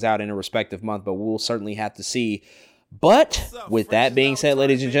what comes out in a respective month. But we'll certainly have to see. But with that being said,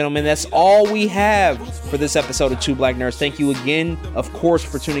 ladies and gentlemen, that's all we have for this episode of Two Black Nerds. Thank you again, of course,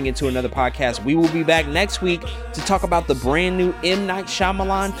 for tuning into another podcast. We will be back next week to talk about the brand new M. Night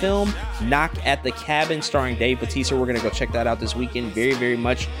Shyamalan film, Knock at the Cabin, starring Dave Bautista. We're going to go check that out this weekend. Very, very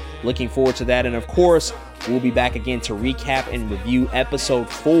much looking forward to that. And of course, we'll be back again to recap and review episode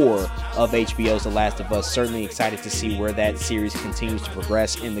 4 of HBO's The Last of Us. Certainly excited to see where that series continues to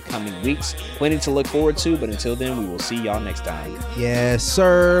progress in the coming weeks. Plenty to look forward to, but until then, we will see y'all next time. Yes,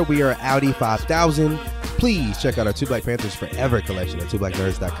 sir. We are Audi 5000. Please check out our Two Black Panthers Forever collection at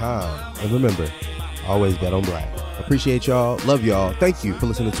twoblacknerds.com. And remember, always bet on black. Appreciate y'all. Love y'all. Thank you for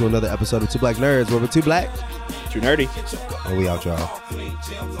listening to another episode of Two Black Nerds, where we're too black, too nerdy, and we out, y'all.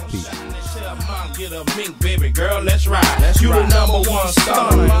 Peace. Get a mink, baby girl, let's ride. You the number one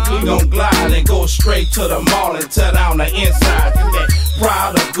stunner. We gon' glide and go straight to the mall and tear down the inside. That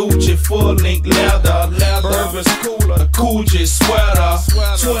Prada, Gucci, full length leather. Bourbon's cooler, the Coogee sweater.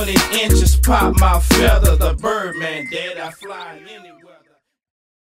 20 inches pop my feather. The Birdman dead, I fly anywhere.